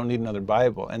 we don't need another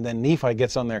Bible. And then Nephi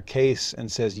gets on their case and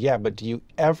says, yeah, but do you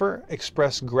ever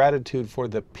express gratitude for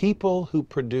the people who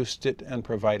produced it and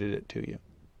provided it to you?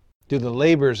 Do the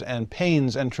labors and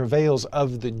pains and travails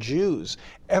of the Jews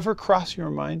ever cross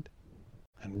your mind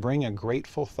and bring a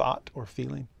grateful thought or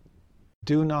feeling?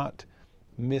 Do not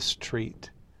mistreat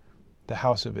the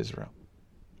house of Israel.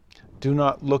 Do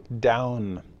not look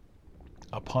down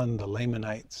upon the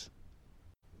Lamanites.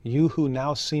 You who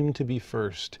now seem to be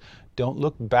first, don't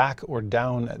look back or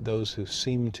down at those who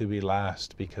seem to be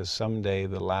last, because someday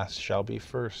the last shall be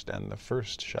first and the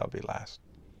first shall be last.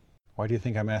 Why do you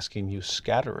think I'm asking you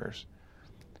scatterers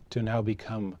to now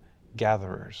become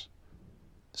gatherers,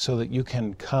 so that you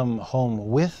can come home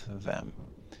with them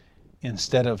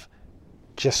instead of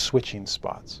just switching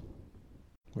spots?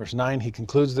 Verse 9, he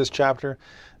concludes this chapter.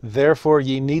 Therefore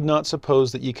ye need not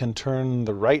suppose that ye can turn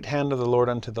the right hand of the Lord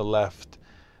unto the left,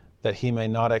 that he may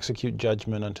not execute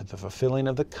judgment unto the fulfilling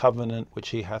of the covenant which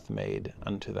he hath made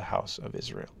unto the house of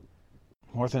Israel.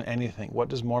 More than anything, what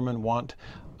does Mormon want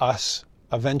us,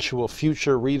 eventual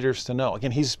future readers, to know?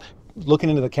 Again, he's looking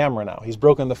into the camera now. He's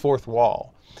broken the fourth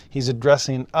wall. He's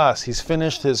addressing us. He's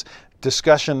finished his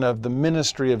discussion of the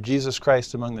ministry of Jesus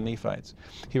Christ among the Nephites.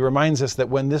 He reminds us that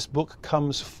when this book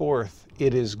comes forth,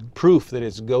 it is proof that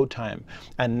it's go time.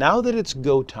 And now that it's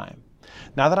go time,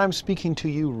 now that I'm speaking to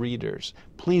you readers,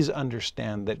 please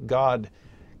understand that God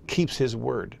keeps his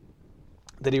word,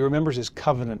 that he remembers his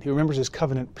covenant. He remembers his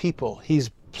covenant people. He's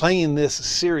playing this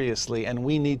seriously, and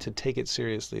we need to take it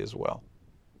seriously as well.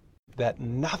 That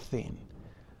nothing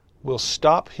will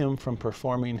stop him from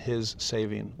performing his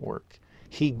saving work.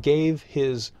 He gave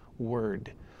his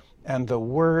word, and the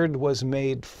word was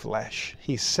made flesh.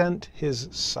 He sent his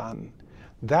Son.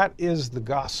 That is the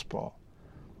gospel.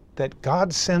 That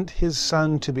God sent his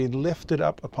Son to be lifted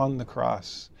up upon the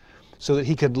cross so that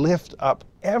he could lift up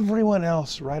everyone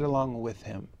else right along with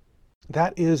him.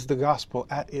 That is the gospel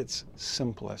at its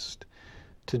simplest.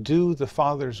 To do the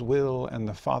Father's will and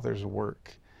the Father's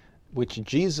work, which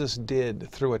Jesus did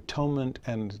through atonement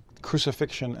and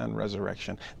crucifixion and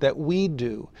resurrection, that we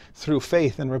do through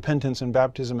faith and repentance and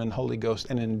baptism and Holy Ghost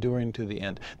and enduring to the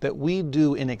end, that we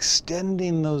do in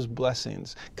extending those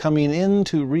blessings, coming in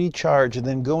to recharge and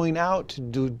then going out to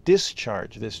do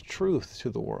discharge this truth to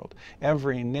the world,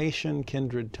 every nation,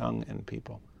 kindred, tongue, and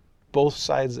people, both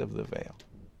sides of the veil,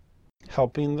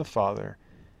 helping the Father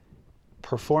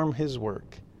perform his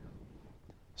work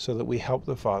so that we help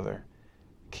the Father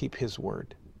keep his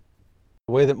word.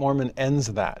 The way that Mormon ends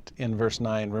that in verse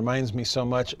 9 reminds me so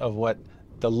much of what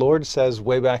the Lord says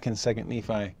way back in 2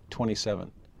 Nephi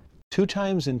 27. 2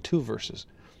 times in 2 verses,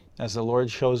 as the Lord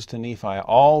shows to Nephi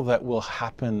all that will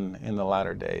happen in the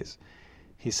latter days.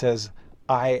 He says,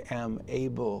 I am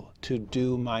able to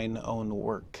do mine own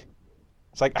work.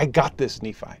 It's like, I got this,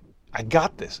 Nephi. I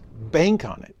got this. Bank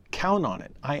on it. Count on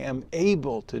it. I am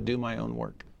able to do my own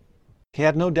work. He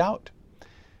had no doubt.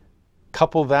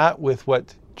 Couple that with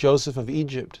what Joseph of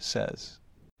Egypt says,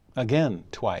 again,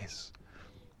 twice,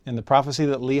 in the prophecy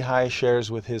that Lehi shares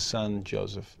with his son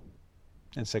Joseph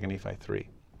in 2 Nephi 3.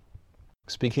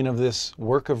 Speaking of this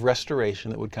work of restoration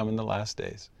that would come in the last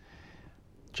days,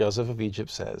 Joseph of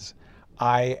Egypt says,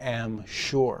 I am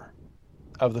sure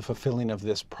of the fulfilling of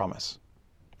this promise.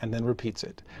 And then repeats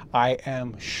it. I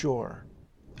am sure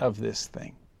of this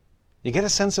thing. You get a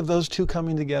sense of those two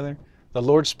coming together? The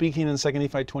Lord speaking in 2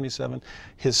 Nephi 27,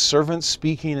 his servant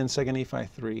speaking in 2 Nephi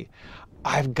 3.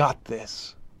 I've got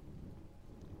this.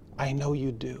 I know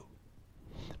you do.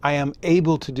 I am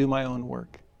able to do my own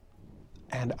work,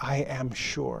 and I am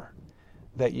sure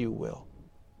that you will.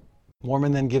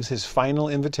 Mormon then gives his final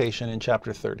invitation in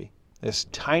chapter 30, this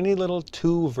tiny little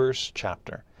 2-verse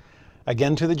chapter.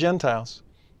 Again to the Gentiles.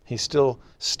 He's still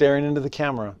staring into the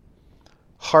camera.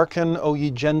 Hearken, O ye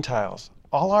Gentiles.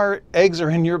 All our eggs are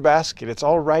in your basket. It's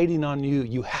all riding on you.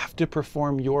 You have to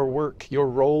perform your work, your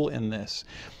role in this.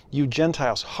 You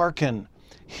Gentiles, hearken.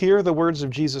 Hear the words of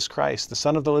Jesus Christ, the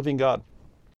Son of the living God.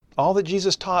 All that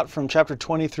Jesus taught from chapter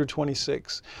 20 through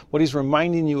 26, what he's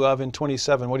reminding you of in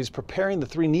 27, what he's preparing the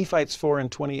 3 Nephites for in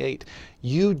 28.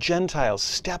 You Gentiles,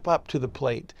 step up to the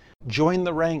plate. Join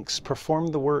the ranks, perform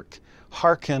the work.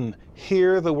 Hearken,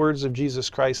 hear the words of Jesus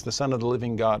Christ, the Son of the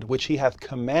living God, which he hath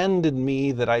commanded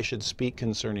me that I should speak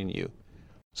concerning you.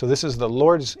 So this is the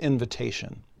Lord's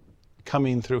invitation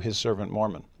coming through his servant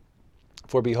Mormon.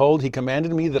 For behold, he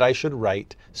commanded me that I should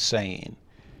write, saying,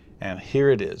 and here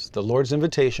it is, the Lord's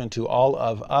invitation to all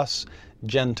of us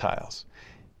Gentiles.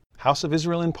 House of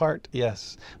Israel in part,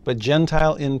 yes, but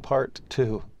Gentile in part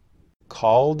too.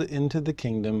 Called into the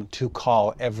kingdom to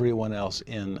call everyone else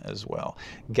in as well.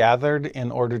 Gathered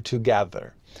in order to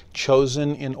gather.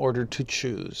 Chosen in order to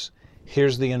choose.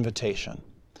 Here's the invitation.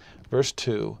 Verse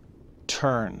 2,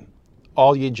 turn,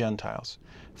 all ye Gentiles,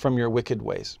 from your wicked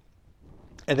ways.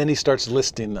 And then he starts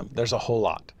listing them. There's a whole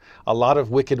lot. A lot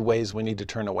of wicked ways we need to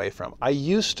turn away from. I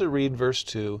used to read verse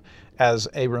 2 as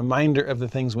a reminder of the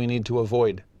things we need to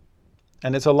avoid.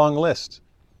 And it's a long list.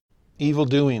 Evil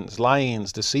doings,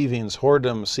 lyings, deceivings,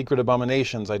 whoredoms, secret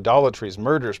abominations, idolatries,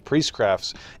 murders,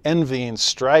 priestcrafts, envyings,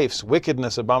 strifes,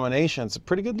 wickedness, abominations. A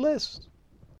pretty good list.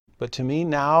 But to me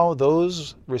now,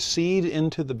 those recede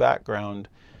into the background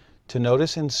to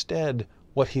notice instead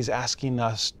what he's asking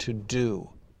us to do.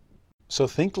 So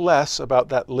think less about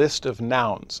that list of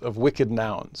nouns, of wicked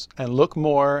nouns, and look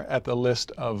more at the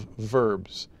list of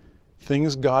verbs,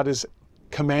 things God is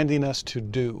commanding us to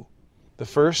do. The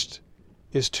first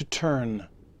is to turn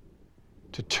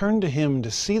to him, to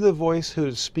see the voice who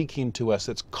is speaking to us,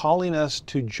 that's calling us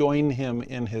to join him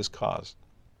in his cause.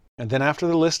 And then after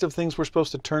the list of things we're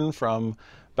supposed to turn from,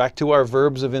 back to our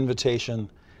verbs of invitation,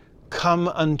 come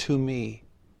unto me.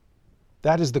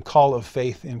 That is the call of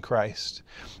faith in Christ.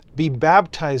 Be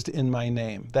baptized in my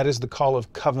name. That is the call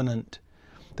of covenant.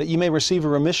 That you may receive a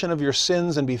remission of your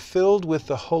sins and be filled with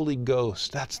the Holy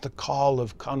Ghost. That's the call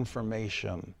of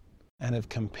confirmation and of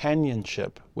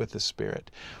companionship with the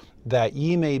Spirit. That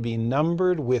ye may be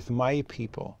numbered with my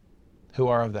people who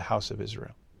are of the house of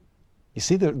Israel. You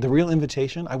see the real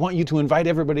invitation? I want you to invite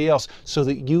everybody else so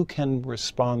that you can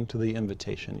respond to the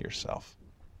invitation yourself.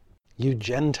 You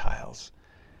Gentiles,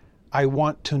 I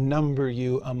want to number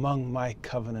you among my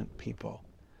covenant people.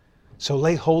 So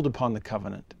lay hold upon the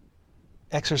covenant.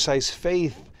 Exercise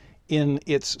faith in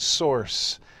its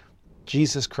source,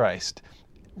 Jesus Christ.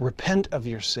 Repent of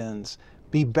your sins.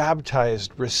 Be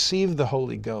baptized. Receive the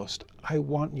Holy Ghost. I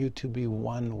want you to be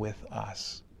one with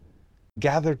us.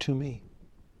 Gather to me.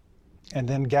 And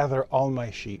then gather all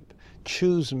my sheep.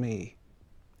 Choose me.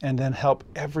 And then help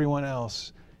everyone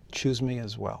else choose me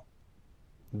as well.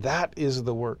 That is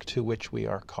the work to which we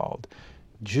are called,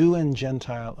 Jew and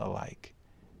Gentile alike.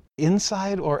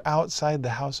 Inside or outside the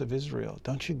house of Israel,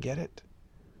 don't you get it?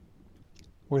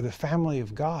 We're the family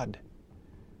of God.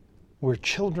 We're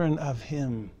children of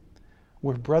him.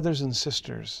 We're brothers and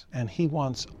sisters, and he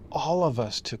wants all of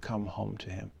us to come home to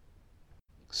him.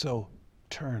 So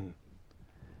turn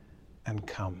and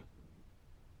come.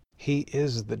 He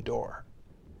is the door,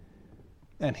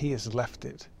 and he has left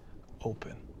it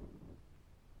open.